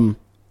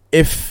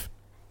if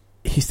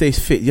he stays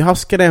fit, you know how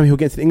scared I am he'll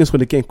get to the English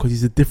squad again because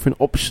he's a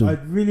different option. I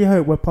really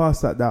hope we're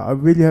past that now. I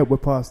really hope we're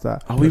past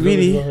that. Are we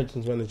really?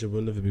 Northampton's manager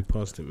will never be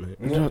past it,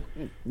 mate.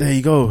 There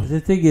you go. The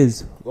thing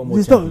is,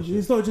 It's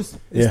not just that.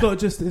 He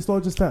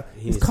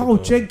It's needs to Carl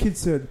go.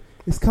 Jenkinson.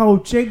 It's Carl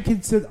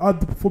Jenkinson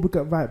underperforming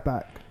at right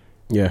back.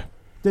 Yeah.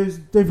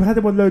 They've had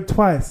him on loan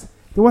twice.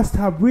 The West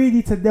Ham really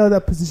need to nail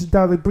that position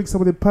down and bring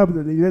someone in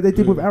permanently. You know, they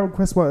did with Aaron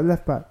Cresswell at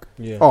left back.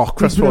 Yeah. Oh,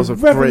 Cresswell's a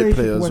great Revelation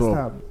player for as West well.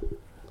 Ham.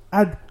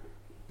 And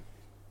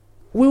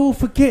we're all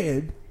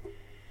forgetting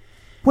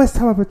West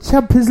Ham have a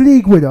Champions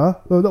League winner,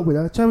 well not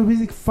winner, Champions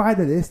League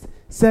finalist,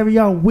 Serie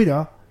A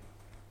winner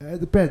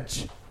at the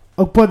bench.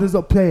 Ogbonna's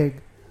not playing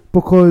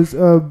because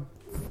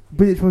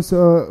Bilic wants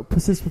to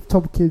persist with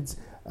Tompkins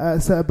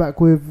centre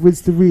back with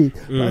Winston Reid.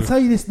 But I tell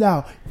you this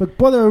now, if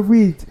Ogbonna and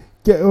Reid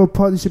get a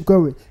partnership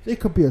going, they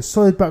could be a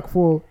solid back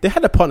four. They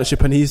had a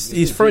partnership and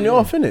he's throwing it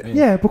off, innit?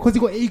 Yeah, because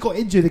he got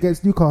injured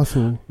against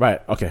Newcastle.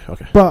 Right. Okay.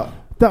 But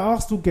that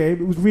Arsenal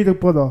game, it was Reid and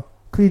Ogbonna.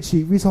 Clean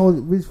sheet, Reece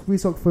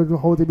Oxford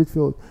holding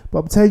midfield. But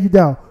I'm telling you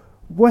now,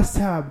 West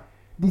Ham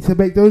need to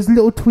make those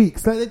little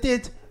tweaks like they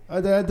did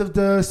at the end of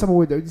the summer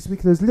window. Just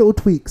making those little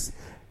tweaks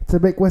to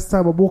make West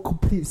Ham a more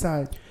complete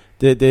side.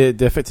 They're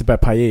affected by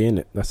Payet,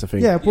 innit? That's the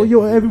thing. Yeah, but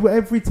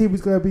every team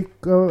is going to be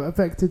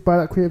affected by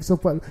that creative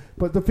stuff.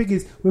 But the thing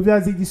is, with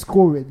Lanzini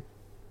scoring,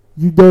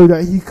 you know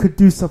that he could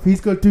do something.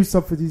 He's going to do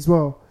something as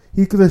well.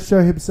 He's going to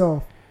show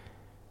himself.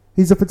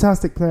 He's a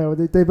fantastic player.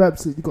 They've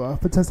absolutely got a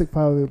fantastic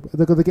player. And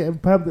they're going to get him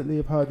permanently,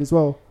 I've heard as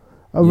well.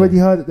 I've already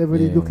heard that they're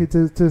really looking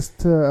to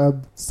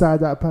sign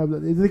that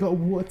permanently. They got a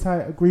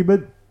watertight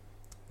agreement.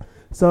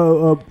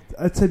 So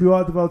a Timmy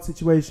Alderweireld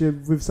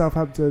situation with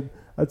Southampton,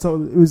 I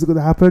told him it was going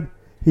to happen.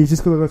 He's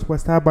just going to go to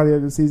West Ham by the end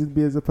of the season,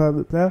 be as a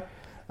permanent player,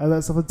 and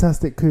that's a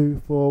fantastic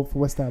coup for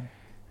West Ham.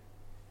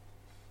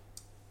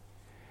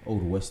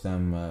 Old West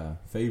Ham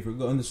favourite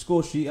got on the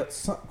score sheet at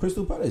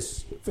Crystal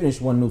Palace.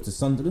 Finished 1-0 to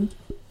Sunderland.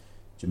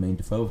 Jermaine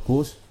Defoe, of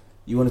course.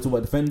 You want to talk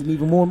about defending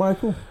even more,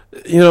 Michael?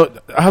 You know,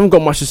 I haven't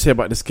got much to say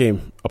about this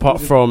game apart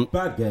from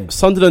Bad game.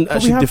 Sunderland Can we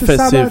actually have the Sam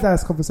defensive.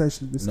 Allardyce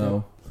conversation this game?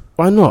 No.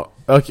 Why not?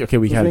 Okay,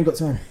 we We ain't can. got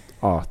time.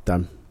 Oh,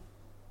 damn.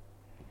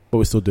 But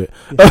we still do it.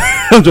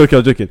 I'm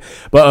joking.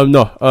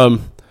 But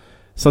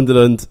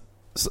Sunderland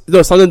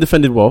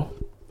defended well.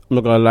 I'm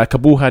not gonna lie.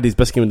 Kabul had his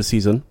best game of the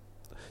season.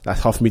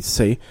 That's hard for me to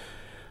say.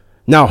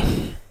 Now,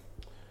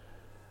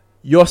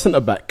 you're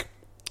centre back,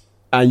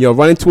 and you're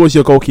running towards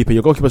your goalkeeper.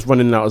 Your goalkeeper's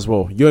running out as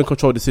well. You're in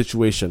control of the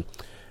situation.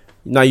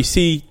 Now you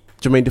see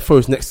Jermaine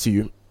Defoe's next to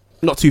you,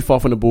 not too far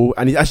from the ball,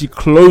 and he's actually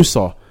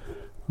closer,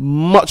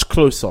 much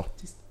closer.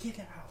 Just get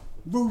it out.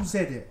 Rules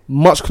edit.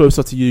 Much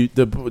closer to you,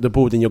 the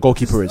ball, than your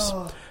goalkeeper is.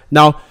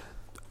 Now,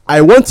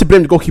 I want to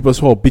blame the goalkeeper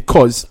as well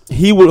because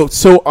he looked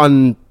so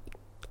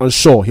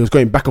unsure. He was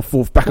going back and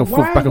forth.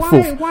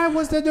 Why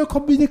was there no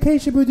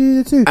communication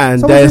between the two? And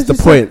Someone there's just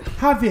the point. said,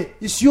 have it.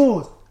 It's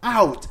yours.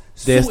 Out.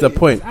 There's Sort the it.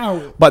 point. It's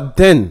out. But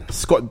then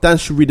Scott Dan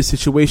should read the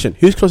situation.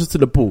 Who's closer to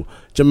the ball,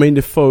 Jermaine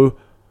Defoe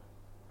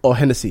or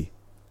Hennessy?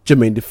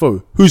 Jermaine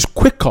Defoe. Who's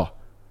quicker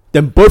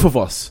than both of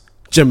us?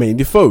 Jermaine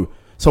Defoe.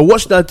 So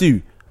what should I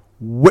do?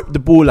 Whip the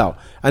ball out.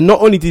 And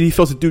not only did he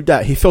fail to do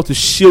that, he failed to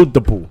shield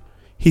the ball.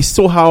 He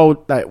saw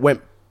how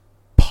went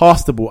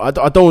past the ball. I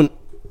don't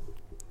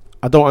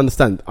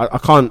understand. I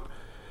can't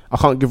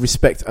give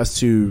respect as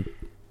to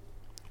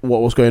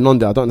what was going on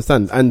there. I don't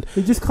understand. And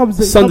It just comes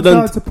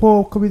down to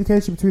poor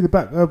communication between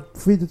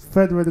the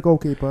defender and the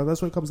goalkeeper.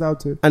 That's what it comes down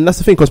to. And that's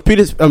the thing, because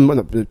Pardews going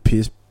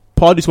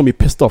to be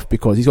pissed off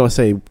because he's going to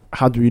say,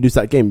 how do we lose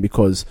that game?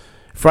 Because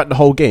throughout the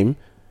whole game,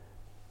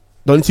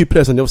 the only two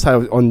players on the other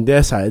side, on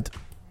their side,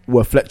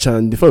 were Fletcher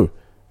and Defoe.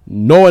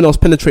 No one else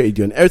penetrated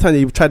you, and every time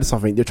they tried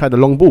something, they tried a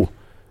long ball.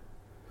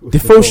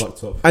 Defoe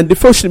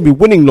shouldn't be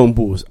winning long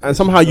balls, and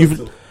somehow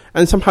you've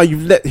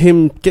let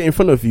him get in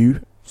front of you.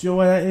 Do you know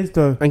why that is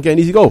though? And get an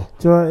easy goal.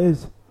 Do you know what it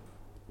is?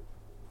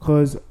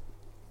 Because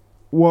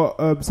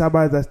what Sam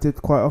Allardyce did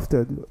quite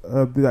often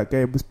in that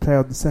game was play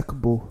on the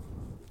second ball.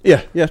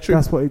 Yeah, true.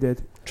 That's what he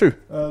did. True.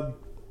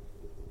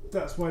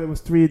 That's why there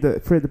was three at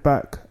the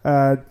back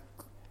and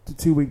the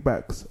 2 wing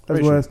backs, as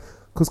Very well as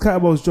because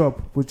Catamol's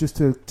job was just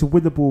to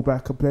win the ball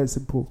back and play it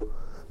simple.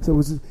 So it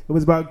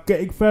was about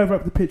getting further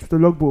up the pitch with the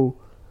long ball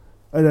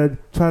and then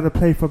trying to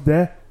play from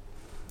there.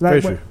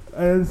 Very true.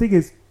 And the thing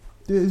is,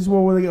 this is what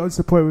I want to get on to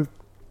the point with.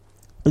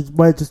 Is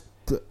my just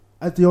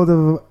as the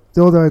older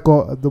I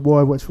got, and the more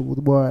I watch football,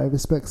 the more I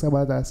respect Sam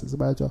Allardyce as a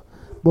manager.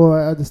 The more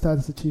I understand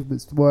his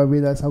achievements, the more I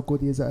realise how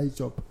good he is at his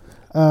job.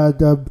 And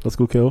let's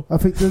go, Kill. I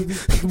think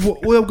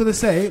all I'm gonna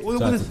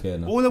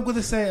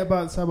say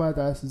about Sam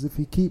Allardyce is if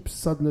he keeps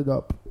Sunderland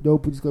up,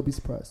 nobody's gonna be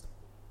surprised.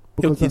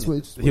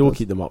 Because he will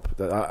keep them up.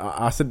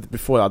 I said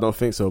before I don't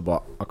think so,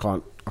 but I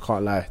can't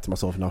lie to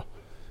myself now.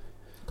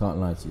 Can't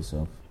lie to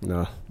yourself.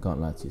 No,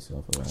 can't lie to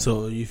yourself. Right.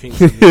 So you think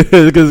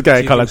this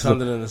guy can't lie to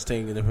Sunderland are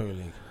staying in the Premier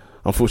League?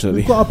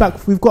 Unfortunately,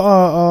 we've got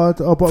our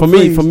for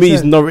me,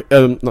 it's Norwich,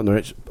 not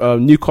Norwich.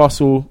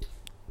 Newcastle,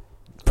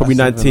 probably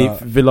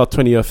 19th, Villa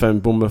 20th,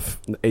 and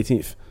Bournemouth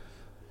 18th.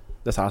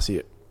 That's how I see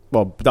it.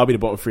 Well, that'll be the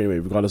bottom three anyway,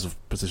 regardless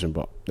of position.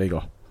 But there you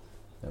go.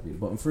 That'll be the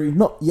bottom three.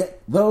 Not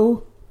yet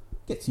though.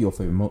 Get to your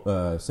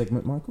favourite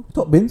segment, Michael.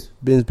 Top bins. Top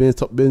bins.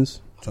 Top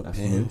bins.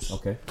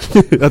 Okay.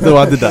 I don't know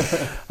why I did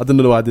that. I don't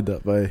know why I did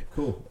that, but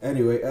cool.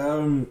 Anyway,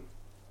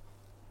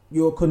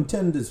 your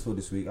contenders for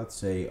this week, I'd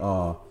say,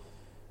 are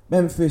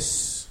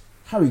Memphis,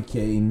 Harry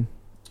Kane,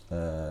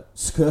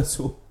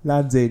 Skirtle,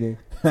 Lanzini,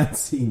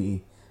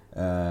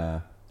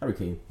 Harry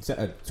Kane,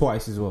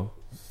 twice as well.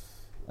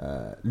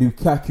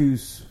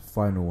 Lukaku's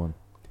final one.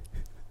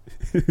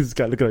 This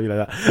guy looking at you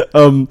like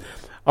that.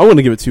 I want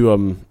to give it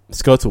to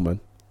Skirtle, man.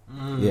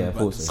 Yeah, of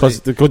course.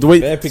 Because the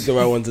way I picked the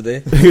right one today.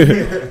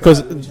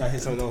 Because I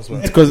hit someone else,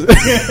 man. Because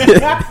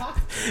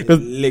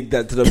leg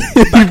that to the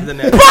back of the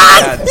net.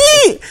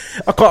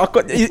 I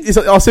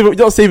can't. I'll save it.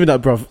 You're not saving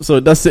that, bruv. So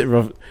that's it,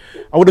 bruv.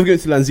 I would have given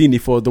it to Lanzini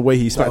for the way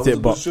he smacked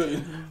it, but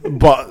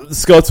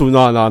Skirtle,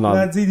 no.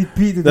 Lanzini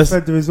beat the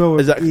defender as well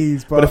with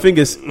ease. But the thing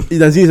is,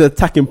 Lanzini's an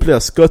attacking player.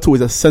 Skirtle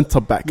is a centre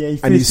back,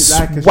 and he's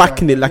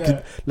whacking it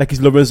like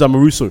he's Lorenzo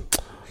Amoruso.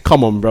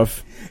 Come on,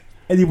 bruv.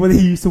 Anybody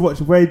who used to watch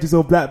Rangers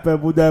or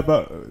Blackburn will know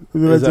about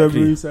Lorenzo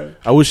Amoruso.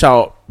 I will shout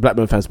out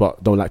Blackburn fans,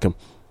 but don't like him.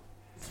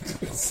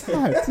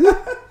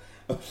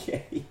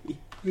 Okay.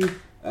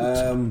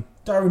 Darren,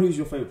 who's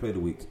your favourite player of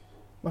the week?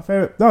 My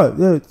favourite?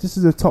 No, this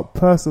is the top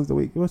person of the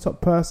week. Your top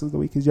person of the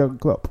week is Jurgen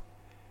Klopp.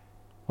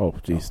 Oh,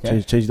 jeez.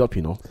 Okay. Change it up,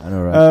 you know. I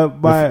know,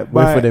 right?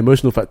 Wait for the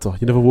emotional factor.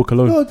 You never walk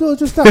alone. No,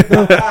 just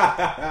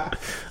that.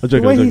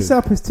 The way he set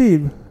up his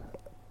team.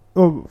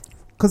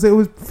 Because it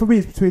was, for me,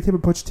 it's between him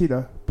and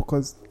Pochettino.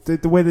 Because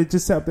the way they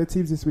just set up their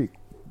teams this week,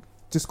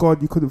 just gone,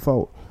 you couldn't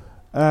fault.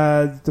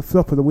 The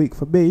flop of the week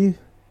for me.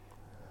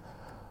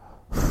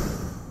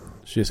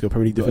 She's got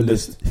Premier League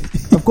defenders.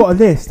 I've got a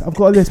list, but I'm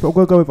going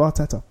to go with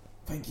Arteta.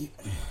 Thank you.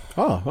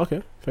 Oh,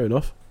 okay. Fair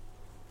enough.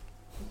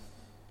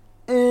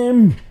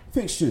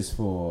 Fixtures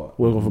for...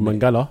 We'll go for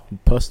Mangala,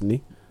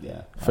 personally.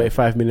 Yeah.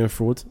 35 million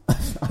fraud.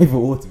 Either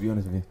or, to be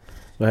honest with you.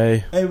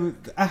 Hey.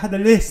 I had a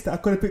list. I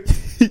could have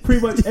picked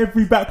pretty much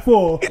every back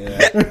four.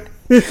 Yeah.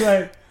 It's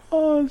like...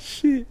 Oh,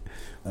 shit.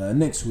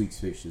 Next week's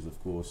fixtures, of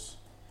course,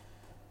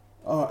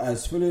 are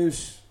as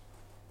follows.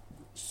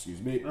 Excuse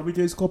me. Are we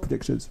doing score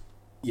predictions?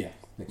 Yeah.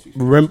 Next week's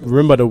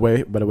remember, by the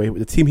way,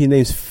 the team he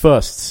names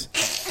first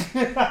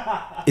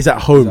is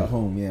at home. He's at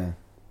home, yeah.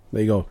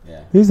 There you go.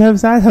 Yeah. Who's home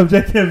side? I'm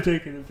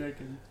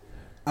joking.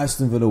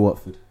 Aston Villa,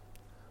 Watford.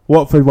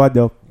 Watford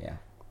 1-0. Yeah.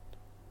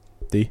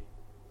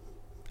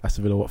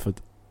 Aston Villa, Watford.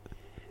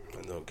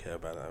 I don't care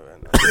about that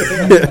right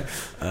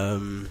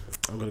now.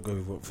 I'm going to go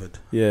with Watford.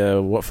 Yeah,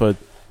 Watford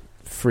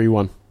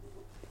 3-1.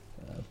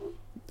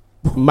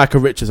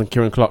 Michael Richards and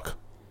Kieran Clark.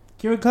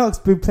 Kieran Clark's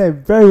been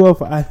playing very well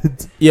for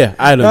Ireland. Yeah,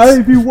 Ireland. Now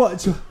if you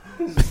watch,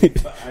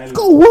 it's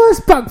got worse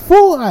back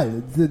four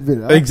Ireland than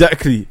Villa.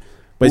 Exactly.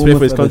 But he's playing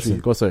for his country.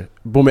 Everton. Go sorry.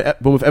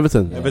 Bournemouth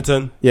Everton. Yeah.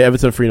 Everton. Yeah,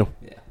 Everton 3-0.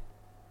 Yeah.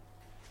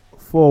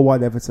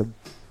 4-1 Everton.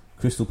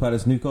 Crystal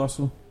Palace,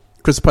 Newcastle.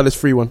 Crystal Palace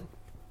 3-1.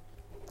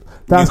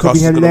 That's going to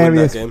be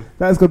hilarious.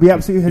 That's going to be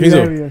absolutely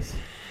hilarious.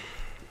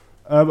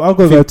 I'm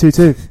going to go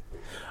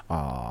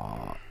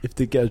 2-2. If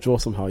they get a draw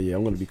somehow, yeah,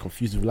 I'm going to be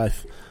confused with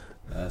life.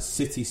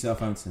 City,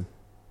 Southampton.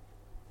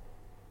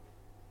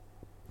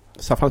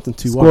 Southampton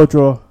 2-1. Score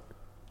draw.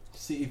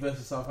 City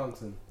versus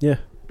Southampton. Yeah.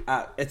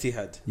 At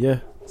Etihad. Yeah.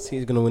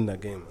 City's going to win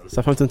that game, man.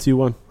 Southampton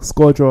 2-1.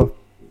 Score draw.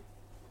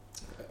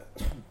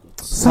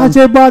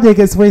 Sadio Mane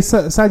against the way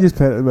Sadio's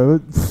playing at the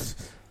moment.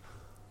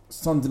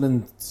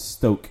 Sunderland,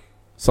 Stoke.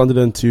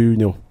 Sunderland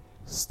 2-0.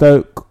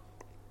 Stoke.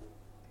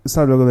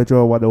 Sunderland going to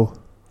draw 1-0.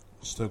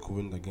 Stoke will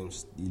win that game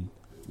still.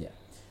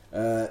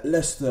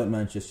 Leicester,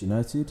 Manchester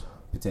United.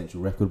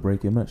 Potential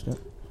record-breaking match there.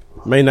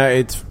 Man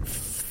United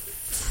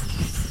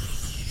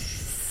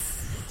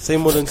Say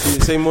more than two.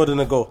 Say more than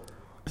a goal.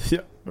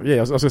 Yeah.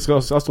 I was going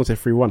to say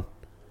 3-1.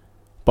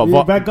 But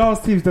Van Gaal's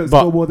teams don't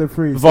but score more than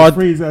 3. So Vard-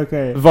 3 is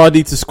okay.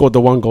 Vardy to score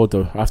the 1 goal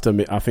though. I have to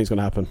admit, I think it's going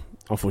to happen.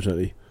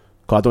 Unfortunately,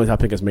 because I don't think it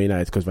happen against Man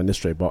United because Van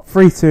Nistelrooy. But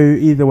 3-2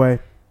 either way.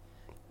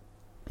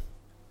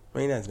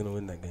 Man United's gonna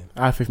win that game.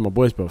 I have faith in my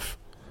boys, bruv.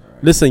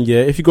 Right. Listen, yeah,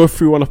 if you go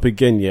 3-1 up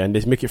again, yeah, and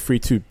they make it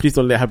 3-2, please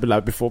don't let it happen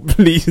like before.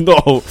 Please,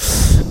 no.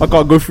 I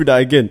can't go through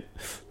that again.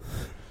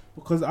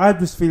 Because I'm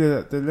just feeling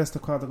that the Leicester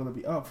crowd are going to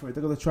be up for it.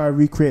 They're going to try and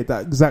recreate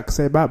that exact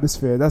same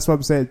atmosphere. That's why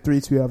I'm saying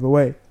 3-2 either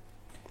way.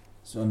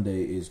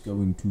 Sunday is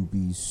going to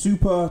be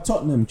super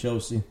Tottenham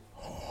Chelsea.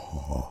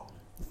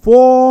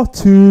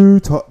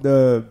 4-2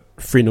 Tottenham.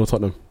 3-0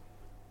 Tottenham.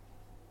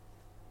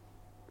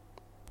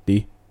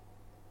 D.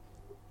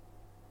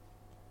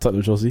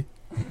 Tottenham Chelsea.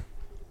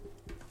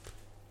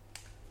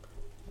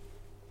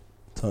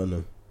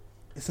 Tottenham.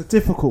 It's a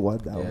difficult one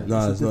now. Yeah.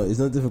 No, it's not. It's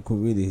not difficult,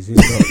 really. It's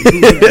really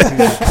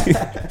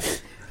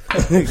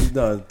not.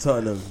 No,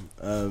 Tottenham.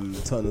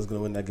 Tottenham's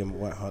gonna win that game at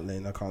White Hart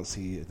Lane. I can't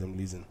see them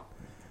losing.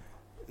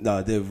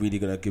 No, they're really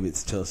gonna give it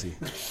to Chelsea.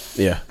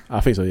 Yeah,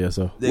 I think so. Yeah,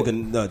 so They're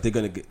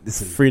gonna get.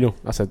 Listen. 3-0.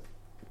 I said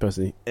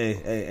personally.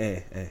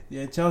 Hey.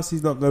 Yeah,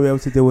 Chelsea's not going to be able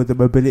to deal with the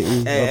mobility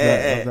of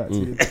that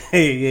team.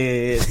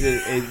 Hey,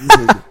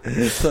 listen.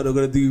 Tottenham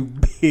gonna do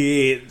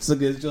bits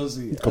against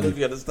Chelsea. I don't know if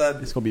you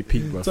understand. It's gonna be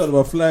peak, bro. Tottenham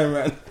are flying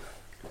around.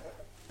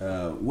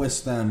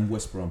 West Ham,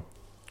 West Brom.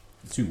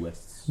 2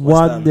 Wests.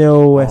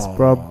 1-0 West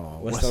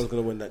Brom. West Ham's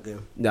gonna win that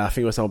game. Yeah, I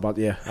think West Ham about.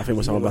 Yeah, I think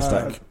West Ham about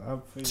stack.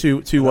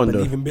 2-1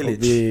 though. Even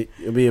Village.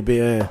 It'll be a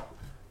bit.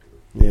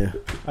 Yeah.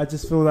 I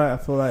just feel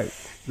like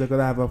they're going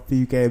to have a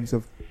few games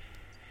of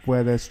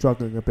where they're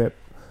struggling a bit.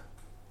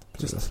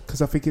 Just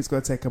because I think it's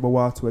going to take them a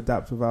while to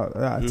adapt without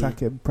that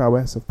attacking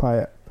prowess of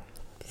Payet.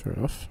 Fair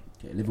enough.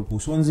 Okay, Liverpool,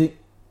 Swansea.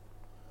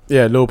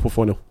 Yeah, Liverpool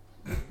 4-0.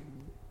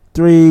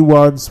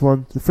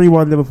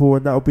 3-1 Liverpool,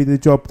 and that'll be the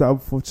job that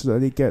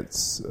unfortunately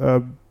gets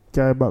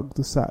Gary Monk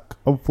the sack.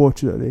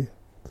 Unfortunately.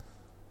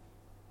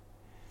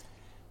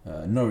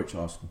 Norwich,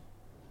 Arsenal.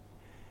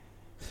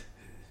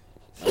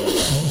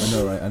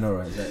 I know,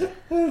 right?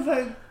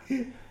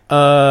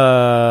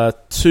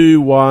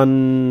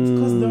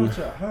 2-1. Norwich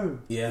are at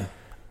home. Yeah.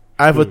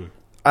 Either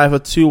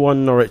 2-1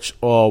 Norwich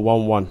or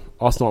 1-1.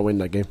 Arsenal win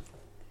that game.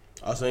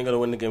 Arsenal ain't gonna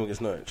win the game against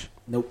Norwich.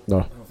 Nope. No.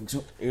 I don't think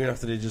so. Even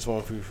after they just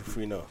won 3-0.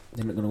 They're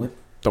not going to win.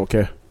 Don't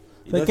care.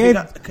 They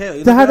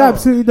had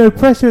absolutely no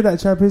pressure in that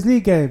Champions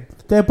League game.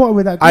 They're bottom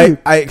of that group.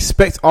 I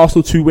expect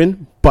Arsenal to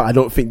win, but I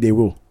don't think they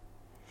will.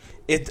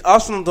 If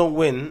Arsenal don't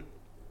win,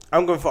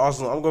 I'm going for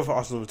Arsenal. I'm going for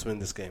Arsenal to win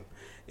this game.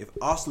 If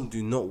Arsenal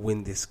do not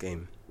win this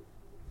game,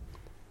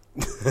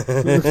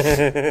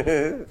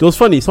 It was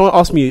funny. Someone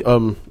asked me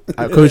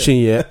at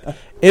coaching,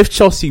 if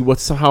Chelsea were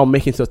to somehow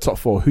make it to the top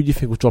 4, who do you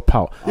think would drop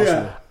out?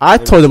 Yeah. I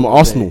told them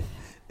Arsenal.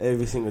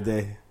 every single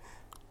day.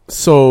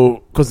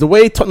 So, because the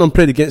way Tottenham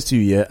played against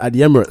you, at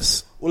the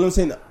Emirates. Well, I'm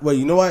saying, well,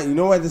 you know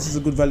why this is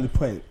a good valid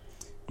point.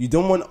 You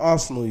don't want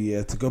Arsenal,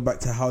 to go back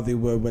to how they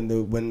were when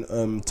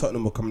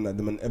Tottenham were coming at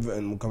them and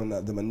Everton were coming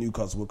at them and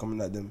Newcastle were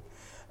coming at them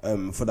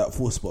for that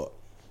 4th spot.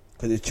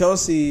 Because if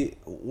Chelsea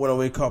want to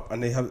wake up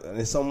and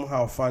they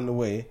somehow find a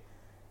way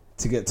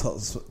to get a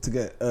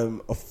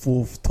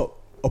 4th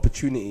top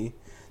opportunity,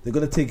 they're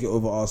gonna take it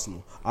over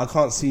Arsenal. I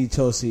can't see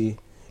Chelsea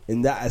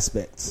in that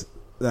aspect,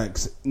 like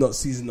not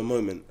seizing the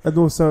moment. And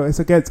also, it's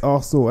against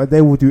Arsenal, and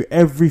they will do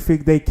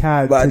everything they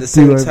can. But at the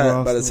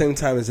same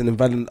time, it's an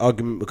invalid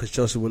argument because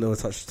Chelsea will never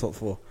touch the top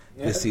 4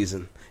 this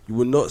season. You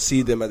will not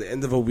see them at the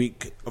end of a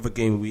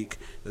game week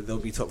that they'll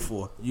be top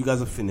 4. You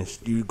guys are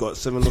finished. You got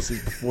 7 losses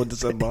before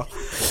December.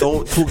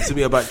 Don't talk to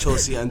me about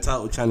Chelsea and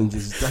title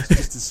challenges. That's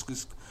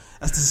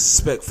that's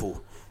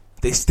disrespectful.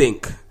 They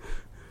stink.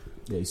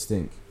 Yeah, you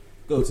stink.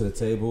 Go to the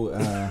table.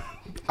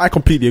 I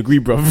completely agree,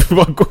 bro. Go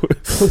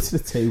to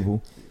the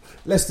table.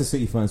 Leicester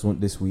City fans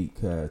want this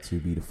week to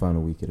be the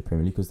final week of the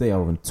Premier League because they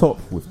are on top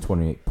with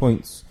 28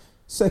 points.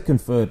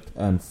 2nd, 3rd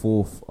and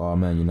 4th are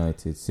Man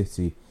United,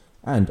 City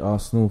and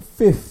Arsenal.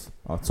 5th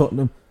are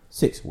Tottenham.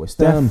 6th, West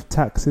Ham. Death,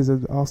 taxes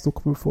and Arsenal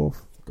coming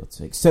 4th. God's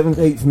sake. 7th,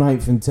 8th,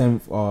 9th and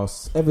 10th are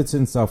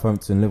Everton,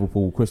 Southampton,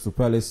 Liverpool, Crystal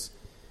Palace.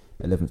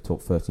 11th,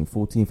 12th, 13th,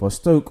 14th are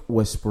Stoke,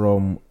 West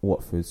Brom,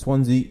 Watford,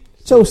 Swansea.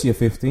 Chelsea are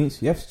 15th.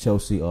 Yes,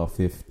 Chelsea are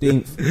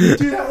 15th.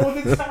 Do that all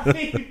the time.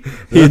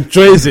 He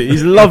enjoys it.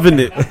 He's loving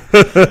it.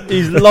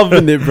 He's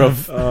loving it,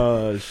 bruv.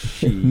 Oh,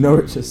 shit.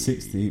 Norwich are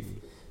 16th.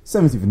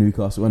 17th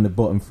Newcastle, and the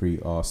bottom 3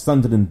 are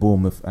Sunderland,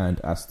 Bournemouth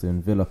and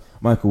Aston Villa.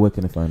 Michael, where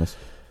can I find us?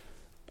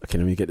 Okay,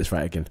 let me get this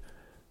right again.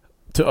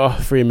 Twitter,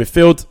 Free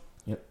Midfield.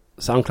 Yep.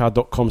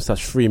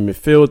 SoundCloud.com/Free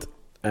Midfield.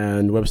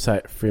 And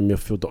website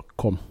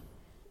freemidfield.com.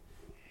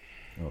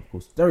 Oh, of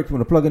course. Derek, you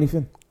want to plug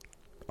anything?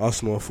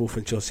 Arsenal are 4th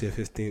and Chelsea are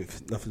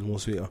 15th. Nothing more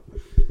sweeter.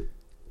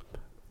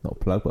 Not a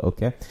plug, but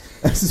okay.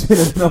 This has been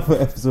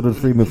another episode of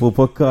the Free Midfield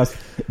Podcast.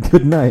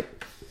 Good night.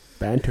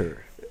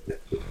 Banter.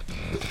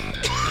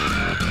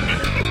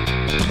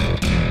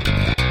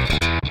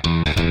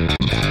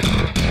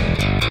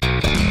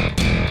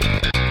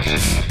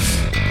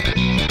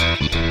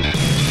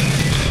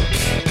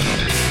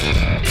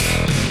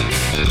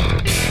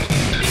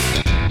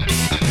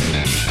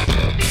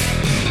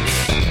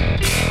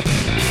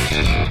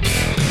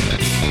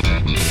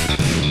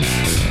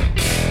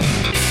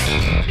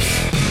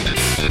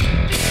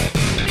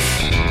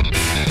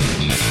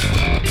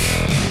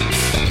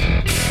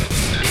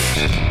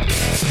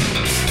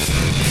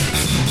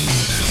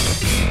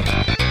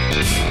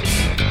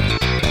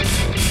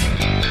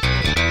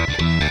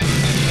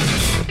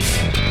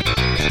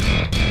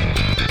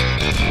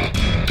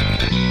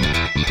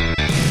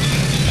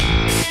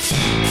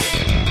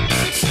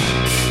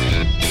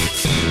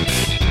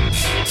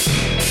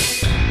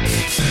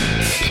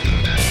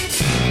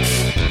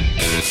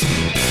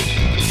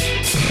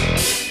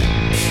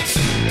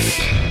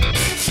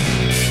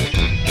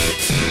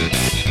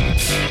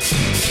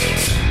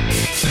 Peace.